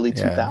in early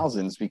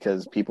 2000s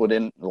because people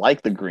didn't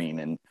like the green.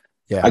 And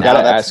I gotta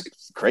ask,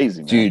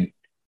 crazy, man. Dude.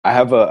 I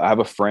have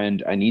a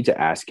friend. I need to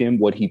ask him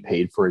what he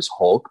paid for his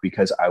Hulk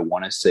because I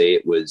want to say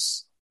it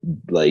was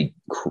like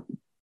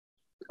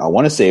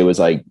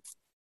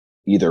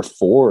either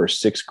 $4,000 or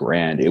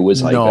 $6,000. It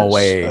was like no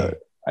way.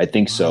 I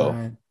think so.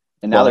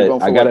 And now they're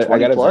going for I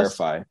gotta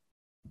verify.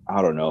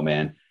 I don't know,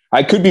 man.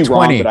 I could be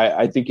 20. wrong, but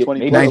I think it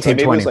maybe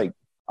it was like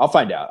I'll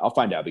find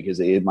out because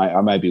I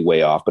might be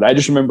way off. But I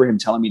just remember him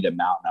telling me the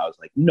amount, and I was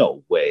like,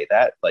 no way,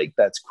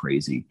 that's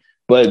crazy.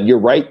 But you're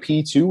right,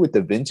 P2, with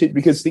the vintage,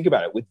 because think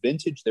about it, with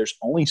vintage, there's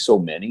only so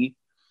many,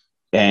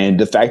 and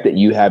the fact that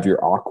you have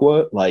your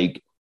Aqua,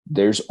 like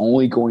there's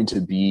only going to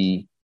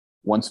be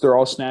once they're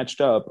all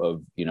snatched up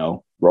of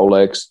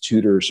Rolex,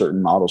 Tudor,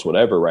 certain models,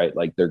 whatever, right?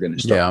 Like they're going to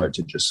start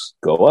to just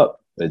go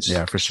up. It's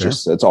for sure.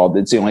 That's all.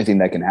 It's the only thing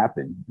that can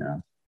happen.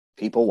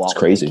 People want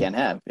what they can't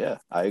have. Yeah,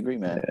 I agree,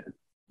 man.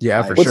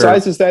 Yeah, for what sure. What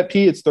size is that,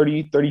 P? It's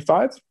 30,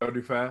 35?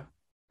 35.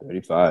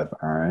 35.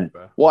 All right.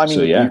 Well, I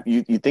mean,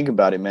 you think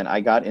about it, man.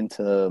 I got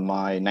into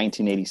my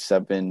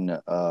 1987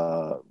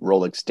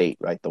 Rolex Date,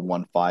 right? The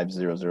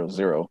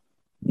 15000.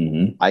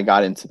 Mm-hmm. I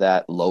got into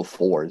that low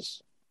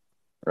fours,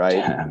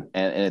 right?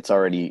 And it's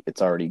already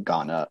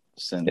gone up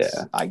since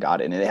I got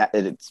it.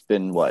 And it's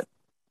been what,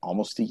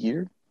 almost a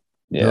year?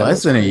 Yeah,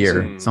 less than a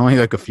year. It's only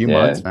like a few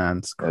months, man.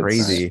 It's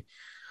crazy.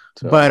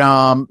 But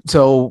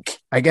so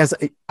I guess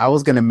I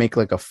was gonna make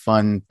like a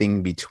fun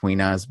thing between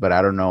us, but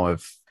I don't know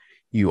if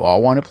you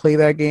all want to play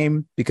that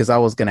game because I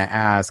was gonna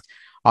ask.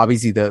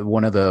 Obviously,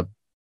 one of the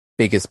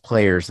biggest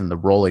players in the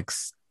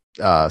Rolex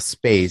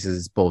space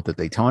is both the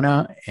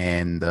Daytona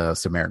and the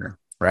Submariner,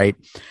 right?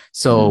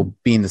 So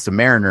being the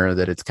Submariner,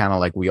 that it's kind of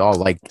like we all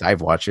like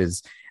dive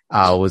watches.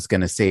 I was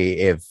gonna say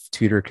if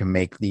Tudor can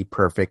make the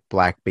perfect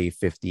Black Bay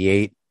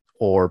 58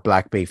 or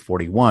Black Bay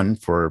 41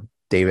 for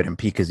David and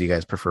Pete, because you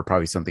guys prefer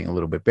probably something a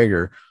little bit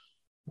bigger,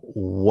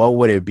 what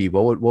would it be?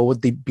 What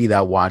would be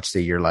that watch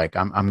that you're like,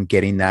 I'm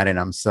getting that and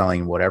I'm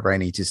selling whatever I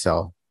need to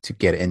sell to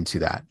get into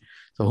that?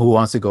 So who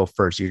wants to go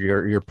first?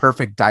 Your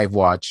perfect dive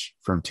watch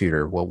from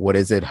Tudor. What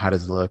is it? How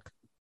does it look?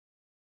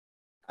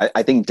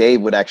 I think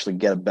Dave would actually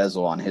get a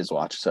bezel on his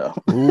watch. So,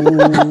 the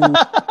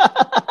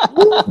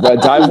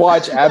dive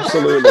watch,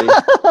 absolutely.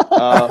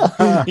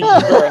 You're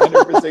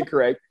 100%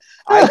 correct.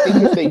 I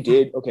think if they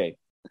did, okay.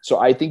 So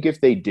I think if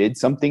they did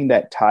something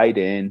that tied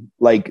in,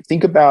 like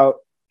think about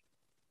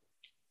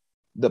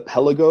the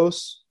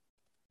Pelagos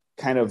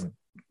kind of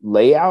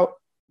layout,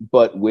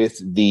 but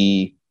with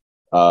the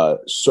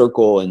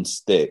circle and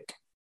stick.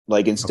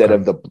 Like instead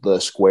of the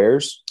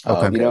squares,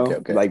 like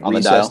on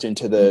recessed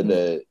into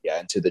the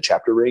into the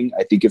chapter ring.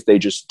 I think if they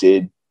just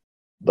did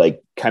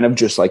like kind of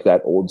just like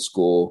that old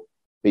school,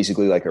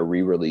 basically like a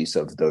re-release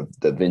of the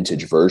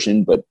vintage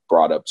version, but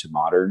brought up to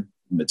modern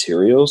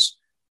materials.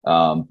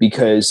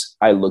 Because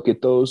I look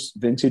at those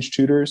vintage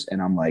Tudors and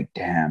I'm like,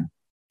 damn,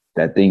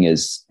 that thing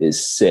is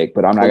sick.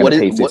 But I'm not going to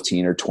pay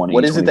 15 or 20.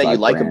 What is it that you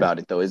like about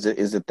it though? Is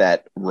it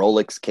that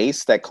Rolex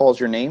case that calls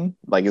your name?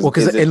 Like,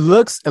 because it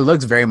looks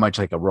very much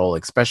like a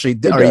Rolex. Especially,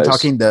 are you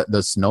talking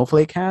the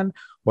Snowflake hand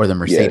or the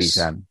Mercedes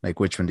hand? Like,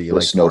 which one do you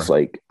like?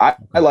 Snowflake. I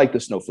like the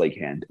Snowflake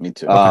hand. Me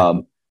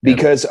too.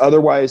 Because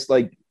otherwise,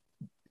 like,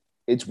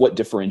 it's what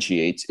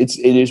differentiates. It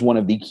is one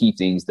of the key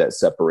things that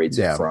separates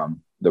it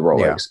from the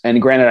Rolex.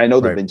 And granted, I know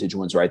the vintage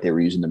ones, right? They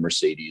were using the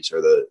Mercedes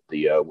or the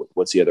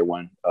what's the other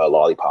one?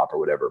 Lollipop or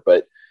whatever.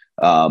 But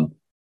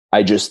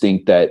I just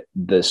think that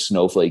the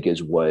Snowflake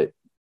is what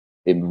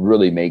it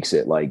really makes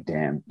it like,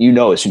 damn,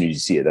 as soon as you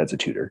see it, that's a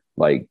Tudor.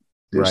 Like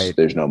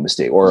there's no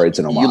mistake, or it's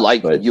an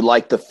homage. You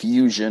like the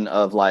fusion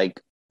of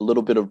like a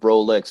little bit of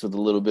Rolex with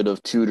a little bit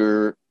of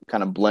Tudor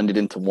kind of blended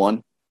into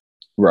one.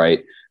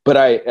 Right. But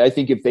I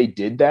think if they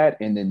did that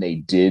and then they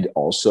did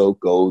also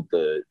go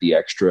the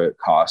extra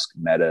cost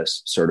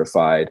Metis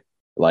certified,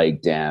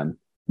 like, damn,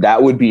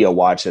 that would be a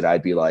watch that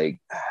I'd be like,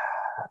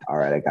 all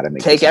right, I got to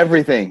take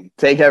everything.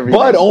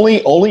 But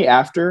only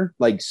after,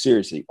 like,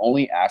 seriously,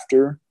 only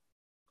after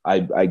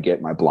I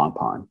get my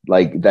Blancpain.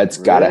 Like, that's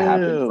got to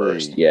happen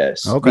first.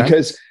 Yes. Okay.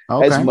 Because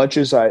as much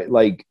as I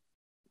like,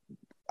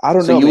 I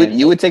don't know.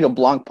 You would take a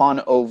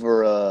Blancpain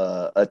over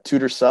a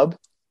Tudor sub?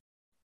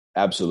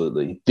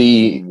 Absolutely.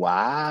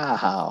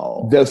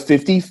 Wow. The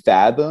 50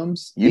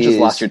 Fathoms. You just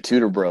lost your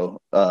Tudor,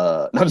 bro.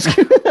 No, I'm just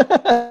kidding.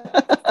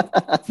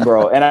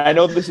 Bro, and I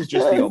know this is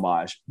just the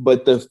homage,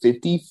 but the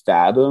 50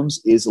 Fathoms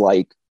is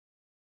like,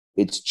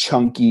 it's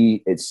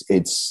chunky.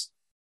 It's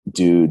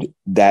dude,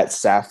 that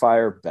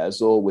sapphire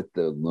bezel with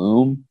the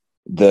lume,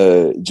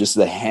 the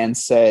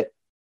handset.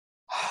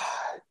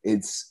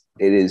 It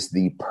is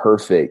the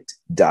perfect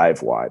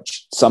dive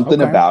watch.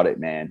 Something about it,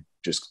 man.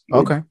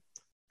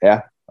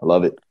 Yeah, I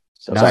love it.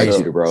 So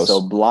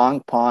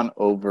Blancpain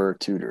over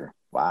Tudor.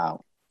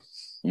 Wow.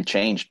 You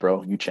changed,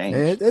 bro. You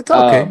changed. It's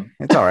okay.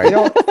 It's all right.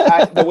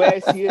 The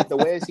way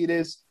I see it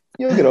is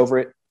you'll get over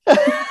it.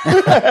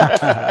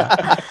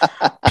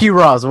 P.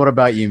 Ross, what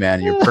about you,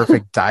 man? Your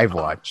perfect dive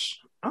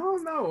watch. I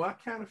don't know. I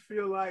kind of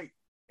feel like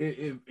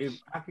if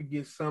I could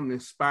get something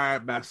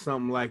inspired by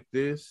something like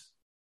this,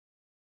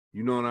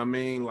 you know what I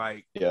mean?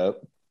 Like,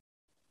 yep.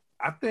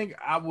 I think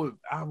I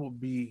would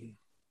be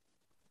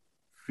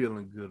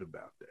feeling good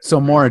about that. So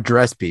more a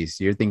dress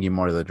piece. You're thinking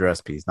more of the dress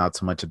piece, not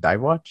so much a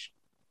dive watch?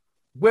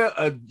 Well,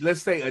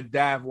 let's say a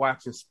dive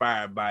watch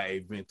inspired by a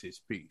vintage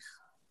piece.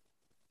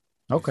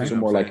 Okay. So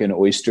more like an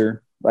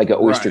oyster, like an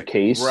oyster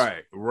case.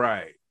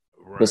 Right.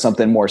 But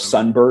something more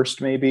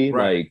sunburst, maybe?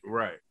 Right.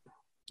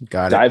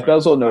 Got it. Dive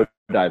bezel? No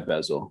dive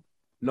bezel.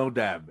 No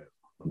dive bezel.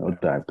 No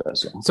dive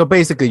bezel. So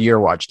basically your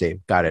watch, Dave.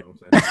 Got it.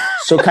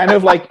 So kind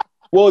of like,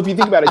 well, if you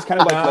think about it, it's kind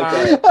of like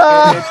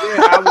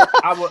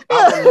I would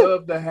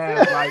love to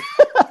have like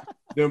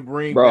them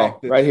bring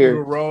back the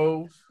Tudor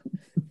Rose.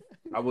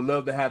 I would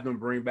love to have them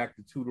bring back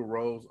the Tudor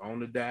Rose on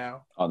the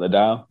dial. On the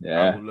dial,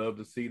 yeah. I would love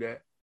to see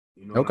that.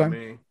 You know what I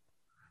mean?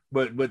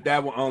 But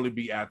that will only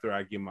be after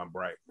I get my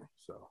Breitling.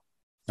 So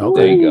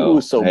there you go.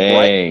 So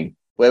wait.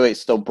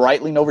 So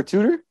Breitling over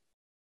Tudor?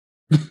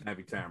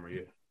 Happy timer,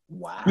 yeah.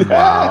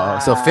 Wow.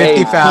 So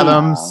 50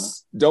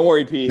 Fathoms. Don't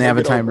worry, P. They have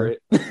a timer.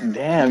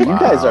 Damn, you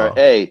guys are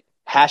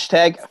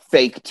hashtag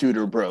fake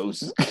Tudor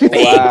bros.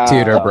 Fake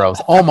Tudor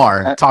bros.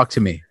 Omar, talk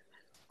to me.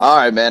 All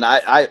right, man.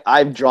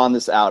 I've drawn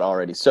this out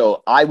already.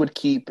 So I would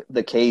keep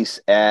the case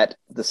at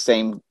the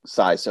same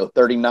size. So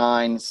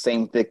 39,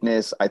 same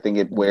thickness. I think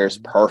it wears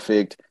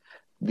perfect.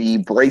 The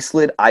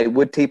bracelet, I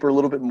would taper a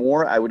little bit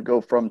more. I would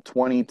go from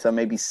 20 to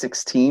maybe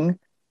 16.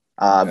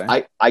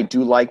 I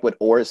do like what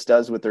Oris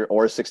does with their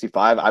Oris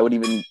 65. I would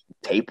even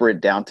taper it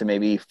down to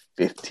maybe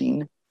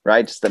 15,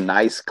 right? Just a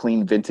nice,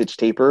 clean vintage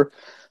taper.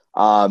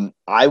 Sorry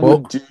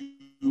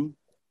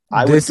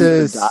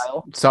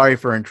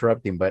for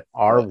interrupting, but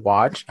our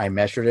watch, I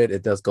measured it.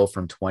 It does go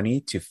from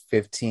 20 to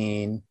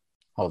 15.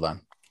 Hold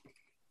on.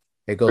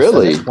 It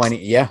goes from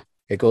 20. Yeah.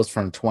 It goes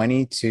from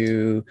 20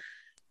 to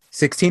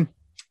 16.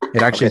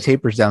 It actually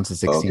tapers down to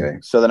 16. Okay.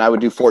 So then I would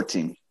do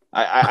 14.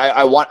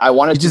 I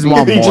want it. Just to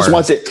want be, more. He just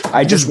wants it.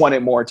 I just want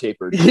it more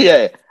tapered.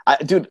 Yeah,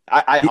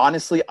 I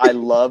honestly I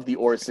love the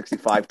Aura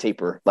 65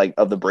 taper like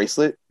of the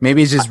bracelet.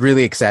 Maybe it's just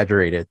really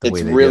exaggerated. The It's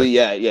way they really do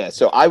it. yeah.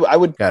 So I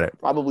would Got it.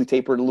 probably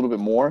taper it a little bit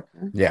more.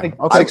 Yeah.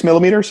 Like 6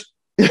 millimeters.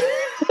 Maybe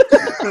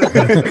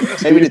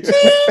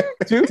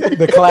two.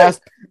 The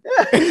clasp.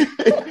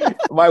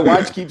 My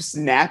watch keeps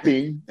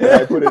snapping when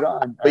I put it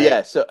on. But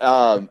yeah, so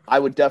I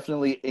would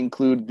definitely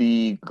include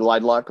the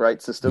glide lock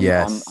system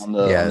Yes. on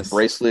the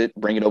bracelet.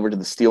 Bring it over to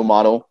the steel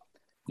model.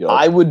 Yep.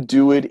 I would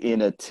do it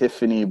in a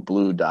Tiffany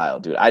blue dial,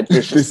 dude.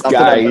 There's just This something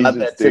guy, about he's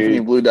that just- Tiffany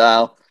dude. blue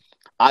dial.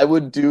 I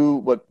would do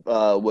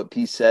what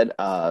P said.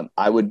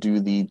 I would do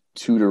the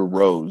Tudor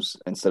Rose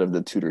instead of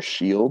the Tudor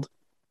Shield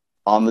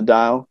on the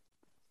dial.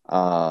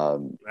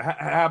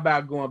 How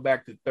about going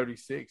back to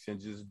 36 and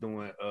just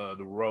doing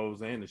the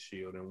rose and the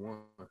shield in one?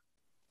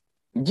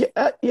 Yeah.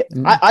 I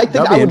think That'd be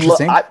I would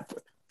interesting.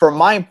 for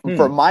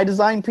my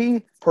design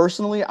P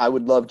personally, I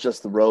would love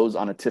just the rose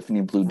on a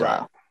Tiffany blue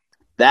dial.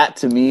 That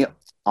to me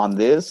on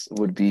this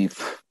would be,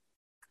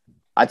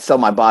 I'd sell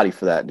my body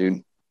for that,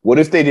 dude. What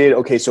if they did?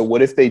 Okay, so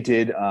what if they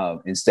did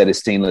instead of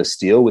stainless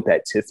steel with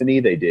that Tiffany,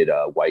 they did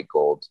white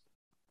gold?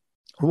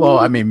 Well,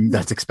 I mean,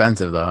 that's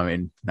expensive though. I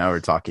mean, now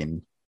we're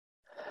talking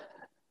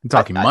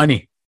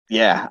money.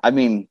 Yeah, I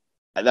mean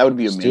that would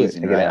be Just do it.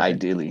 amazing, Make it right? happen.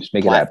 Ideally, Just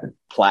make it happen.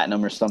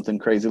 Platinum or something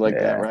crazy like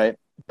Yeah. that, right?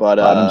 But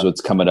Platinum's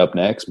what's coming up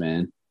next,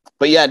 man.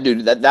 but yeah,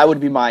 dude, that would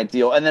be my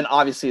ideal. And then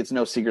obviously, it's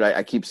no secret.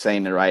 I keep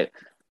saying it, right?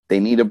 They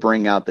need to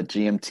bring out the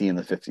GMT and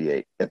the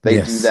 58. If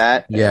they do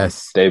that,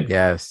 yes,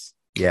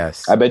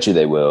 yes. I bet you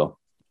they will.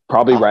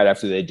 Probably right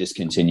after they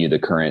discontinue the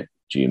current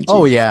GMT.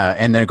 Oh yeah,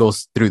 and then it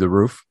goes through the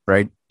roof,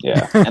 right?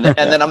 Yeah. and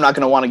then I'm not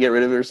going to want to get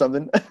rid of it or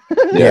something.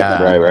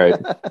 Yeah. Right.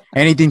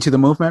 Anything to the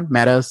movement,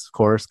 metas, of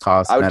course,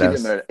 cost. I would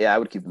metas. keep it meta. Yeah, I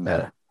would keep it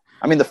meta.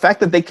 I mean, the fact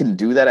that they can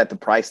do that at the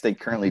price they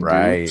currently do,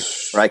 right?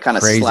 Kind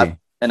of Crazy. slap.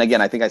 And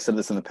again, I think I said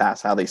this in the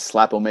past, how they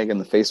slap Omega in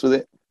the face with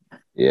it.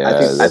 Yeah.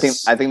 I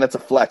think that's a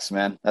flex,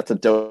 man. That's a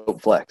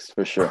dope flex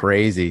for sure.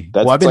 Crazy.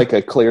 That's Well, like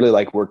a clearly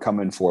like we're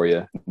coming for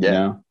you. Yeah. You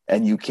know?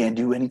 And you can't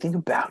do anything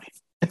about it.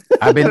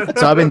 I've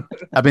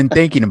been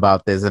thinking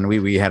about this, and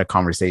we had a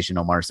conversation,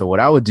 Omar. So what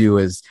I would do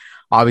is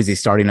obviously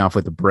starting off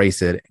with the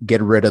bracelet,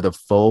 get rid of the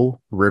faux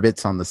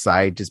rivets on the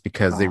side, just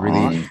because they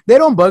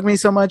don't bug me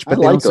so much, but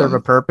they don't serve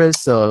a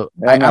purpose. So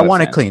I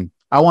want it clean.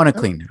 I want it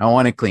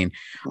clean.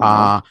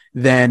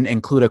 Then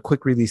include a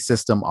quick release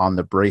system on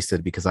the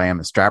bracelet because I am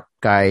a strap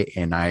guy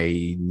and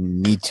I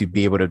need to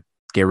be able to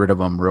get rid of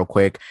them real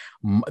quick.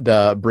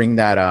 Bring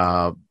that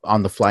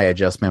on the fly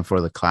adjustment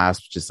for the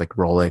clasp, just like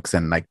Rolex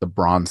and like the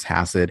bronze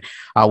has it.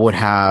 I would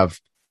have,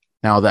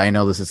 now that I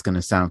know this is going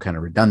to sound kind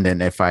of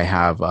redundant, if I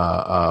have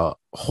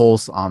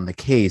holes on the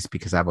case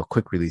because I have a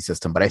quick release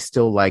system, but I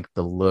still like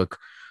the look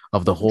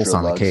of the holes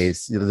on the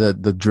case,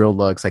 the drill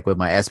lugs, like with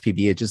my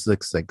SPB, it just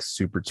looks like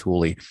super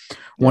tooly.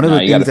 One of the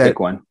things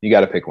that you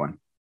got to pick one.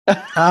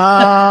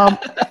 I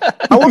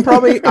will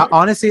probably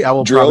honestly,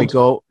 probably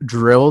go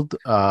drilled,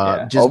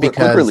 just over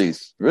because quick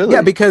release, really,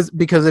 yeah, because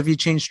if you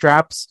change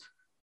straps,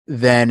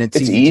 then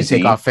it's easy to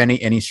take off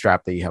any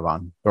strap that you have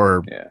on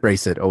or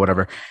bracelet or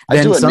whatever.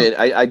 I do admit,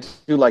 I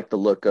do like the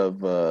look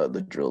of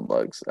the drilled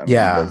lugs. I mean, it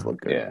does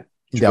look good. Yeah,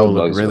 that would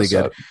look really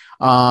good.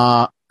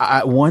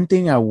 One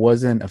thing I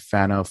wasn't a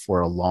fan of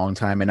for a long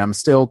time, and I'm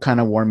still kind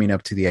of warming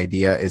up to the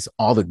idea, is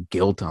all the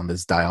gilt on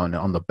this dial and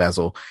on the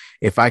bezel.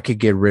 If I could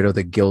get rid of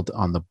the gilt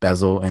on the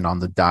bezel and on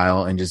the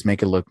dial and just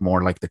make it look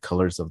more like the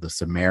colors of the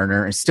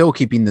Submariner and still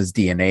keeping this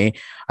DNA,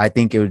 I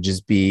think it would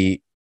just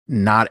be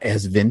not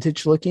as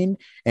vintage looking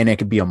and it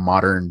could be a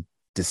modern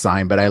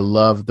design. But I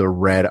love the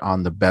red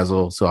on the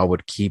bezel, so I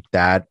would keep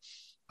that.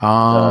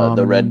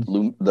 The red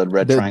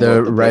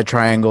triangle, red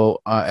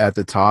triangle at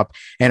the top,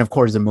 and of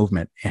course the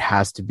movement. It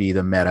has to be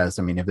the metas.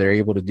 I mean, if they're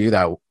able to do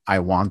that, I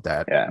want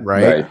that.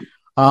 Right.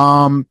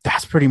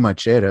 That's pretty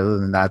much it. Other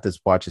than that, this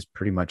watch is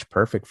pretty much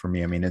perfect for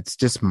me. I mean, it's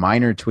just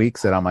minor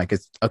tweaks that I'm like,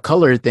 it's a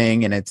color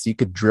thing, and you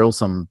could drill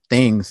some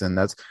things, and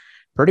that's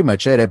pretty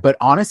much it. But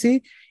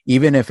honestly,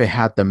 even if it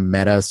had the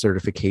meta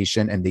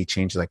certification and they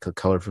changed like the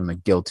color from the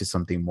gilt to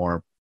something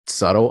more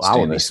subtle, I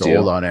would be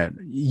sold on it.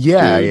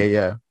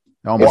 Yeah.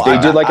 If they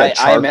did like a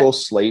charcoal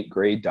slate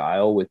gray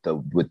dial with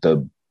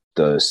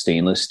the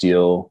stainless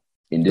steel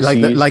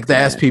indices, like the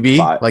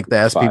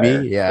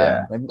SPB,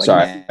 yeah.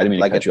 Sorry, I didn't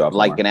mean to cut you off.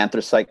 Like an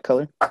anthracite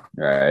color,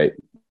 right?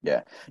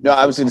 Yeah. No,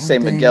 I was going to say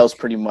Miguel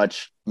pretty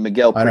much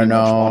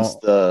wants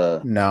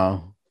the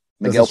no,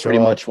 it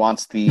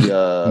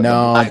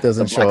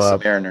doesn't show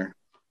up. Submariner.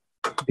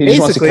 He just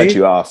wants to cut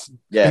you off.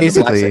 Yeah,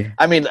 basically.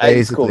 I mean,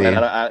 it's cool,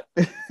 man. I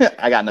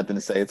got nothing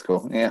to say. It's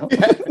cool. Yeah.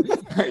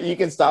 You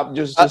can stop.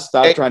 Just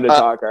stop trying to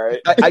talk. All right.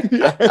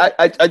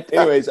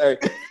 Anyways, all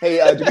right.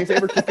 Hey, do me a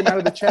favor, kick him out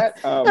of the chat.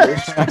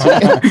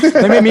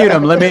 Let me mute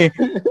him.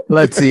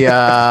 Let's see.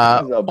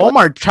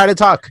 Omar, try to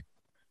talk.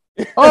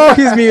 Oh,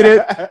 he's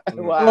muted.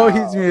 Wow. Oh,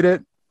 he's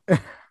muted.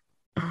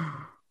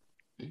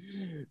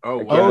 Oh,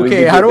 wow.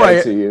 Okay. How do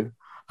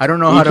I don't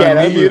know how to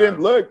unmute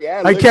him. Look,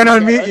 I can't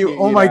unmute you.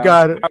 Oh my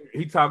God.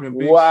 He talking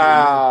big shit.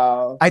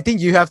 I think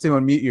you have to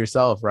unmute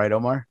yourself, right,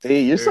 Omar?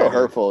 Hey, you're so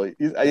hurtful.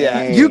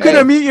 Yeah. You could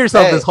unmute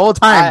yourself this whole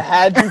time. I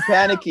had you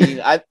panicking.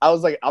 I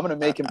was like, I'm going to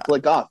make him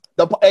click off.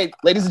 Hey,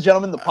 ladies and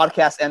gentlemen, the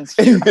podcast ends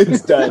here.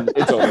 It's done.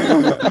 It's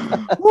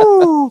over.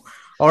 Woo.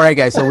 All right,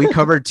 guys. So we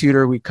covered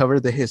Tudor. We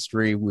covered the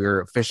history.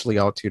 We're officially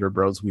all Tudor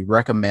bros.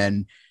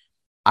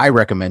 I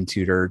recommend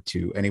Tudor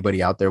to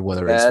anybody out there,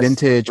 whether it's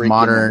vintage,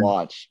 modern,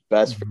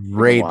 best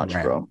great watch,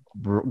 brand,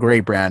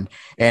 great brand.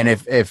 And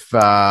if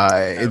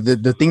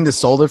the thing that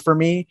sold it for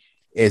me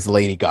is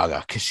Lady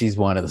Gaga, because she's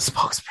one of the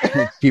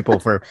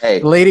spokespeople for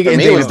Lady and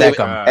David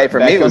Beckham. Hey, for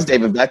me it was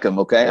David Beckham.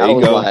 Okay, I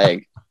was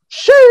like,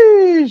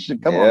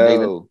 sheesh, come on,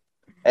 David.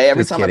 Hey,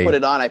 every time I put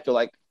it on, I feel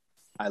like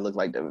I look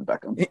like David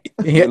Beckham.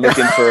 You're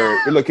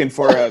looking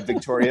for a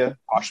Victoria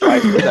Posh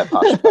Spice. What's that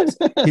Posh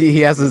Spice?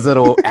 He has his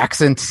little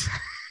accent.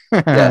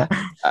 Yeah,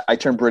 I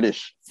turned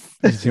British.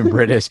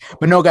 British,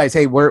 but no, guys.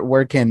 Hey,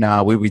 where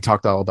can we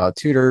talked all about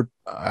Tudor?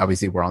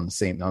 Obviously, we're on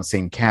the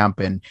same camp,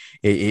 and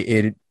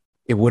it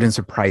wouldn't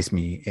surprise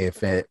me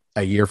if a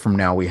year from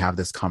now we have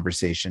this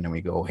conversation and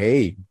we go,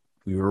 "Hey,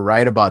 we were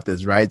right about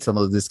this, right? Some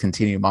of the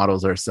discontinued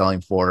models are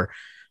selling for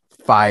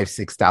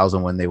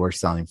 5,000-6,000 when they were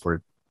selling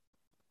for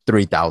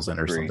 3,000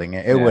 or something."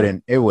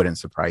 It wouldn't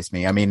surprise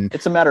me. I mean,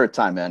 it's a matter of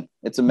time, man.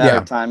 It's a matter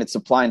of time. It's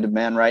supply and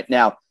demand right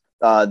now.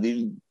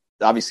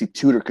 Obviously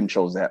Tudor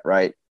controls that,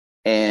 right?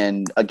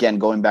 And again,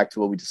 going back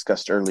to what we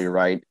discussed earlier,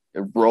 right?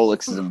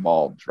 Rolex is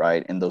involved,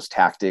 right? In those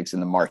tactics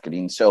and the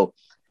marketing. So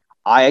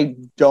I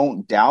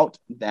don't doubt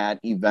that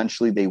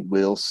eventually they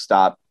will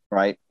stop,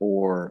 right?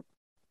 Or,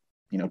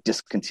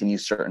 discontinue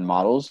certain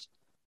models.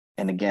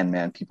 And again,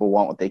 man, people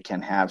want what they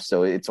can have.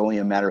 So it's only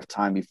a matter of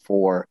time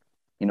before,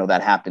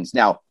 that happens.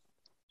 Now,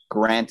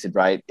 granted,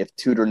 right? If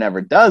Tudor never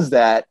does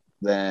that,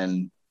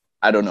 then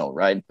I don't know,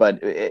 right?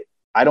 But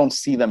I don't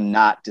see them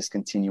not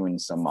discontinuing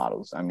some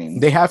models. I mean,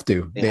 they have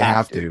to. They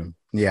have to.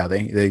 Yeah,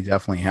 they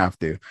definitely have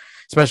to.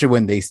 Especially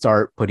when they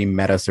start putting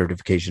meta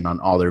certification on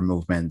all their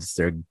movements.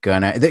 They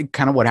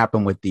kind of what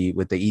happened with the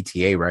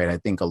ETA, right? I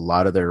think a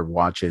lot of their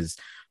watches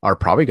are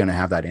probably going to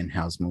have that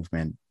in-house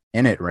movement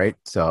in it, right?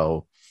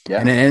 So yeah,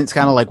 and it's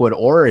kind of like what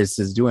Oris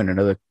is doing.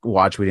 Another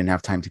watch we didn't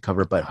have time to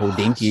cover, but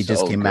Hodinkee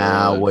just came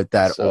out with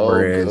that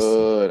Oris.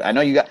 Good. I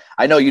know you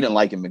didn't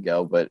like it,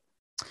 Miguel, but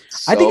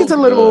I think it's a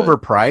little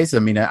overpriced. I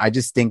mean, I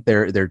just think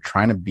they're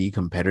trying to be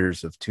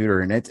competitors of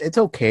Tudor, and it's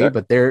okay,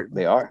 but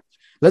they are.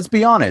 Let's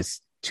be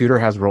honest. Tudor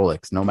has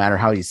Rolex. No matter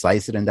how you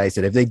slice it and dice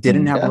it, if they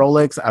didn't have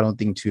Rolex, I don't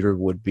think Tudor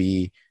would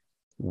be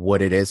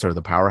what it is or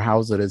the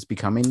powerhouse that it's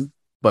becoming.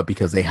 But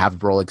because they have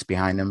Rolex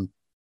behind them,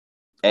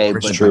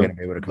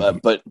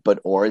 but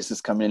Oris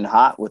is coming in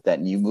hot with that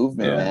new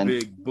movement, man.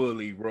 Big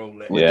bully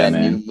Rolex with that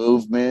new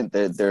movement.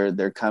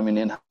 They're coming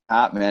in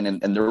hot, man,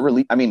 and they're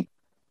really. I mean,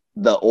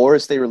 the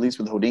Oris they released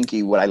with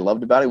Hodinkee, what I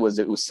loved about it was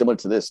similar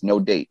to this, no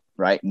date,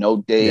 right? No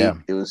date. Yeah.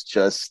 It was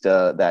just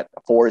that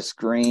forest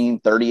green,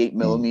 38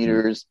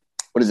 millimeters.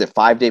 What is it?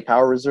 5-day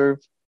power reserve?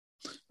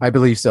 I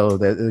believe so.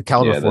 The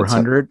Caliber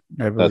 400.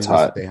 That's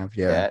hot. They have,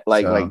 they're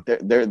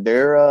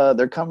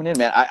coming in,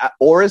 man.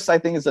 Oris, I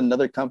think, is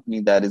another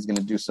company that is going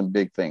to do some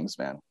big things,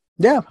 man.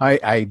 Yeah,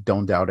 I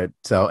don't doubt it.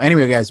 So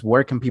anyway, guys,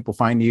 where can people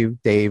find you?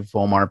 Dave,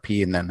 Omar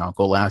P, and then I'll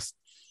go last.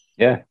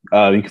 Yeah,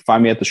 you can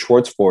find me at the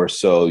Schwartz Force.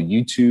 So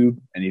YouTube,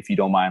 and if you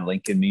don't mind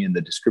linking me in the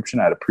description,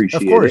 I'd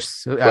appreciate it. Of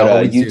course.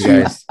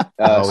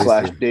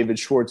 YouTube / David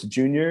Schwartz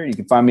Jr. You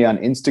can find me on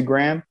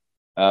Instagram.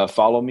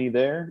 Follow me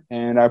there,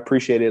 and I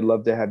appreciate it.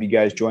 Love to have you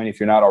guys join if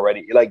you're not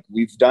already. Like,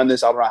 we've done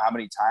this, I don't know how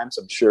many times.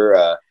 I'm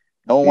sure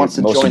no one wants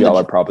to join.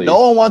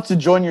 No one wants to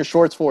join your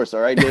Schwartz Force.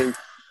 All right, Dave.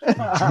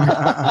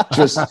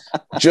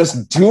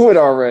 just do it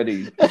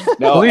already.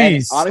 No,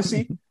 please.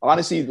 Honestly,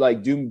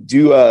 like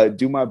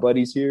do my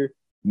buddies here,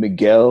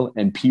 Miguel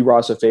and P.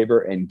 Ross, a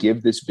favor and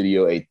give this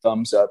video a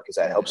thumbs up, because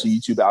that helps the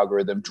YouTube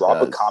algorithm.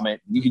 Drop a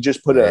comment. You can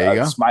just put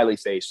a smiley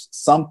face,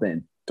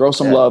 something. Throw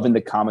some love in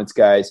the comments,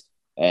 guys.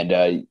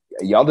 And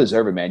y'all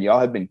deserve it, man.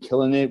 Y'all have been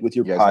killing it with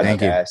your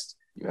podcast.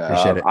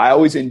 Appreciate it. I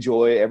always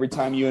enjoy every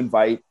time you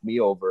invite me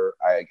over.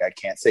 I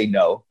can't say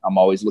no. I'm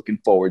always looking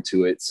forward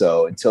to it.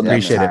 So until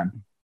next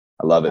time,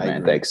 I love it,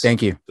 man. Thanks.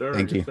 Thank you. Sir,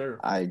 thank you. Sir.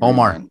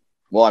 Omar. Man.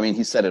 Well, I mean,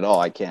 he said it all.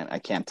 I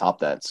can't top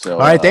that. So all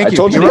right, thank you. I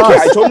told you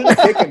to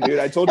pick him, dude.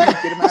 I told you to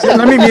get him out.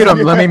 Let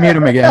me mute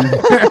him again.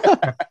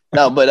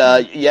 No,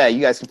 but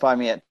you guys can find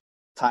me at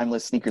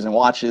Timeless Sneakers and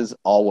Watches,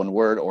 all one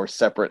word or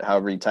separate,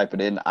 however you type it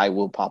in. I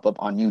will pop up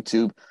on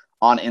YouTube,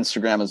 on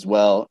Instagram as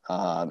well.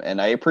 And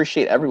I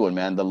appreciate everyone,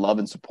 man. The love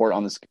and support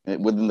on this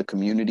within the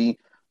community,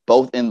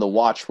 both in the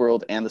watch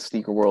world and the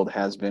sneaker world,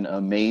 has been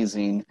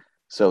amazing.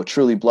 So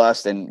truly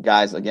blessed. And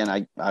guys, again,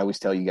 I always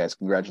tell you guys,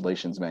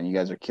 congratulations, man. You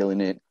guys are killing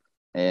it.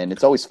 And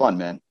it's always fun,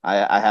 man.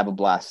 I have a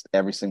blast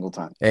every single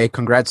time. Hey,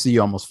 congrats to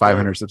you. Almost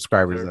 500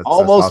 subscribers.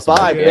 Almost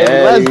awesome. 5.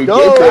 Yeah, let's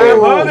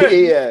go.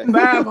 500.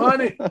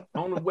 500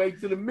 on the way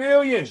to the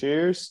million.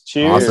 Cheers.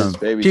 Awesome.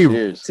 Baby. P.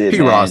 Cheers. P.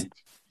 Ross.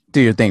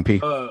 Do your thing, P.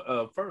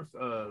 First,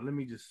 let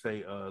me just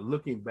say,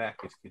 looking back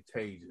is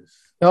contagious.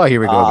 Oh,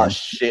 here we go. Oh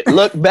shit!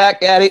 Look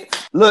back at it.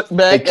 Look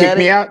back Kick at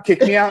me it. out.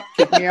 Kick me out.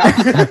 Kick me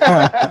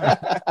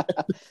out.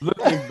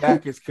 Looking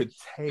back is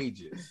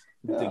contagious.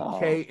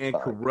 Decay and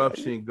fuck,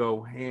 corruption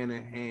go hand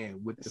in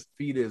hand with the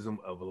fetism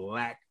of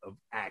lack of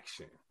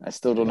action. I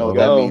still don't know what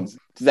that means.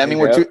 Does that mean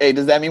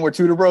does that mean we're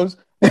tutor bros?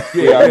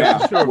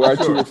 Yeah, sure.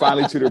 We're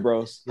finally tutor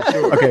bros. For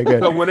sure. Okay,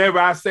 good. So whenever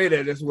I say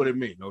that, that's what it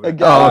means. Okay?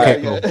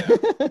 Cool.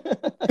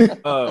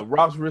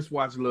 Ross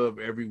Wristwatch Love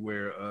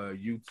everywhere.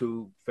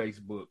 YouTube,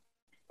 Facebook,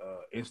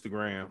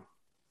 Instagram,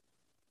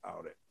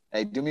 all that.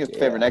 Hey, do me a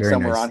favor. Next Very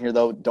time we're nice. on here,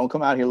 though, don't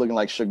come out here looking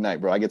like Suge Knight,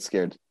 bro. I get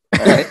scared.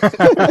 All right?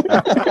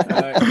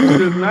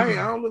 Suge Knight,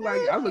 I don't look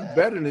like I look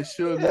better than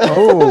Suge Knight.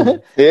 Oh,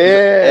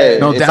 Hey,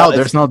 no it's doubt. all-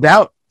 There's no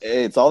doubt.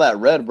 Hey, it's all that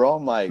red, bro.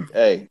 I'm like,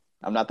 hey,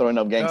 I'm not throwing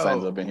no gang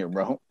signs up in here,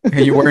 bro.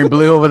 Hey, you wearing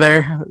blue over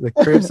there? The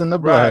Crips and the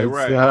Bloods.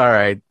 Right. All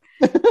right.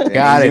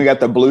 Got it. Even got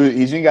the blue.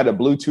 He's even got a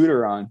blue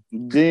tutor on.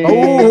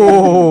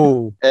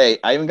 Oh, Hey,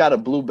 I even got a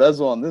blue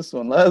bezel on this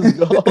one. Let's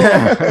go.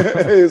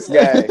 This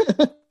guy.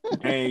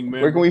 Dang,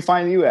 man. Where can we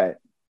find you at?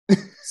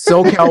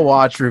 SoCal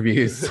Watch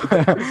reviews.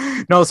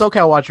 No,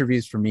 SoCal Watch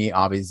reviews for me,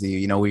 obviously,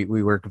 you know, we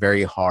work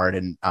very hard,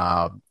 and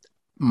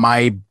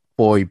my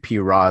boy P.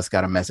 Ross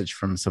got a message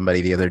from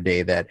somebody the other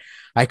day that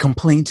I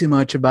complain too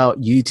much about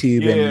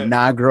YouTube and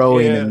not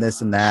growing and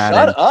this and that.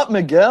 Shut up,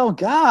 Miguel.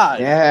 God.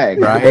 Yeah,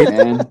 Right?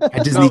 man. I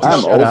just need to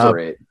I'm shut over up.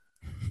 it.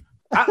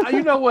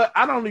 You know what?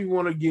 I don't even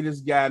want to give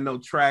this guy no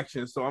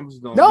traction, so I'm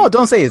just gonna. No,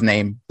 don't say his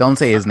name. Don't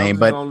say his name,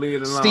 but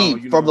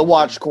Steve from the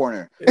Watch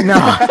Corner. no,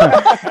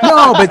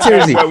 but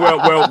seriously.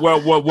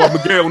 Well, what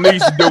Miguel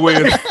needs to do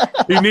is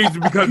he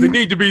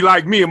needs to be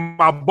like me in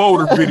my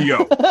Boulder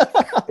video.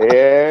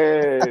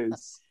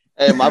 Yes.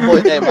 Hey, my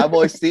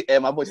boy Steve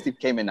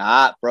came in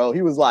hot, bro.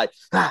 He was like,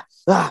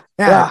 All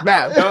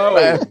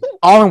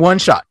in one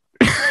shot.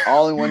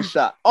 all in one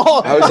shot.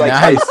 Oh, I was like,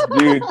 Nice.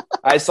 dude.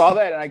 I saw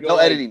that and I go, no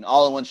like, editing,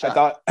 all in one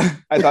shot.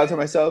 I thought to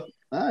myself,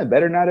 I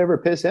better not ever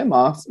piss him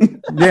off.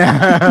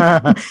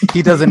 Yeah,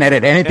 he doesn't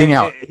edit anything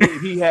out.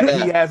 He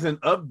has an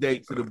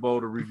update to the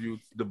Boulder review.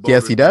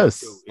 Yes, he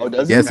does. Oh,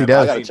 does Yes, he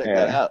does. I gotta check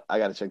that out. I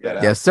gotta check that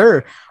out. Yes,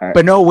 sir. Right.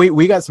 But no,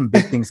 we got some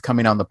big things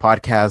coming on the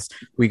podcast.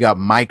 We got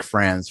Mike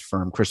Franz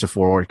from Christopher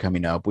Forward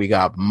coming up. We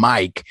got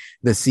Mike,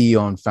 the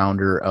CEO and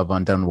founder of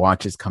Undone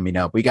Watches, coming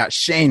up. We got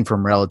Shane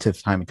from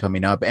Relative Time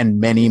coming up, and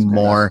many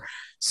more.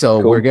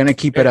 So Cool. we're gonna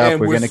keep it up.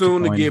 And We're we're gonna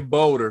soon keep to get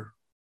Boulder.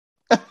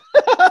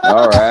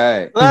 All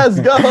right. Let's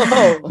go.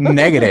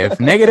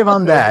 negative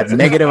on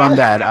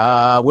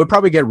that. We'll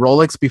probably get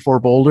Rolex before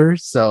Boulder.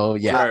 So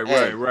yeah.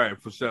 Right,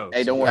 for sure.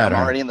 Hey, don't worry. I I'm don't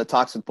know. already in the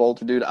talks with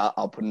Boulder, dude.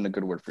 I'll put in a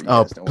good word for you.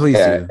 Oh, guys. Don't please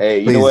worry. do. Hey,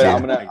 you Please know what? do.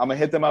 I'm gonna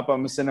hit them up. I'm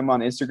gonna send them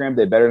on Instagram.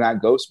 They better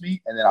not ghost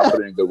me, and then I'll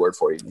put in a good word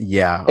for you.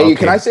 Yeah. Hey, okay.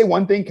 can I say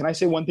one thing?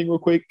 Real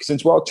quick?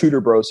 Since we're all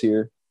tutor bros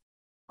here,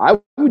 I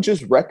would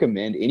just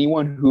recommend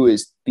anyone who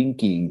is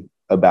thinking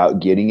about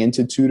getting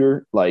into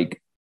tutor,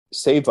 like,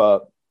 save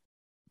up,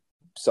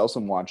 sell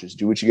some watches,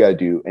 do what you got to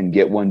do, and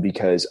get one,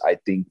 because I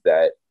think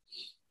that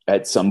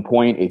at some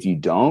point, if you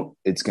don't,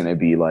 it's going to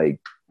be like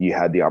you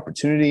had the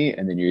opportunity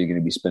and then you're going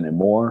to be spending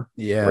more,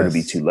 Yeah. or it'll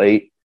be too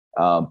late.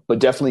 But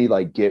definitely,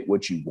 like, get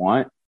what you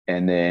want,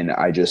 and then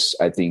I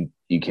think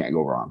you can't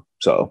go wrong.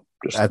 So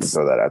just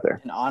throw that out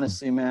there. And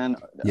honestly, man,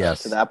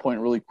 Yes. to that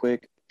point, really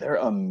quick, they're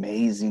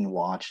amazing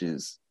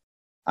watches.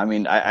 I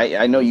mean,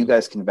 I know you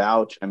guys can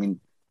vouch. I mean,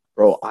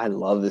 bro, I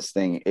love this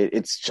thing.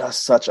 It's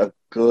just such a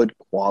good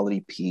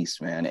quality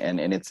piece, man,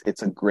 and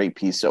it's a great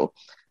piece. So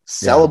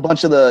sell a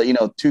bunch of the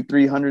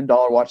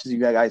 $200-$300 watches you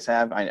guys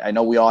have. I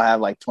know we all have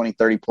like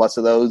 20-30 plus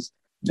of those.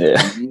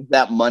 Yeah. Use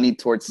that money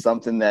towards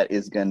something that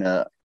is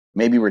gonna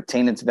maybe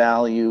retain its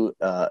value,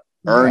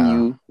 earn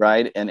you,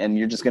 right? And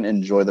you're just gonna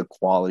enjoy the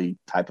quality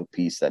type of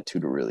piece that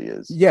Tudor really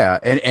is. Yeah,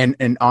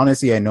 and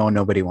honestly, I know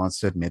nobody wants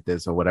to admit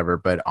this or whatever,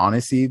 but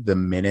honestly, the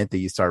minute that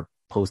you start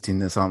posting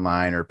this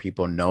online, or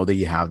people know that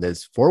you have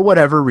this for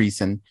whatever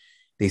reason,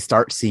 they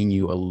start seeing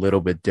you a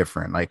little bit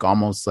different, like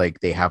almost like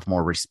they have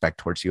more respect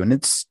towards you. And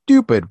it's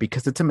stupid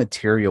because it's a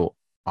material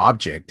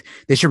object.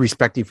 They should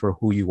respect you for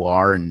who you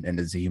are and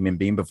as a human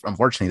being, but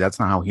unfortunately that's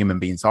not how human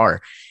beings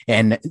are.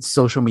 And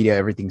social media,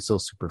 everything's so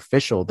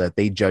superficial that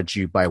they judge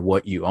you by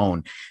what you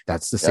own.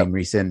 That's the same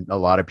reason a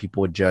lot of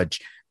people would judge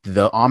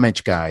the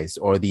Homage guys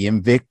or the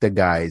Invicta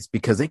guys,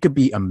 because they could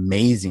be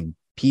amazing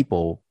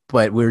people,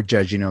 but we're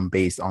judging them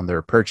based on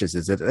their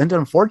purchases. It's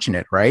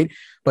unfortunate, right?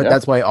 But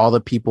that's why all the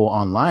people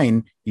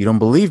online, you don't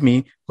believe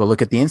me, go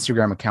look at the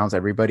Instagram accounts.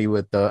 Everybody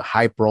with the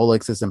hype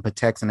Rolexes and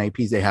Pateks and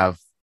APs, they have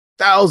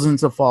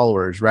thousands of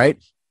followers, right?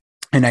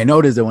 And I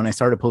noticed that when I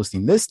started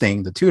posting this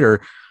thing, the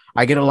Tudor,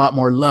 I get a lot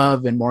more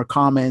love and more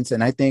comments.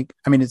 And I think,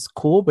 I mean, it's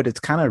cool, but it's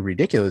kind of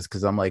ridiculous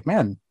because I'm like,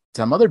 man,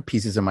 some other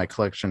pieces in my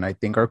collection I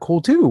think are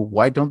cool too.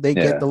 Why don't they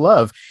get the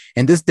love?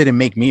 And this didn't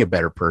make me a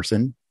better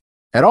person.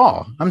 at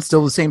all. I'm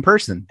still the same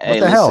person. Hey, what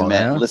the listen, hell,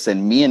 man? You know?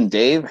 Listen, me and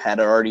Dave had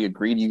already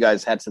agreed. You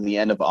guys had to the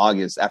end of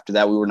August. After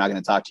that, we were not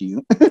going to talk to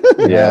you.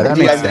 Yeah, if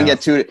you guys didn't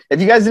get tutored, if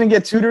you guys didn't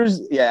get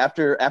tutors,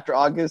 after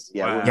August,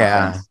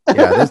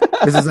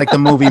 this is like the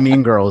movie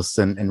Mean Girls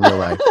in real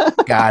life.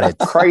 Got it.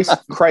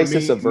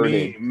 Crisis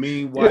averted.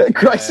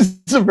 Crisis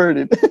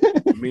averted.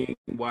 Mean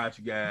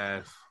watch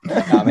guys.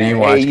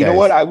 Hey, you know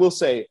what? I will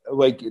say,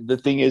 like, the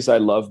thing is, I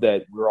love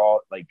that we're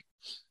all like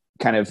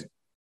kind of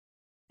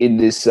in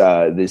this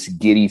this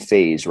giddy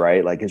phase,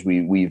 right? Like, as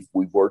we've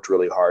worked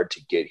really hard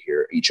to get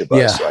here, each of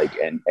us, like,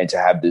 and to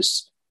have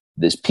this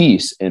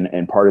piece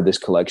and part of this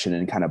collection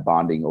and kind of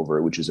bonding over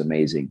it, which is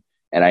amazing.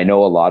 And I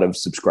know a lot of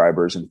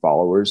subscribers and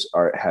followers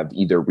have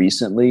either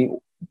recently,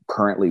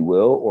 currently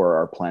will, or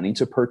are planning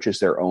to purchase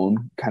their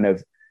own kind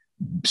of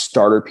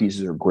starter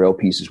pieces or grail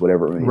pieces,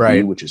 whatever it may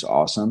be, which is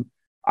awesome.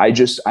 I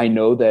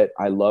know that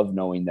I love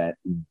knowing that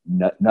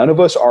none of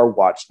us are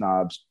watch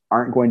snobs,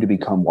 aren't going to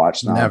become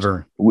watch snobs.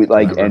 Never.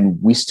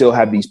 And we still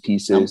have these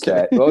pieces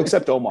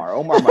except Omar.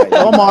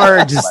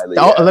 Omar just,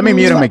 let me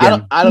mute him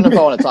again. I don't know if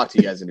I want to talk to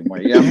you guys anymore.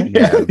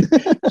 Yeah.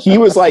 He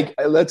was like,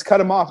 let's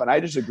cut him off. And I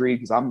just agreed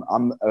because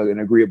I'm an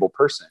agreeable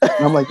person.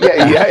 And I'm like,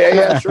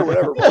 yeah, sure,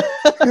 whatever.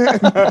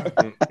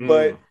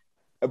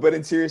 But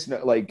in serious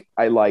note, like,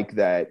 I like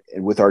that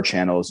with our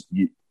channels,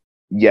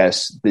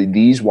 yes,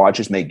 these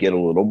watches may get a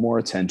little more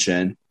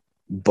attention,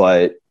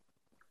 but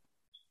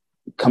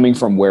coming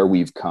from where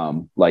we've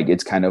come, like,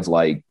 it's kind of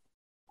like,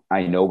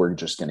 I know we're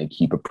just going to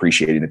keep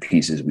appreciating the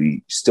pieces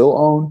we still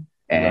own.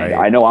 And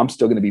I know I'm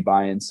still going to be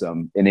buying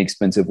some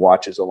inexpensive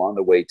watches along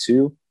the way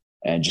too.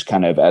 And just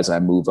kind of as I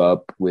move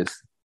up with,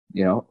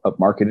 up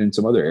market in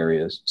some other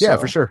areas. Yeah,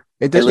 for sure.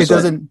 It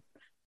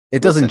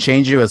doesn't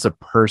change you as a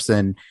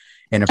person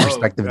in a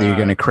perspective that you're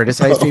going to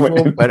criticize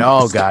people, but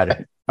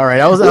God. All right,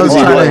 I was trying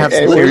to have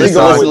some serious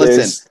thoughts.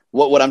 Listen,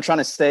 what I'm trying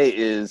to say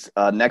is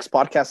next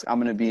podcast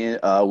I'm going to be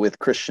with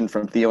Christian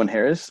from Theo and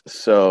Harris.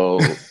 So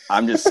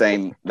I'm just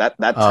saying that's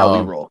how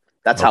we roll.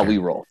 That's how we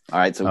roll. All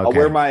right, so I'll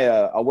wear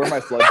my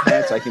flood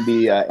pants. I can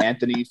be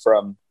Anthony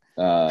from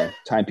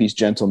Timepiece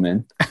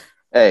Gentleman.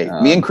 Hey,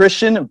 me and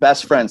Christian,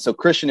 best friends. So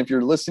Christian, if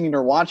you're listening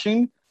or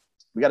watching,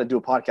 we got to do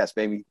a podcast,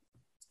 baby.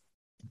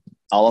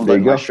 I'll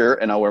unbutton my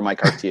shirt and I'll wear my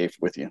Cartier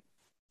with you.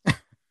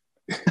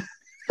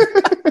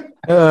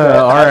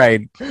 All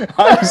right.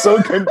 I'm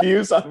so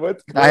confused on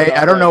what's going on.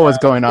 I don't know what's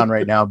going on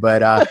right now,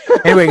 but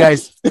anyway,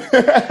 guys,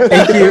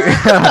 thank you.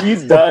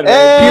 He's done.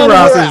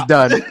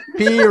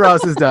 P.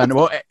 Ross is done.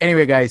 Well,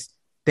 anyway, guys,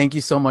 thank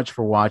you so much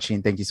for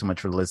watching. Thank you so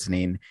much for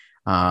listening.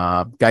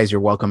 Guys,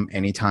 you're welcome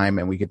anytime,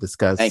 and we could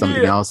discuss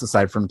something else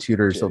aside from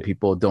Tudor, so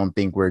people don't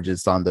think we're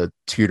just on the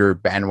Tudor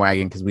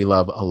bandwagon, because we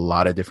love a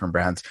lot of different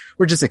brands.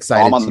 We're just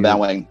excited. I'm on the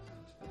bandwagon.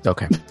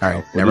 Okay. All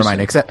right. Never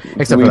mind. Except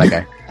for that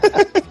guy.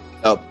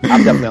 Oh,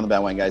 I'm definitely on the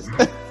bandwagon, guys.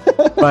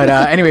 But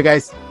anyway,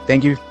 guys,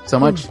 thank you so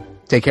much.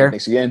 Take care.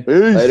 Thanks again.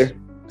 Peace. Later.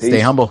 Stay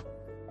humble.